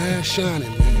nigga mad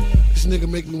shining, man. This nigga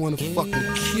make me wanna fucking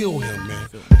kill him, man.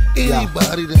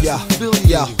 Anybody that's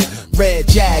affiliated with him. Red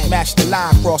Jag, match the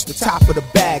line, cross the top of the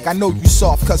bag. I know you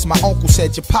soft cause my uncle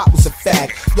said your pop was a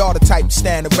fag. Y'all the type to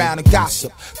stand around and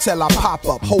gossip till I pop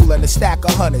up, holding a stack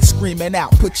of hundreds, screaming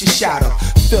out, put your shot up.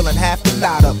 Filling half the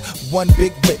lot up, one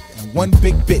big whip, one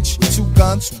big bitch with 2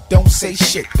 guns who don't say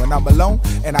shit. When I'm alone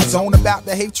and I zone about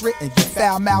the hatred and you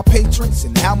foul mouth patrons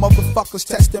and how motherfuckers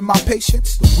testing my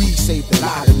patience. The weed saved a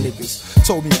lot of niggas.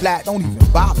 Told me black don't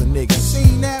even bother niggas.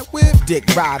 Seen that whip?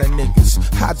 Dick rider niggas.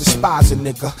 I despise a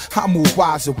nigga. I move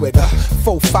wiser with her.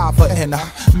 4-5 in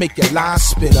her. Make your line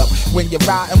spit up. When you're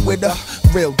riding with her,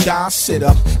 real Don, sit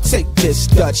up. Take this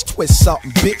Dutch, twist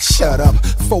something, bitch, shut up.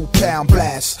 4-pound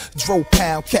blast, dro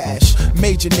pound cash.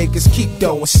 Major niggas keep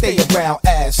doing, stay around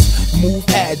ass. Move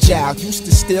agile, used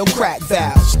to steal crack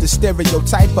valves. The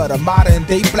stereotype of the modern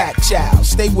day black child.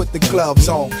 Stay with the gloves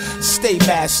on, stay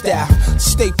masked out.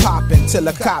 Stay poppin' till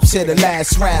the cops hit the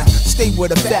last round. Stay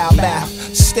with a foul mouth,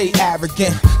 stay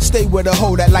arrogant. Stay with a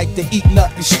hoe that like to eat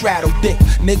nut and straddle dick.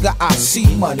 Nigga, I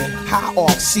see money, high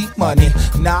off seat money.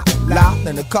 Not loud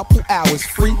in a couple hours,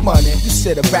 free money. You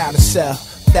sit around and sell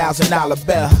 $1,000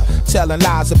 bill, telling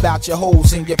lies about your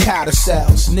hoes and your powder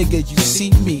cells. Nigga, you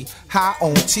see me high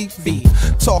on TV,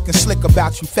 talking slick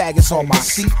about you faggots on my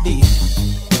CD.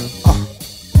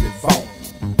 Live on,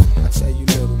 I tell you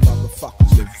little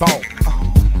motherfuckers, live on.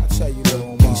 I tell you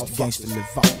little gangsta,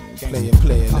 live on. Player,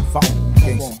 live on.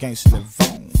 Gangsta, live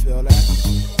on. Feel that?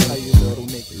 Tell you little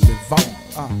nigga, live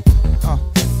on.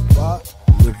 What?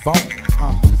 Live on.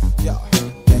 Yeah.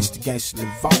 Gangsta,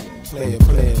 live on. Player,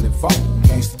 live on.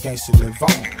 Gangsta, live on.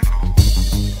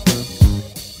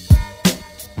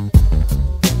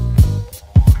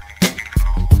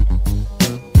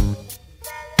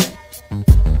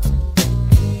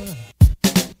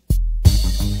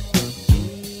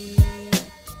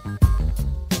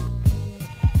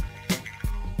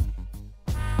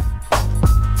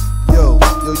 Yo,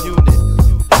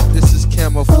 unit, this is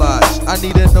camouflage. I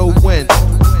need to know when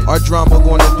our drama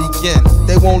gonna begin.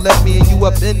 They won't let me and you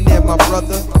up in there, my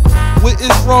brother. What is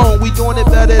wrong? We doing it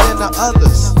better than the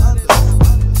others.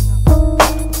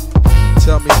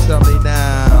 Tell me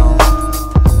now.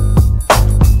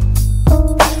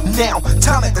 Now,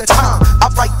 time at the time, I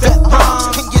write that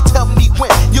rhymes. Can you tell me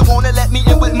when you wanna let me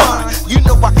in with mine? You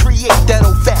know I create that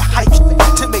old fat hype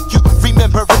to make you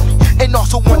remember it and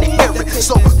also wanna hear it.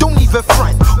 So don't even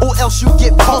front, or else you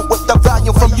get pumped with the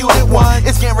volume from Unit 1.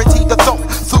 It's guaranteed to thump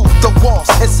through the walls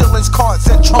and ceilings, cards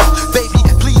and trunk. Baby,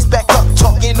 please back up,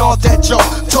 talking all that junk.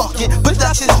 Talking, but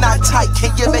that's just not tight.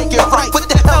 Can you make it right? What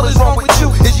the hell is wrong with you?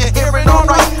 Is your hearing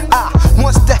alright?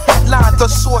 Once the headline, the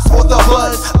source or the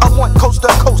buzz, I want coast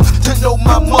to coast to know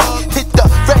my mug. Hit the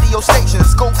radio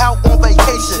stations, go out on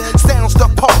vacation. Sounds the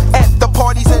pump at the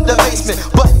parties in the basement.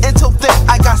 But until then,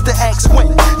 I got to ask when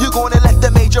you gonna let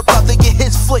the major brother get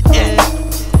his foot in.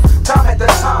 Time at the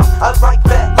time, I write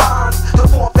fat lines to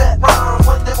form fat rhymes.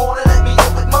 When they wanna let me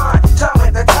in with mine. Time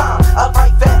at the time, I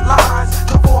write fat lines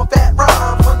to form fat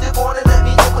rhymes. When they wanna let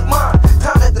me in with mine.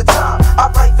 Time at the time, I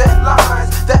write fat lines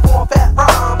that form fat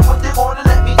rhymes. When they wanna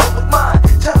let me in with mine.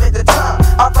 Time at the time,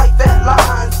 I write fat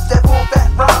lines that form fat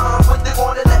rhymes. When they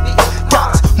wanna let me in with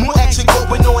mine. Got more action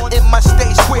going on in my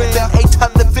stage square than a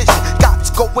television. Got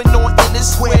going on in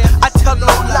this square. I tell no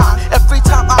lie. Every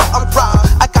time I arrive,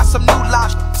 I got some new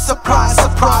life. Surprise,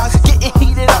 surprise, getting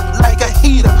heated up like a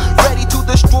heater. Ready to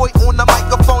destroy on the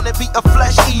microphone and be a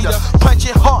flesh eater.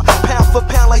 Punching hard, pound for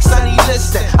pound like Sonny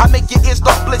Liston. I make your ears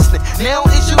start listening. Now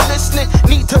is you listening?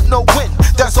 Need to know when.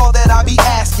 That's all that I be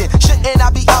asking. Shouldn't I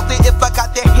be out there if I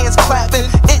got their hands clapping?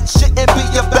 It shouldn't be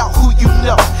about who you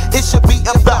know. It should be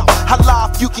about how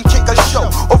live you can kick a show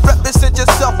or represent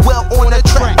yourself well on the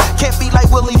track. Can't be like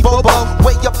Willie Bobo,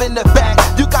 way up in the back.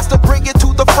 You got to bring it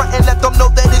to the front and let them know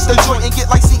that it's the joint. And get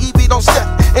like CEB, don't step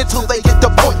until they get the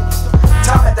point.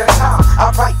 Time at the time, I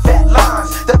write fat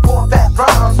lines that form fat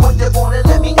rhymes. When they wanna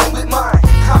let me in with mine.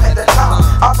 Time at the time,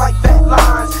 I write fat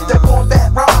lines that form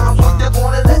fat rhymes. When they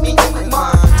wanna let me in with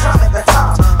mine. Time at the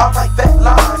time, I write fat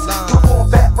lines to form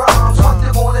fat rhymes. When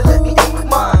they wanna let me in with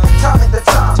mine. Time at the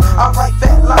time, I write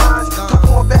fat lines to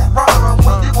form fat rhymes.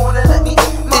 When they wanna let me in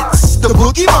with mine. It's the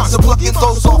Boogie Monster, blocking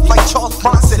those off like Charles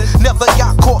Bronson. Never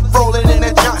got caught rolling in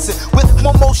a Johnson with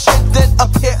more motion than a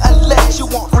pair of legs. You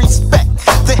want respect?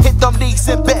 Then hit them knees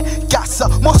and bet. Got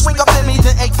some more swing up in me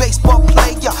than a baseball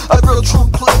player, a real true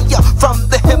player from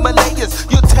the Himalayas.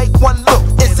 You take one look,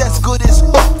 it's as good as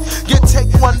hook. You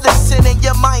take one listen and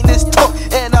your mind is took.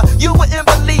 And you wouldn't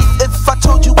believe if I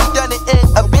told you we done it in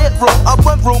a bedroom, a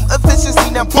one room, efficiency,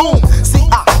 now boom. See,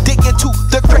 I dig into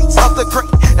the greats of the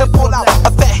great and pull out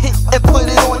a fat hit and put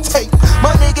it on tape.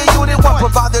 My nigga Unit 1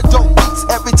 provide the dope beats.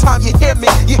 Every time you hear me,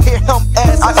 you hear him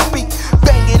as I speak.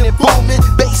 Banging and booming,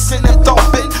 bassing and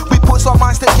thumping. We put our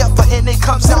minds together and it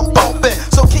comes out bumping.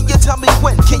 So can you tell me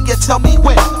when? Can you tell me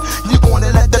when? You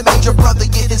gonna let the major brother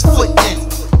get his foot in?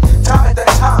 Time at the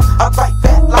time, I write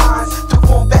fat lines to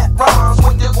form fat rhymes.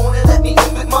 When you gonna let me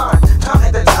in with mine? Time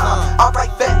at the time, I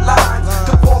write fat lines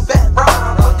to form fat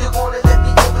rhymes. When you gonna let me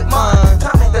in with mine?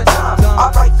 Time at the time,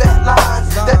 I write fat lines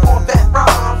that form fat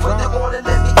rhymes. When you gonna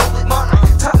let me in with mine?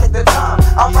 Time at the time,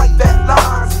 I write fat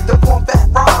lines to form fat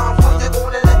rhymes. When you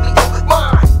gonna let me in with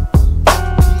mine?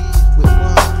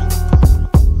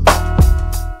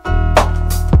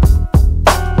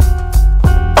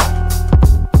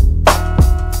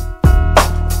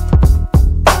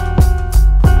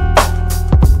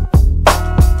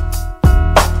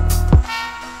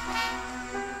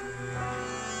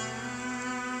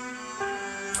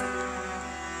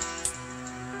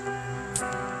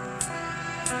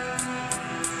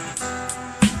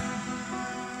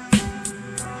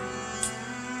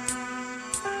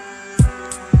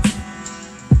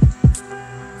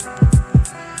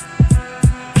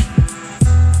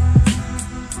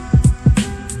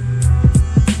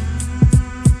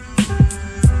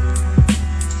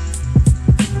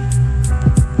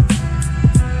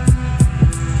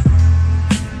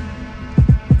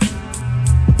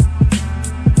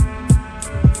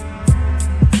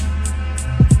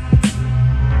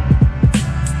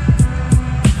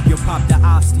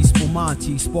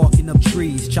 sparking up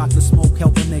trees. Chocolate smoke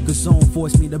help a nigga zone,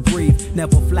 force me to breathe.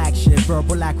 Never flag shit,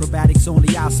 verbal acrobatics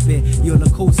only I spit. You're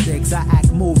acoustics, I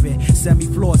act moving.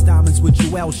 Semi-floors, diamonds with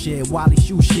UL shit. Wally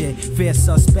shoe shit. Fair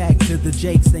suspect to the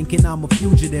Jakes, thinking I'm a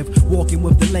fugitive. Walking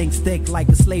with the links thick like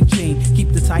a slave chain.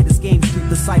 Keep the tightest game, street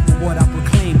decipher what I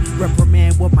proclaim.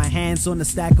 Reprimand with my hands on the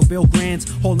stack of ill grands.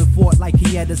 Holding fort like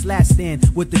he had his last stand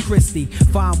with the Christie.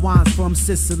 Fine wines from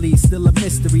Sicily, still a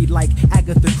mystery like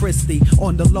Agatha Christie.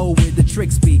 On the low where the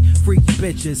tricks be. Freaky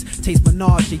bitches, taste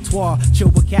menage a trois. Chill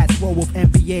with cats, roll with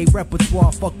NBA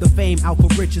repertoire. Fuck the fame, out for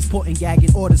riches, putting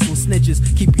gagging orders on snitches.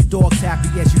 Keep your dogs happy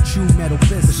as you chew metal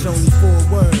biscuits. It's only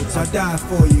 4 words, I die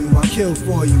for you, I kill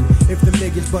for you. If the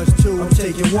niggas bust 2, I'm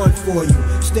taking 1 for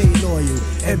you. Stay loyal,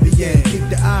 NBA, keep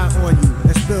the eye on you.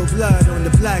 And spill blood on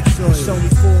the black soil. It's only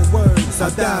 4 words, I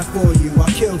die for you,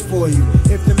 I kill for you.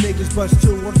 If the niggas bust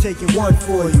 2, I'm taking 1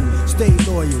 for you. Stay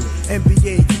loyal,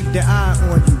 NBA, keep the eye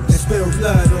on you. And spill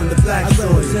blood on the black soil.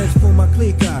 I represent for my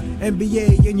clique,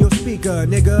 NBA in your speaker,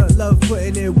 nigga. Love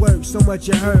putting in work, so much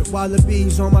it hurt.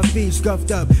 Wallabies on my feet,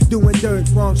 scuffed up, doing dirt,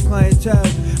 Bronx clientele.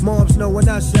 Moms know when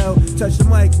I sell, touch the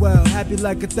mic well, happy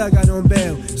like a thug out on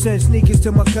bail. Send sneakers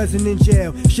to my cousin in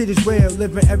jail. Shit is real,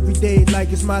 living every day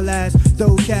like it's my last.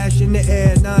 Throw cash in the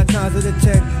air, 9 times out of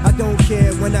 10. I don't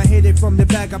care, when I hit it from the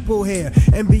back, I pull hair.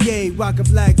 NBA, rock a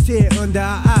black tear under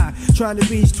our eye. Trying to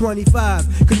reach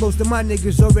 25, cause most of my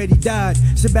niggas already died.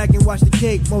 Sit back and watch the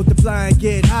cake multiply and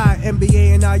get high.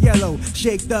 NBA and our yellow,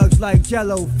 shake thugs like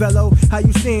jello, fellow. How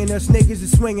you seeing us niggas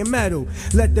is swinging metal?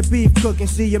 Let the beef cook and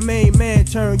see your main man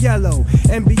turn yellow.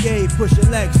 NBA, push your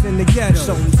legs in the ghetto. It's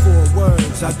only 4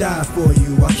 words, I die for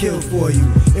you, I kill for you.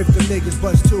 If the niggas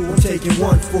bust 2, I'm taking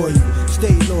 1 for you.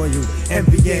 Stay loyal,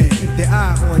 NBA, keep the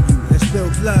eye on you. And spill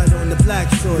blood on the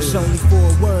black soil. It's only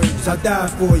 4 words, I die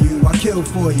for you, I kill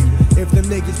for you. If the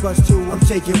niggas bust 2, I'm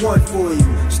taking 1 for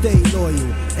you. Stay loyal,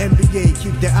 NBA,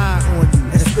 keep the eye on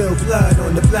you. And spill blood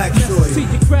on the black soil. See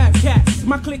the crab cats,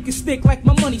 my click is thick like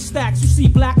my money stacks. You see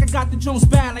black, I got the Jones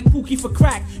bad like Pookie for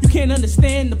crack. You can't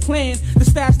understand the plan, the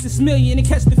stash this million and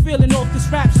catch the feeling off this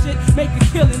rap shit, make a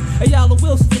killing. A Yellow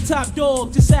Wilson, the top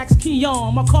dog, just ask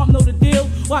Keon. My comp know the deal,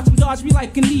 watch him dodge me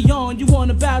like a neon. You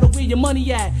wanna battle, where your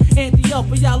money at? Ante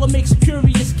up, a Yellow makes a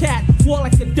curious cat, war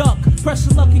like a duck,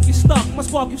 pressure luck and get stuck. My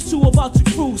spark is true about your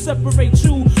crew, separate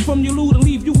you from your loot and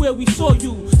leave you where we saw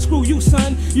you. Screw you,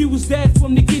 son, you was dead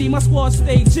from the giddy. My squad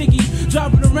stay jiggy,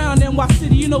 driving around NY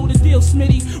City, you know the deal,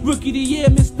 Smitty. Rookie of the year,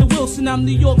 Mr. Wilson, I'm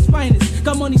New York's finest.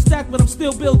 Got money stacked, but I'm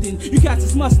still building. You cats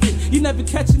is mustard, you never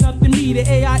catching up to me. The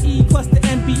AIE plus the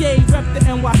NBA, rep the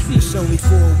NYC. It's only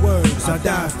 4 words, I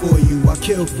die for you, I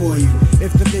kill for you.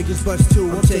 If the niggas bust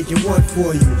 2, I'm taking 1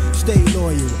 for you. Stay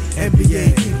loyal,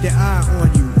 NBA, keep the eye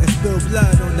on you. And spill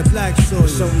blood on the black soil.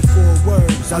 It's only 4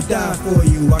 words, I die for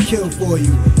you, I kill for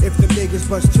you. If the niggas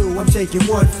bust 2, I'm taking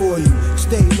 1 for you.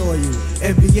 Stay loyal,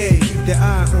 NBA, keep the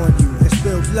eye on you. And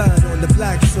spill blood on the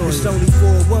black soil. It's only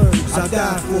 4 words, I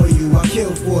die for you, I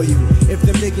kill for you. If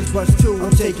the niggas bust 2,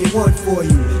 I'm taking 1 for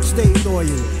you. Stay loyal,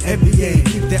 NBA,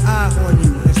 keep the eye on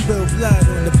you. And spill blood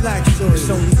on the black soil. It's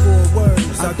only 4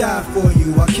 words, I die for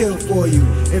you, I kill for you.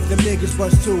 If the niggas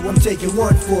bust 2, I'm taking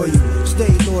 1 for you.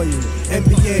 Stay loyal,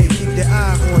 NBA, keep the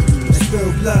eye on you. And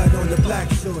spill blood on the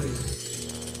black soil.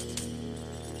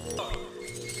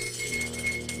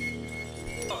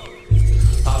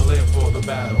 I live for the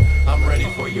battle, I'm ready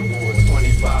for your war.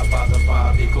 25 by the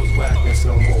 5 equals whackness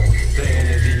no more. The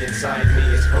energy inside me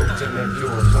is potent and pure.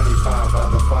 25 by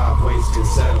the 5 ways can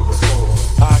settle the score.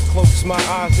 I closed my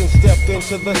eyes and stepped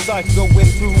into the sight, going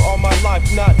through all my life,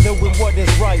 not knowing what is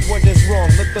right, what is wrong.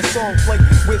 Let the song play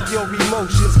with your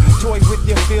emotions, toy with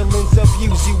your feelings,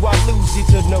 abuse you, I lose you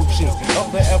to notions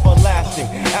of the everlasting,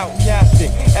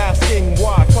 outcasting, asking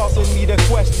why, causing me to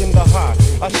question the high.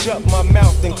 I shut my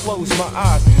mouth and close my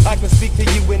eyes. I can speak to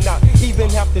you and not even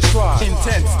have to try.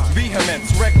 Intense, vehemence,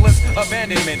 reckless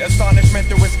abandonment, astonishment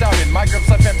through astounding. My grips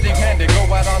left empty-handed, go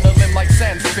out on a limb like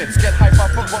sand spits. Get hype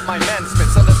off of what my man spits.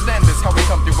 Understand this, how we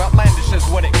come through. Outlandish is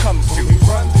what it comes to. We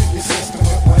run through the system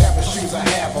with whatever shoes I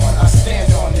have on. I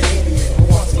stand on the idiot who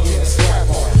wants to get a scrap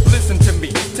on. Listen to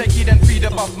me, take heat and feed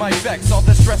above my vex. All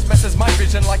the stress messes my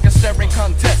vision like a staring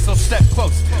contest. So step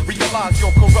close, realize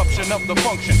your corruption of the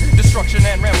function. Destruction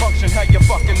and rambunctious, how you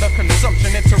fucking the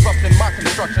consumption. Interrupting my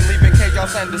construction, leaving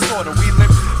chaos and disorder. We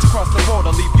live to cross the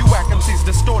border, leave you MCs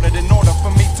distorted in order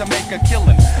for me to make a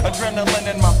killing. Adrenaline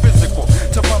in my physical,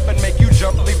 to pump and make you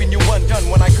jump, leaving you undone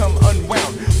when I come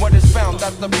unwound. What is found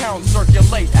that the pounds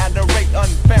circulate at a rate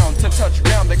unbound to touch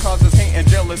ground that causes hate and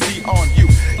jealousy on you.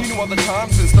 You know other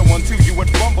times since the 1-2 you would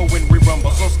fumble when we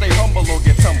rumble, so stay humble or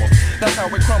get tumbled. That's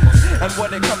how it crumbles, and what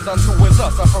it comes down to is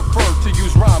us. I prefer to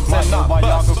use rhymes my and not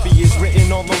biography is written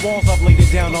on the walls. I've laid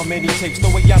it down on many takes. The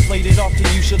way I played it off to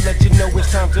you should let you know it's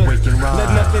time to wake and rise.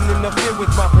 Let nothing interfere with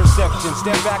my perception.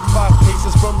 Step back 5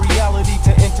 paces from reality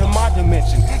to enter my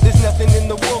dimension. There's nothing in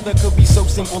the world that could be so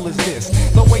simple as this.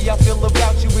 The way I feel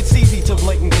about you, it's easy to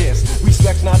blatant diss.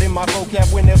 Respect's not in my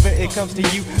vocab whenever it comes to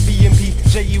you. BMP,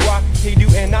 JUI, K-Do,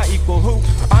 and I equal who?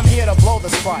 I'm here to blow the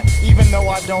spot, even though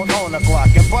I don't own a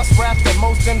Glock. And bust raps that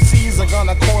most MCs are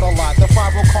gonna quote a lot. The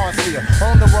 5-0 conceal,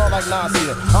 own the world like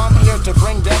Nasir. I'm here to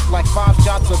bring death like 5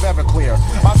 shots of Everclear.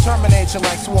 I'll terminate you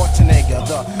like Schwarzenegger.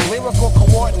 The lyrical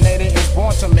coordinator is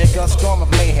born to make a storm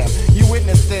of mayhem. You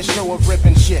witness this show of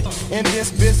ripping shit. In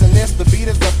this business, the beat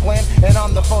is the plan, and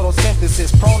I'm the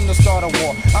photosynthesis, prone to start a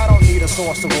war. I don't need a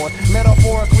source award.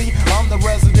 Metaphorically, I'm the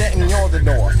resident and you're the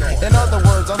door. In other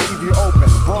words, I'll leave you open,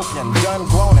 broken, done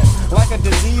groaning. Like a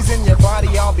disease in your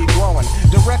body, I'll be growing.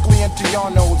 Directly into your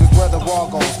nose is where the raw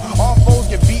goes. All foes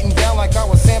get beaten down like I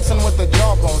was Samson with the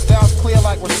jawbone. Styles clear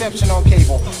like reception on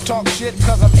cable. Talk shit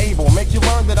cause I'm able. Make you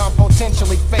learn that I'm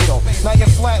potentially fatal. Now you're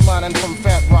flatlining from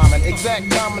fat rhyming.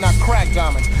 Exact timing, I crack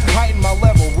diamonds. Heighten my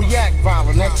level, react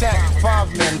violent. Attack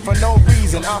 5 men for no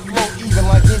reason. I flow even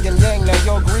like yin and yang. Now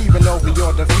you're grieving over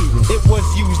your defeating. It was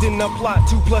used in the plot.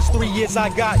 2 + 3 years I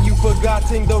got you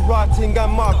forgetting the rotting.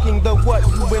 I'm mocking the what,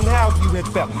 who, and how you had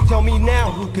felt. Tell me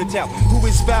now who could tell who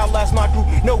is foul as my crew.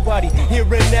 Nobody. Here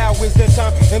and now is the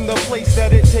time and the place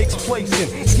that it takes place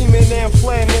in. Scheming and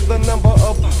planning the number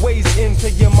of ways into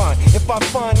your mind. If I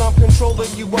find I'm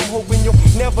controlling you, I'm hoping you'll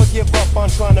never give up on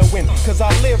trying to win. Cause I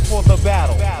live for the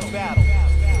battle.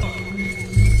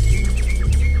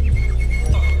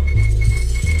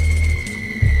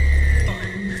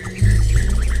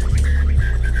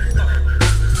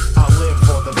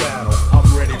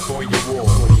 For your war,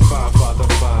 25 by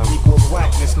the 5 equals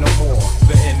whackness no more.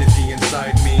 The energy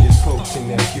inside me is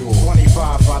potent and pure.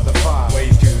 25 by the 5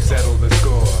 ways to settle the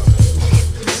score.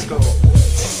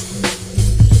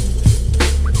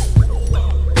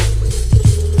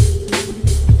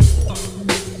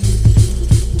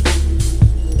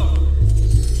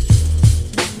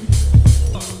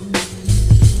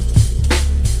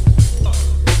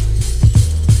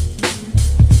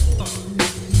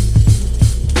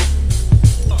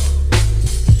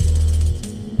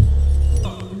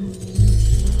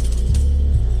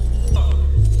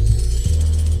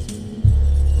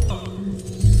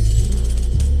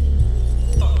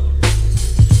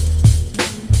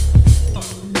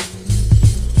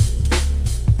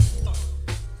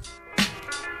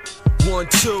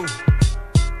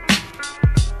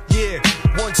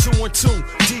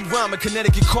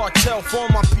 Connecticut cartel for all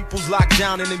my peoples locked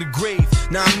down and in the grave.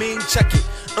 Now I mean, check it.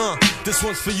 This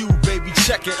one's for you, baby.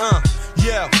 Check it.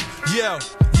 Yeah.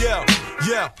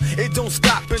 It don't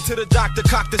stop into the doctor.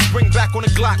 Cock the spring back on the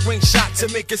Glock. Ring shot to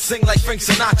make it sing like Frank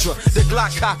Sinatra. The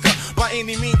Glock cocker, by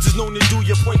any means, is known to do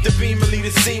your point the beam and lead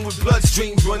a scene with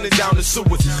bloodstreams running down the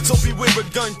sewers. So beware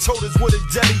of gun toters with a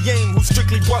deadly aim who's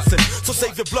strictly busting. So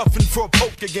save your bluffing for a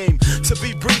poker game. To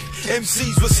be brief,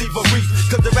 MCs receive a reef.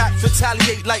 Cause the raps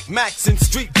retaliate like Max and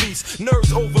Street Beast.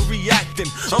 Nerves overreacting.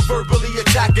 I'm verbally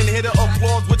attacking. Hit the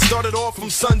applause which started off from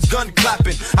son's gun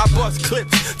clapping. I bust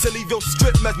clips to leave your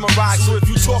strip mesmerized. So if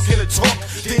you talking the talk,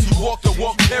 then you walk the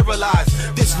walk paralyzed.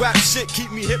 This rap shit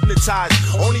keep me hypnotized.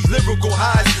 On these lyrical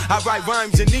highs, I write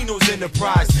rhymes and Nino's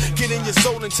enterprise. Get in your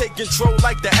soul and take control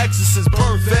like the Exorcist.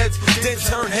 Burn feds, then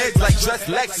turn heads like dressed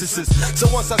Lexuses. So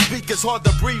once I speak, it's hard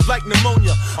to breathe like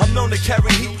pneumonia. I'm known to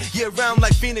carry heat year round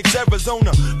like Phoenix,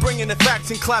 Arizona. Bringing the facts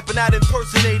and clapping at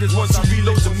impersonators. Once you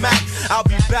reload the Mac, I'll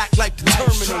be back like the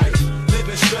Terminator.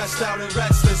 Living stressed out and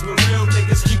restless, but real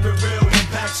niggas keep it real.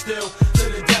 Impact still to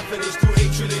the deafeners through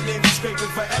hatred and envy,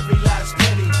 scraping for every last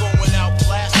penny. Going out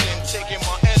blasting, taking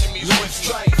my enemies with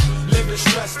strike. Living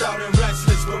stressed out and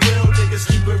restless, but real niggas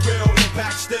keep it real.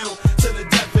 Impact still to the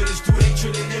deafeners through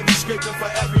hatred and envy, scraping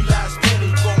for every last penny.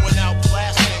 Going out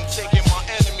blasting, taking my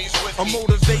enemies with I'm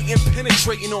motivating,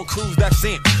 penetrating on crews that's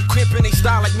in. Cramping they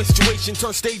style like menstruation,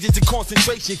 turn stages to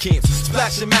concentration camps.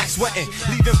 Splashing max sweating,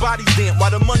 leaving bodies damp.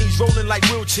 While the money's rolling like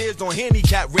wheelchairs on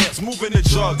handicap ramps. Moving the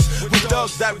drugs with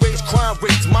thugs that raise crime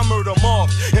rates. My murder mob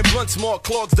and blunt smart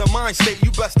clogs the mind state.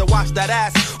 You best to watch that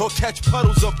ass or catch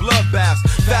puddles of bloodbaths.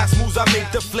 Fast moves I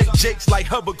make deflate jakes like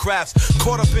hovercrafts.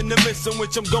 Caught up in the midst in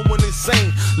which I'm going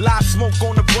insane. Live smoke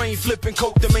on the brain, flipping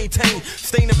coke to maintain.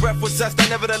 Staying in breath with zest that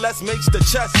nevertheless makes the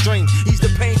chest strain. ease the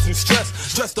pain from stress.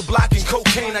 Stress the block and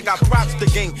cocaine, I got props to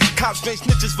gain. Cops strange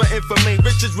snitches for information,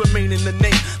 riches remain in the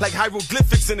name, like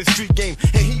hieroglyphics in the street game.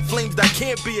 And heat flames that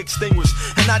can't be extinguished,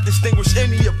 and I distinguish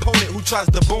any opponent who tries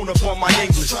to bone up on my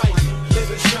English.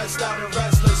 Living stressed out and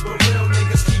restless, but real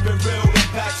niggas keep it real.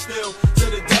 Impact still to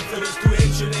the death of us through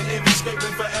hatred and envy,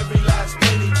 scraping for every last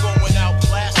penny. Going out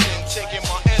blasting, taking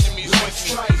my enemies with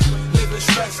me. Living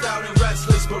stressed out and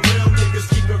restless, but real niggas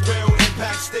keep it real.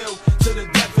 Impact still to the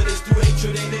death of us through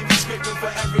hatred and envy, scraping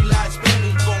for every last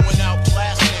penny. Going out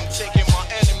blasting, taking my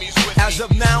enemies with me. As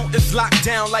of now, it's locked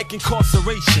down like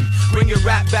incarceration. Bringing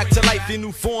rap back to life in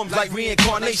new forms like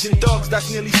reincarnation. Dogs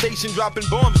that's nearly stationed, dropping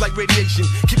bombs like radiation.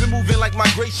 Keep it moving like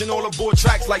migration, all aboard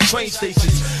tracks like train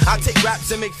stations. I take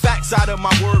raps and make facts out of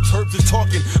my words. Herbs is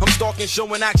talking, I'm stalking,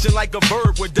 showing action like a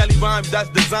verb. With deli rhymes that's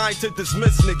designed to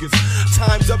dismiss niggas.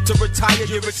 Time's up to retire,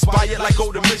 you're expired like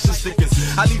old emission stickers.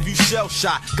 I leave you shell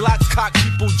shot, Glocks cock,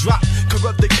 people drop.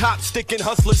 Corrupted cops sticking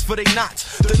hustlers for they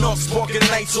knots. The north sparking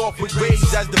nights off with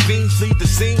raids as the beams leave the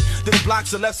scene. Then the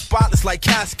blocks are left spotless like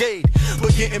Cascade.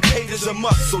 But getting paid is a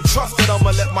must, so trust that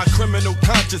I'ma let my criminal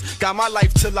conscience guide my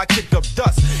life till I kick up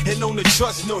dust. And known to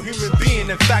trust no human being,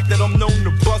 in fact that I'm known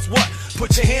to bust. What?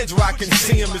 Put your hands where I can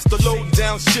see him. It's the low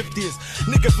down shiftiest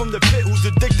nigga from the pit who's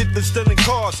addicted to stealing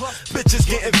cars. Bitches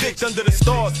getting vicked under the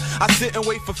stars. I sit and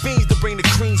wait for fiends to bring the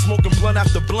cream, smoking blunt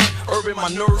after blunt, urban my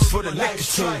nerves for the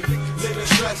nicotine. Living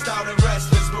stressed out and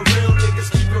restless, but real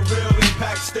niggas keep it real.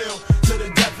 Impact still to the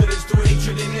death of this through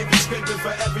hatred and envy, scraping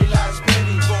for every last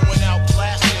penny. Going out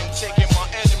blasting, taking my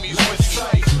enemies with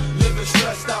me. Living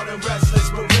stressed out and restless,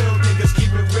 but real niggas keep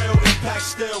it real. Impact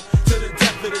still to the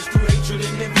death of this through hatred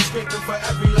and envy, scraping for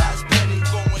every last penny.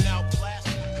 Going out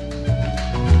blasting.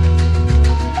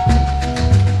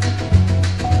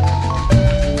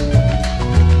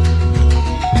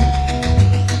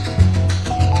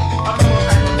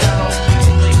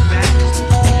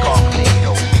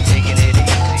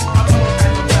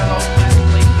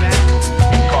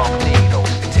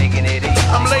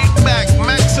 I'm laid back,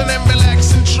 maxing and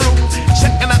relaxing, true.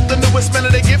 Checking out the newest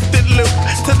melody gifted loop.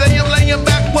 Today I'm laying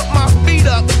back with my feet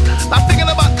up. I'm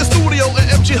thinking about the studio and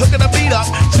MG hooking the beat up.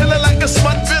 Chilling like a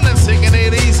smut villain, singing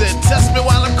it easy. Test me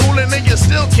while I'm cooling and you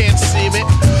still can't see me.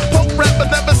 Poke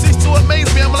rappers never cease to amaze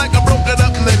me. I'm like a broken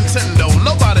up Nintendo.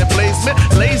 Nobody plays me.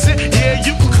 Lazy, yeah,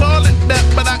 you can call it that.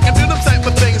 But I can do them type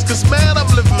of things, cause man,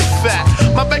 I'm living fat.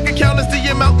 My bank account is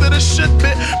the amount that it should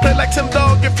be. Play like Tim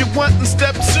Dog if you want and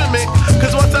step to me.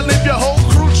 Cause once I leave your whole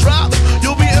crew drop,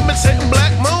 you'll be imitating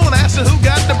Black Moon, asking who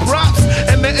got the props.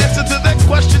 And the answer to that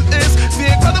question is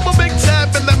the incredible Big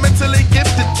Tab and the mentally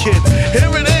gifted kid.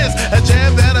 Here it is, a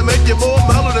jam that'll make you more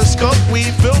mellow than skunk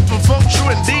weed, filled from funk,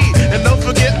 true indeed. And don't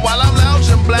forget, while I'm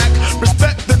lounging black,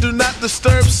 respect the do not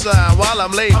disturb sign while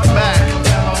I'm laid back.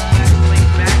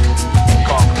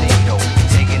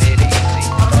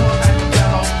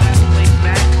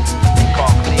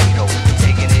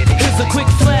 Here's a quick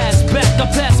flashback. I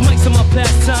pass mics in my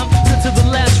pastime. To the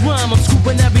last rhyme, I'm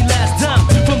scooping every last dime.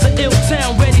 From the ill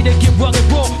town, ready to get rugged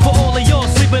raw. For all of y'all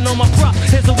sleeping on my prop,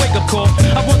 here's a wake-up call.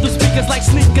 I run through speakers like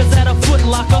sneakers at a Foot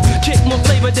Locker. Kick more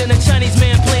flavor than a Chinese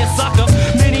man playing soccer.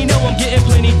 Many know I'm getting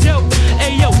plenty dope.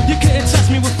 Ayo, you couldn't touch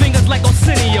me with fingers like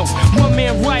Arsenio. One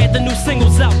man riot, the new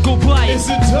single's out, go buy it. Is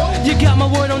it dope? You got my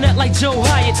word on that like Joe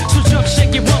Hyatt. So jump,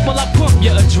 shake your rump while I pump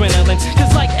your adrenaline.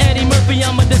 Cause like Eddie Murphy,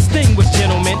 I'm a distinguished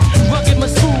gentleman. Rugged, my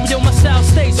smooth, yo, my style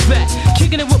stays fat.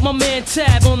 Kicking it with my man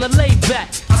Tab on the laid back.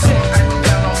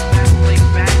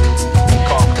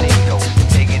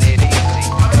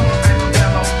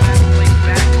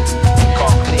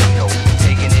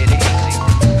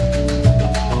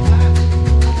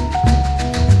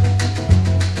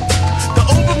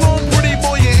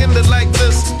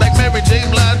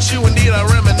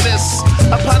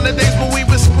 Upon the days when we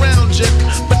was scrounging,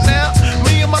 but now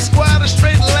me and my squad are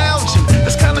straight lounging.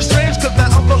 It's kinda strange cause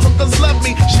now other hookers love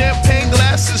me. Champagne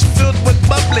glasses filled with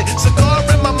bubbly, cigar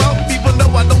in my mouth even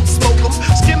though I don't smoke them.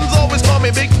 Skins always call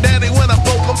me Big Daddy when I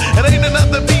poke them. It ain't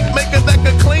another beat maker that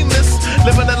can claim this.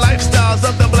 Living the lifestyles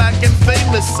of the black and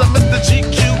famous. I'm Mr.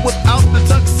 GQ without the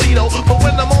tuxedo, but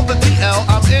when I'm on the DL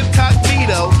I'm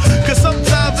incognito. Cause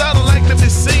sometimes I don't like to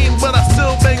be seen, but I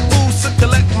still make moves to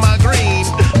collect my green.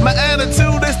 My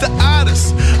attitude is the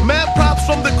oddest. Mad props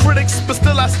from the critics, but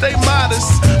still I stay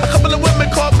modest. A couple of women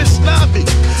call me snobby,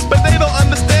 but they don't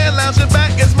understand lounging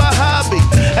back is my hobby.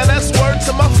 And that's word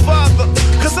to my father.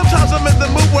 Cause sometimes I'm in the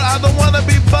mood where I don't wanna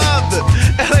be bothered.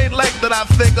 It ain't like that I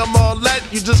think I'm all that.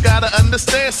 You just gotta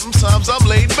understand sometimes I'm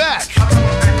laid back.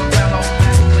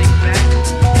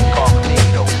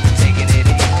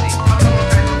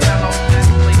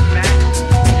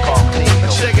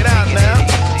 Check it out now.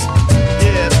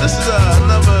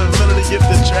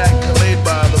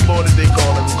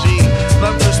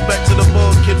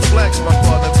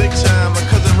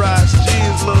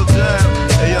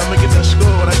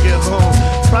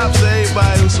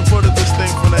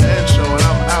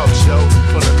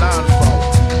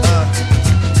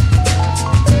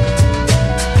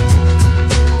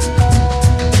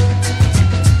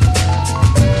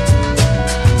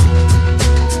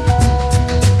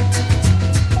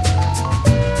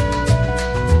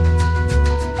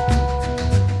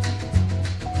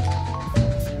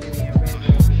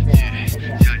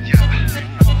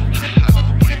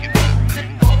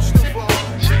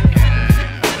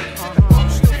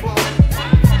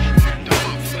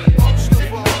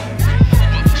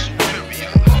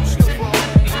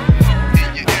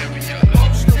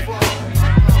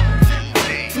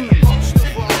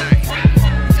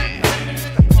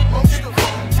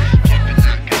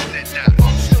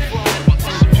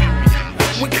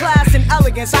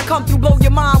 science. I come through, blow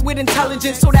your mind with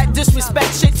intelligence. So that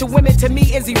disrespect shit to women to me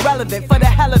is irrelevant. For the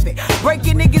hell of it,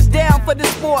 breaking niggas down for the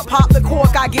sport. Pop the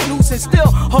cork, I get loose and still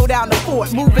hold down the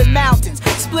fort. Moving mountains,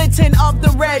 splitting up the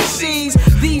Red Seas.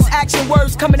 These action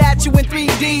words coming at you in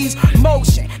 3Ds.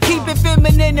 Motion, keep it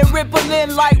feminine and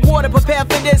rippling like water. Prepare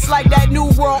for this like that new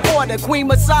world order. Queen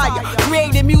Messiah,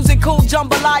 creating musical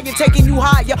jambalaya, taking you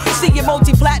higher. Seeing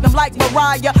multi-platinum like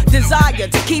Mariah. Desire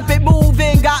to keep it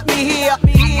moving got me here.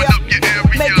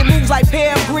 Making moves like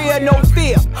Pam Grier, no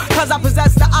fear. Cause I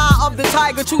possess the eye of the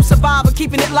tiger, true survivor.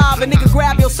 Keeping it live, a nigga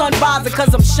grab your sun visor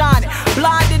cause I'm shining.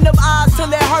 Blinding them eyes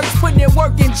till it hurts. Putting in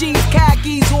work in jeans,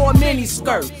 khakis, or mini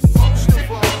skirts.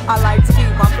 I like to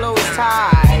keep my clothes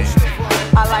tight.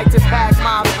 I like to pack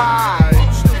my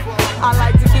pies. I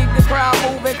like to keep the crowd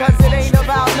moving cause it ain't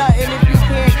about nothing if you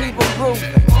can't keep them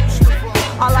grooving.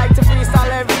 I like to freestyle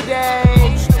every day.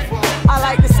 I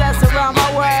like to sass around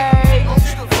my way.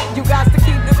 You got to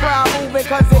keep the crowd moving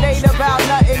cause it ain't about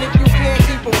nothing if you can't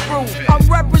keep them grooving. I'm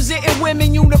representing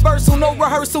women universal, no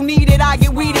rehearsal needed. I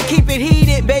get weeded, keep it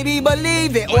heated, baby,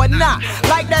 believe it or not.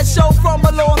 Like that show from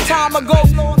a long time ago.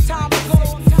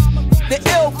 The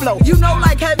ill flow, you know,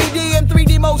 like Heavy D and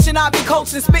 3D motion. I be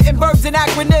coaching, spitting verbs and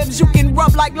acronyms. You can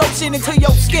rub like lotion into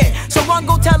your skin. So run,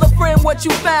 go tell a friend what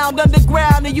you found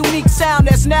underground. A unique sound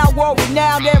that's now world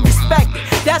renowned and respected.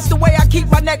 That's the way I keep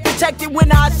my neck protected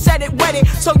when I said it, wet it.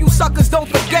 So you suckers don't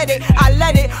forget it. I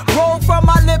let it roll from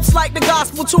my lips like the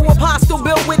gospel to apostle.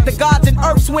 Built with the gods and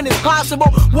earths when it's possible.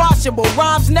 Washable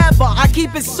rhymes never. I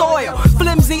keep it soil.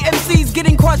 Flimsy MCs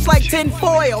getting crushed like tin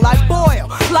foil. I boil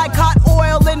like hot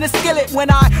oil in the skillet.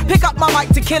 When I pick up my mic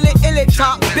to kill it, ill it,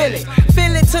 top billet.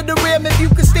 Fill it to the rim if you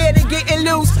can stand it getting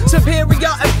loose.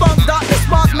 Superior and funk, Dr.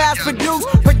 Spark, mass produce.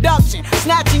 Production,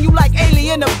 snatching you like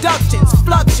alien abductions.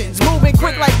 Fluxions, moving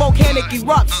quick like volcanic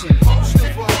eruption.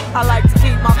 I like to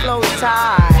keep my flows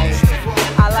tight.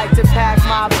 I like to pack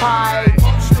my pipe.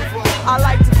 I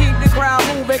like to keep the crowd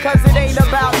moving cause it ain't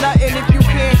about nothing if you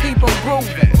can't keep them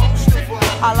grooving.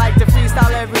 I like to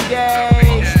freestyle every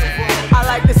day. I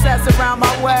like to sass around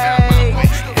my way.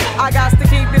 I got to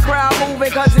keep the crowd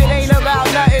moving cause it ain't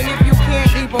about nothing if you can't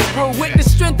keep them grooving. With the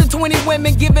strength of 20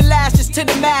 women giving lashes to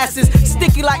the masses.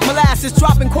 Sticky like molasses,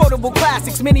 dropping quotable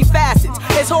classics, many facets.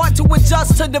 It's hard to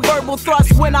adjust to the verbal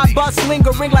thrust when I bust,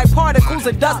 lingering like particles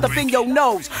of dust up in your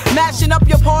nose. Mashing up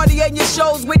your party and your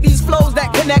shows with these flows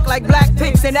that connect like black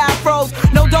pigs and afros.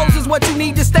 No dose is what you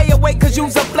need to stay awake cause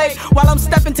you's a flake. While I'm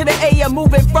stepping to the AM,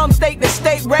 moving from state to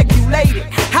state, regulated.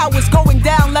 How it's going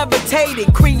down,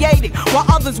 levitating, creating. While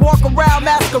others walk around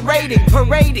masquerading,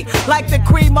 parading like the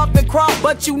cream of the crop,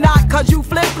 but you not cause you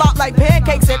flip-flop like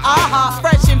pancakes and aha,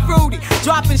 fresh and fruity.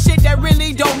 Dropping shit that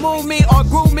really don't move me or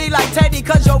groove me like Teddy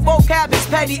cause your vocab is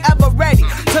petty, ever ready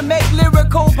to make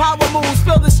lyrical power moves.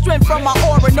 Feel the strength from my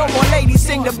aura, no more ladies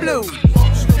sing the blues.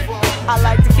 I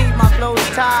like to keep my flows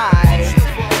tight.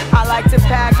 I like to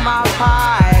pack my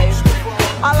pies.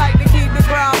 I like to keep the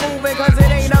crowd moving cause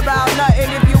it ain't about nothing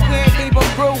if you can't keep them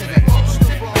grooving.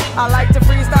 I like to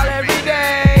freestyle every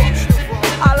day.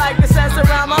 I like to sass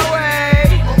around my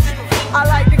way. I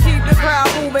like to keep the crowd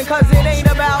moving cause it ain't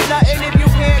about nothing if you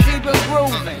can't keep them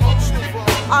grooving.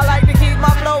 I like to keep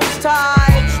my flows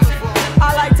tight.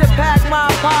 I like to pack my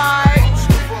pies.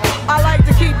 I like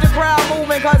to keep the crowd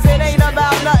moving cause it ain't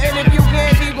about nothing if you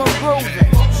can't keep them grooving.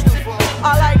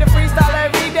 I like to freestyle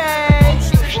every day.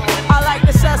 I like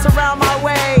to sass around my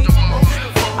way.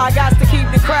 I got to keep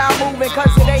the crowd moving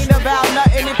cause it ain't about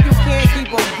nothing if you can't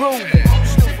keep them grooving.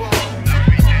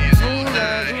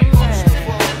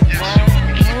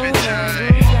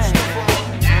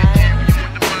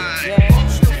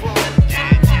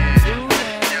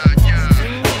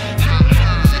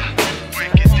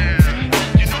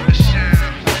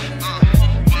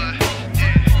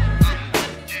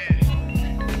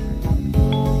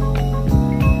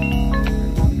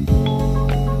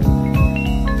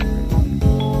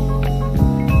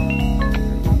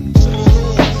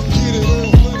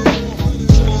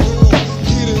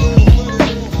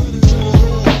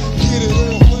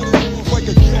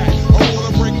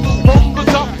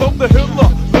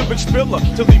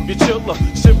 To leave you chiller,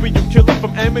 serial killer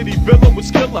from Amityville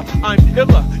with Skilla. I'm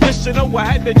illa, yes you know I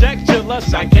had the jack chiller.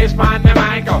 So I can't find the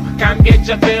Michael, come get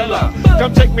your filler.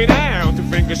 Come take me down, two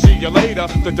fingers, see you later.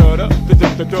 The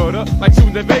da-da, like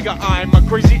Tuna Vega. I'm a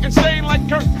crazy insane like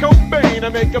Kurt Cobain. I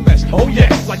make a mess, oh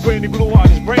yes, like when he blew out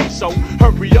his brain. So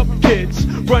hurry up kids,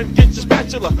 run get your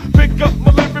spatula. Pick up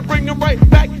my lyric, bring them right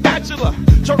back, bachelor.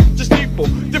 Church the steeple,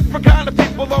 different kind of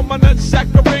people on my nutsack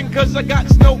ring. Cause I got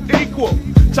no equal.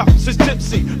 tops is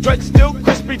tipsy, dread still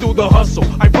crispy, do the hustle.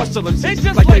 I rustle and It's see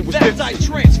just like they like was that I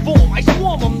transform. I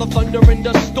swarm, I'm the thunder and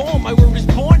the storm. My word is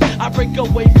born. I break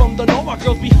away from the norm. Our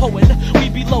girls be hoeing, we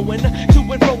be lowing, to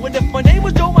and froing. If my name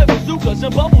was Joe, my bazookas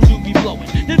and bubbles you be blowing.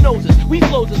 The noses, we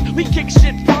floaters, we kick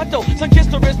shit pronto.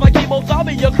 Sunkister is my chemo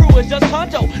zombie, your crew is just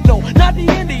Tonto. No, not the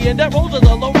Indian, that rolls of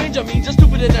the Lone Ranger. Means you're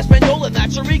stupid in Espanol, and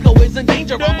that your ego is in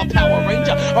danger. I'm a Power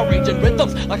Ranger, arranging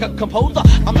rhythms like a composer.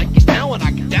 I'm like this now and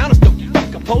I get down and still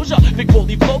composure. Big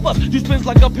woolly flowers, you spins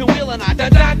like a pinwheel and I da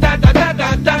da da da da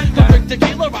da da. To drink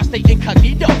tequila, I stay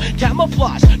incognito,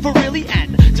 camouflage for really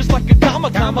end. Just like a comma,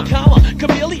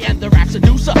 chameleon, the rap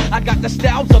seducer. I got the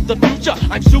styles of the future.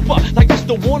 I'm super, like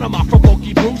Mr. Warner, my from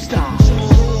Loki Brewster.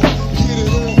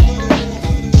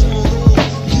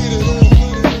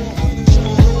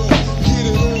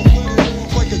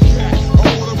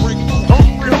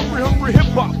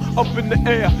 Up in the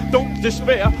air, don't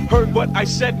despair. Heard what I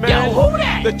said, man? Yo, who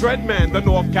that? The Dread Man, the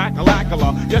North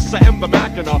Cackalackala. Yes, I am the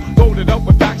Machina, loaded up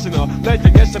with Vaccina.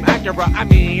 Legend, yes, I'm accurate. I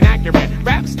mean accurate.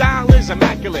 Rap style is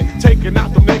immaculate. Taking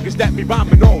out the niggas that be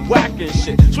rhyming all whack and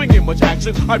shit. Swinging much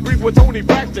action. I breathe with Tony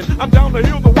Braxton. I'm down to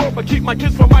heal the world, but keep my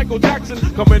kids from Michael Jackson.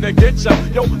 Coming to get ya.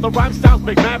 Yo, the rhyme styles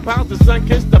make mad pounds. The sun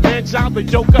kiss, the man child, the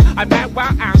joker. I'm mad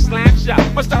wild, I'm slam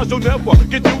shot. My styles you'll never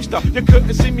get used to. You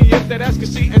couldn't see me if that ass could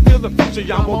see until the future.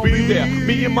 Y'all won't be there.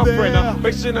 Me and my friend are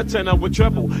mixing a tenor with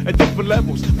treble at different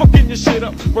levels. Fucking your shit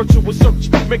up, virtual search,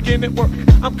 making it work.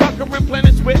 I'm conquering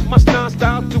planets with my style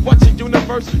to watch the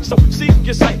universe. So seek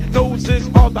your sight, noses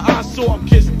are the eyesore. I'm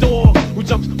Kidz dog who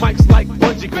jumps mics like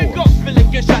bungee cords. Big off,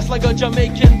 filling shots like a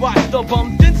Jamaican roster.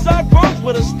 Bumped inside bronze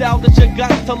with a style that you got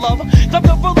to love. Time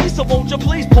to release, so won't you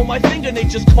please pull my finger,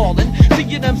 nature's calling.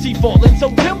 See an MC falling,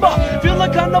 so timber,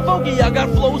 feeling kind of foggy. I got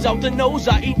flows out the nose,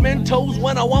 I eat Mentos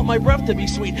when I want my breath to be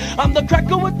sweet. I'm the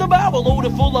cracker with the barrel,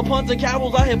 loaded full of puns and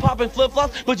carols. I hit poppin'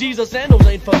 flip-flops, but Jesus sandals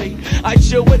ain't for me. I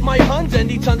chill with my huns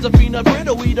and eat tons of peanut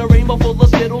brittle. Eat a rainbow full of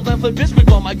Skittles and flip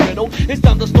biscuits on my griddle. It's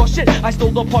time to start shit, I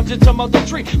stole the parts and some other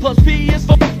tree. Plus P is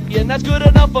for and that's good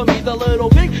enough for me. The little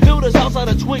pig built his house out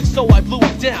of twigs, so I blew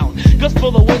it down. Guts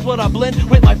full of words, what I blend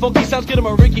with my funky sounds. Get him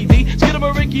a Ricky D, get him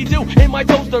a Ricky Do. And my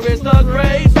toaster is the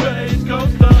Grace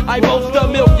Coaster. I boast a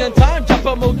million times, drop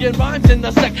a million rhymes in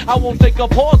a sec. I won't take a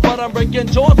pause, but I'm breaking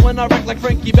jaws when I wreck like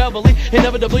Frankie Beverly.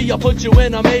 Inevitably, I'll put you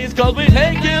in a maze, cause we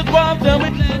take his rhymes and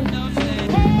we...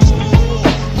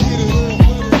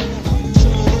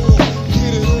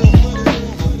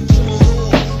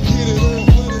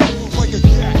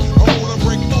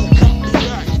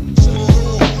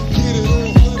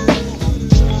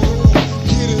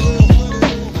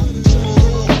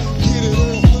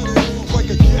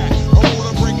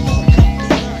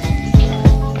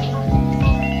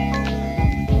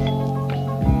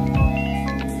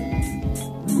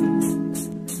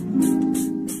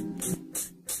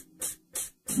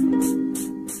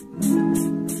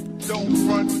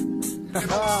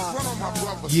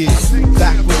 Yeah,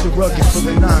 back with the rugged for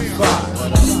the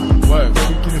 9-5. Word,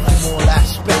 freaking it from all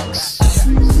aspects.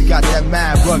 We got that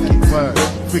mad rugged. Word,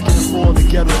 freaking it for all the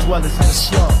ghetto dwellers in the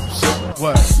slums.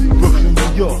 Word, Brooklyn,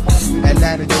 New York,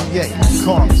 Atlanta, GA,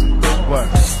 Compton. Word,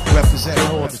 representing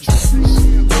all the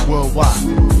troops.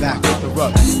 Worldwide, back with the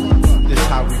rugged. This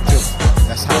how we do.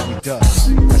 That's how we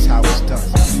does. That's how it's done.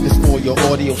 It's for your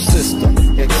audio system.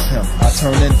 It's him. I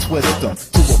turn and twist them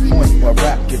to a point where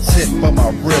rap gets hit by my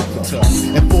rhythm.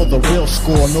 And for the real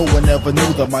score, no one ever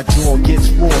knew that my jaw gets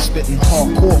raw, spitting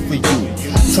hardcore for you.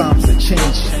 Times are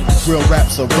changing, real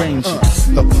raps are ranging.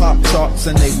 The pop charts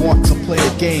and they want to play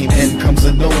a game. In comes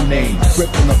a no-name,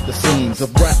 ripping up the scenes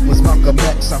of rap was Malcolm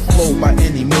X. I flow by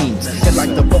any means, and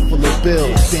like the Buffalo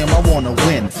Bills, damn I wanna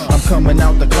win. I'm coming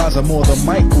out the closet more than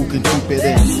Mike who can keep it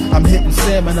in. I'm hitting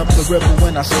salmon up the river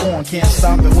when I spawn, can't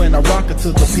stop it when I rock it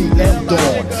to the PM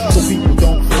dawn. So people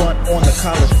don't front on the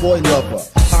college boy lover.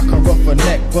 I can rough a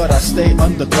neck, but I stay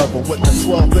undercover with the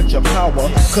 12-inch of power,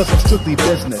 cause I'm strictly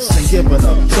business and giving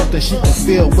her something she can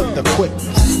feel with the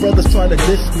quickness. Brothers try to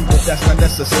diss me, but that's not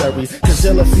necessary, cause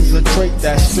jealousy's a trait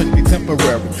that's strictly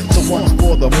temporary. So one's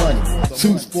for the money,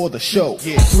 two's for the show,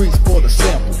 three's for the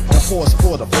sample, and four's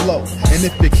for the flow. And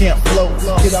if you can't flow,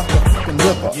 get out the fucking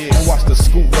river and watch the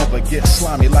scoop rubber get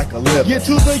slimy like a liver. Get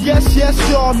to the yes,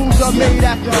 y'all moves are made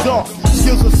after dark.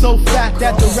 Skills are so fat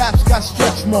that the raps got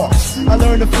stretch marks. I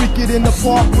learned to freak it in the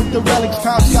park with the relics.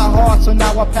 Pounds got hard, so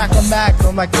now I pack a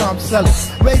magnum like Tom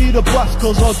Selleck. Ready to bust,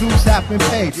 cause all dudes have been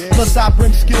paid. Plus I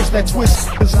bring skills that twist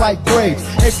is like braids.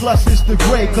 A plus is the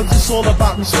grade, cause it's all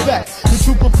about respect. The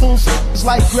trooper pulls is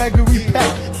like Gregory Peck.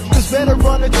 Cause better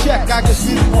run a check. I can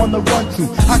see you on the run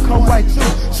too. I come right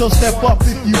through, so step up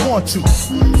if you want to.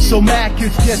 So mad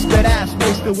kids get that ass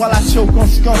wasted while I choke on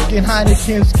skunk and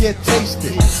Heineken's get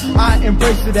tasted. I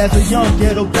embrace it as a young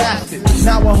ghetto bastard.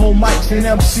 Now I hold mics and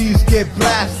MCs get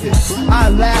blasted. I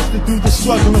lasted through the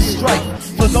struggle and strife.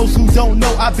 For those who don't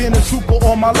know, I've been a trooper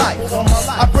all my life.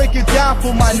 I break it down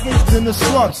for my niggas in the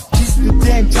slums. Keep the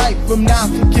damn tight from now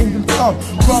to kingdom come.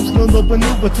 Crumbs no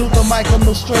maneuver to the mic, I'm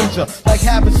no stranger. Like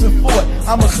habits and Ford,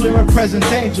 I'm a clear and present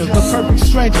danger. The perfect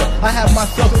stranger, I have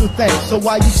myself to thank. So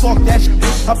while you talk that shit,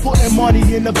 I'm putting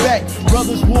money in the bank.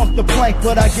 Brothers walk the plank,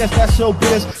 but I guess that's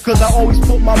showbiz. Cause I always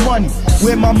put my money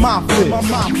where my mouth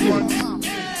is.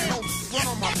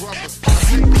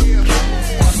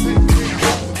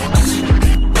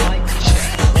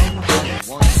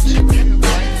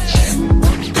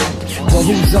 Well,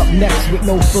 who's up next with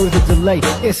no further delay?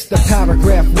 It's the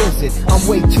paragraph wizard. I'm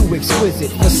way too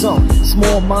exquisite for some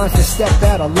small minds that step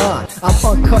out of line. I'm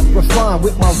uncut, refined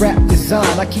with my rap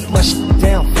design. I keep my shit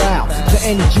down foul to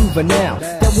any juvenile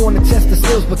that wanna test the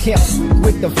skills but can't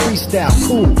with the freestyle.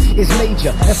 Cool is major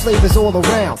and flavors all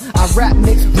around. I rap,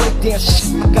 mix, breakdance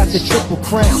shit. I got the triple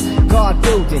crown. God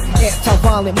building,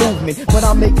 anti-violent movement, but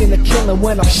I'm making a killing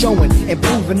when I'm showing and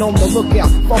proving on the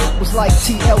lookout. Funk was like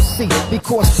TLC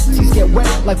because pussies get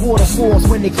wet like waterfalls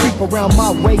when they creep around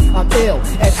my way. I'm ill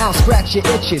and I'll scratch your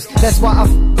itches. That's why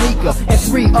I'm weaker and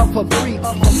three of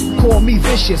them call me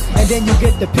vicious. And then you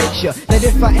get the picture that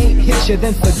if I ain't hit you,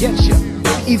 then forget you.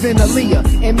 Even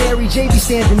Aaliyah and Mary J be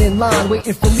standing in line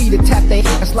waiting for me to tap their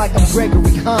ass like I'm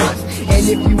Gregory Hines. And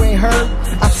if you ain't heard,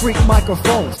 I freak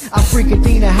microphones. I freak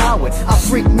Adina Howard. I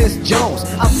freak Miss Jones.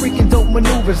 I freaking dope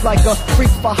maneuvers like a freak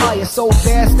for hire. So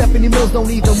bad Stephanie Mills don't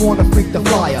even wanna freak the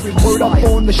fire. Word up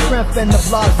on the strength and the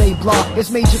blase blah. It's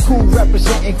Major Cool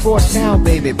representing Crosstown,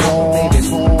 baby Paul.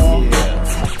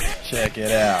 Yeah, check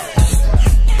it out.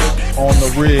 On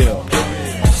the real.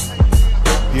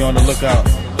 Be on the lookout.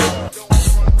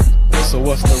 So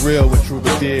what's the real with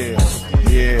Troubadour?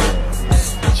 Yeah,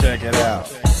 check it out.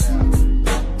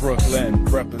 Brooklyn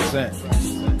represent.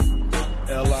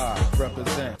 LI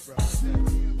represent.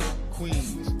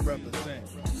 Queens represent.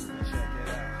 Check it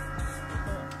out.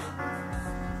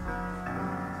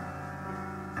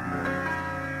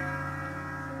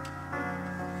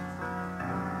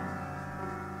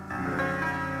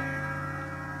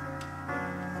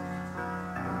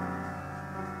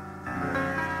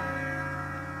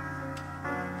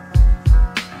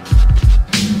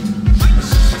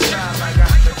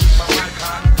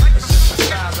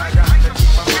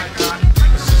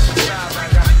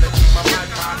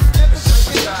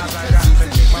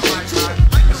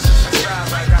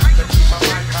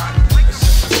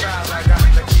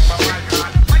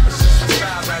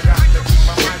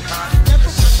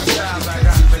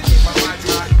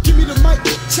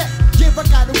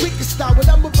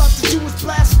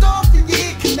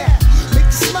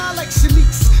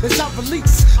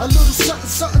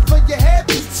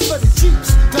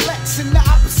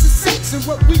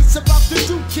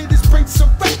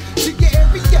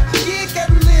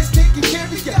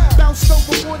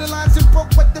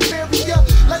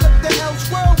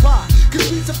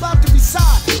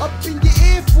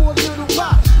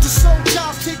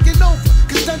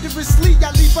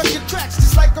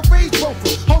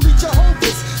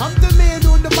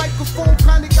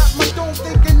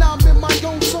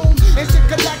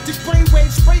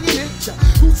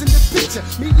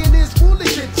 Me and his fool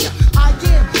against ya. I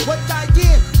am what I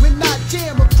am when I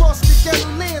jam across the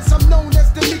ghetto.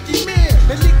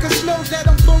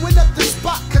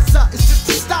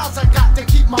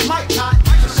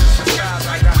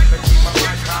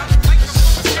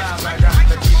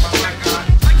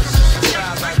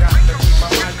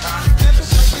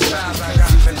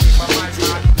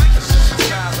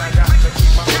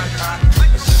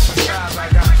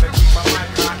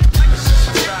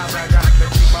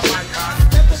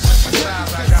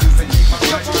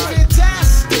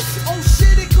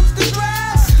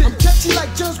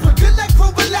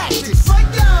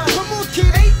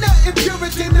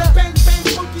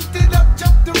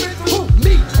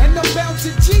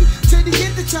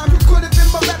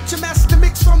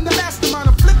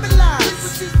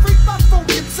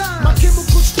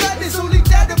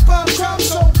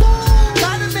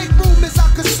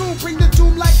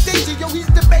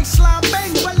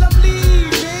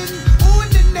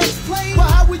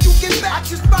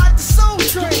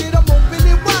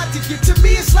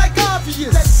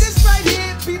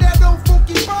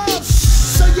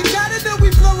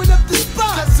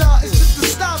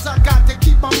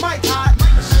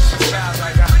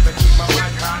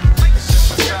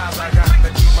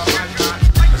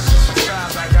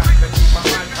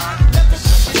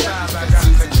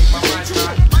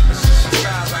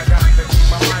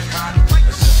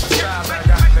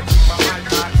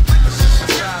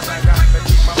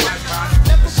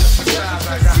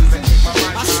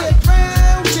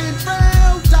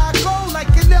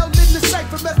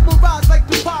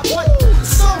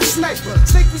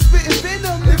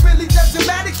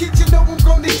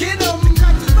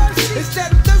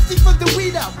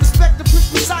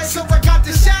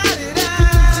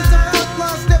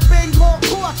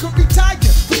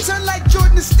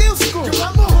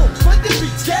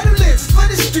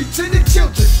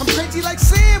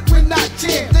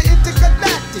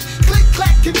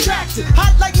 contracted.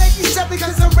 Hot like 97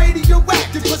 cause I'm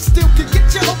radioactive, but still can get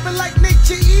you open like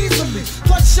nature easily.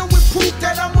 Plus show and proof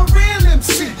that I'm a real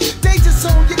MC. Danger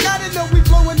zone, you gotta know we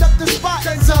blowing up the spot.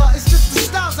 Cause it's just the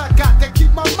styles I got that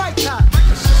keep my mic hot.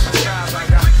 It's just the styles I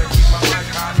got that keep my mic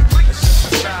hot. It's just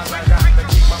the styles I got that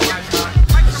keep my mic hot.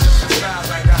 It's just the styles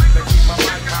I got that keep my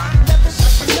mic hot. It's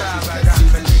just the styles I got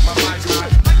that keep my mic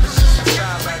hot. It's just the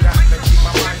styles I got that keep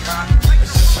my mic hot. It's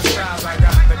just the styles I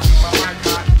got that keep my mic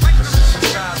hot. It's just the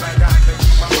styles I got that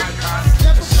keep my mic hot.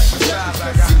 It's just the styles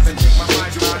I got that keep my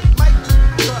mic hot.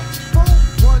 Microphone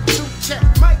 1 2 check.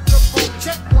 Microphone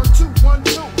check 1 2 1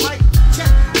 2. Mic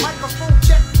check. Microphone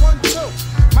check 1 2.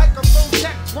 Microphone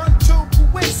check 1 2.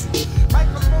 Quiz.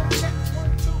 Microphone check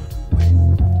 1 2.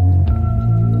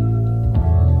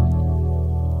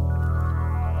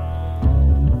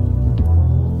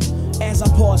 As I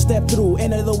pause, step through,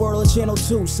 enter the world of Channel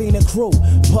 2, seen a crew,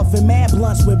 puffin' mad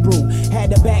blunts with brew. Had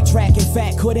to backtrack, in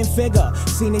fact, couldn't figure.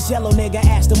 Seen this yellow nigga,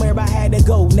 asked him where I had to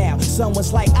go now.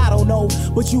 Someone's like, I don't know,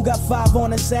 but you got 5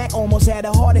 on the sack. Almost had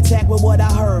a heart attack with what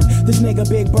I heard. This nigga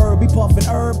Big Bird be puffin'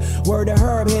 herb. Word to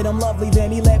herb, hit him lovely,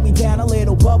 then he let me down a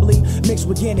little bubbly, mixed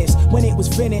with Guinness. When it was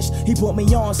finished, he put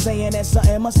me on, saying that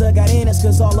something must've got in us,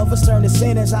 cause all of us turned to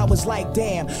sinners. I was like,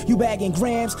 damn, you bagging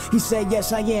grams? He said,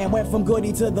 yes I am. Went from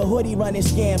goodie to the hoodie, running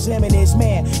scams. Him and his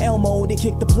man Elmo, they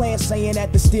kicked the plan, saying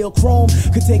that the steel chrome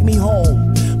could take me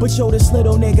home. But yo, this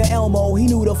little nigga Elmo, he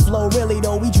knew the flow really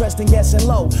though. We dressed and guessing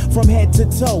low from head to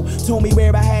toe. Told me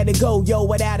where I had to go, yo,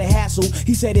 without a hassle.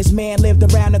 He said his man lived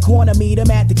around the corner, meet him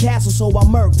at the castle. So I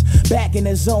murked back in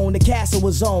the zone. The castle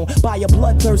was owned by a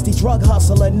bloodthirsty drug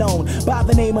hustler known by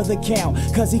the name of the Count,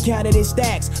 cause he counted his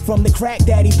stacks from the crack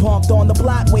that he pumped on the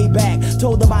block way back.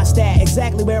 Told him I stat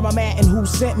exactly where I'm at and who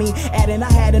sent me, adding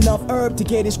I had enough herb to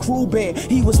get his crew bit.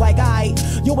 He was like,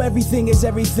 aight, yo, everything is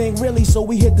everything really. So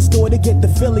we hit the store to get the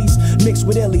Phillies mixed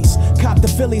with Illies. Copped the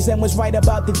Phillies and was right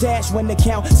about the dash when the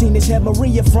Count seen his head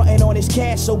Maria frontin' on his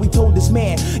cash. So we told this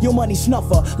man, your money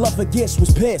snuffer, love for gifts,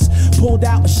 was pissed. Pulled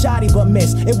out a shotty but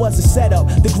missed. It was a setup.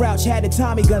 The Grouch had a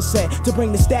Tommy gun set to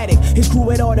bring the static. His crew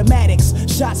had automatics.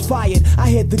 Shots fired. I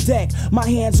hit the deck. My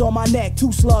hands on my neck.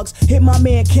 2 slugs hit my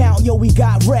man Count. Yo, we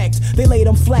got wrecked. They laid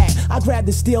him flat. I grabbed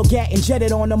the steel gat and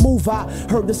jetted on the move. I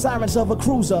heard the sirens of a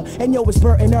cruiser. And yo, it's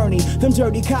Bert and Ernie. Them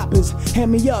dirty coppers.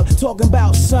 Hand me up. Talking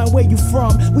about, son, where you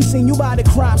from? We seen you by the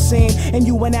crime scene. And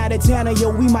you went out of town. And yo,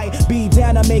 we might be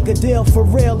down to make a deal for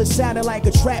real. It sounded like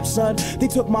a trap, son. They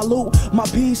took my loot, my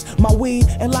piece, my weed,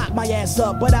 and locked my ass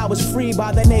up. But I was free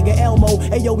by that nigga Elmo.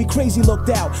 And yo, we crazy looked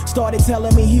out. Started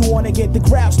telling me he wanna get the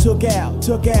Grouch took out.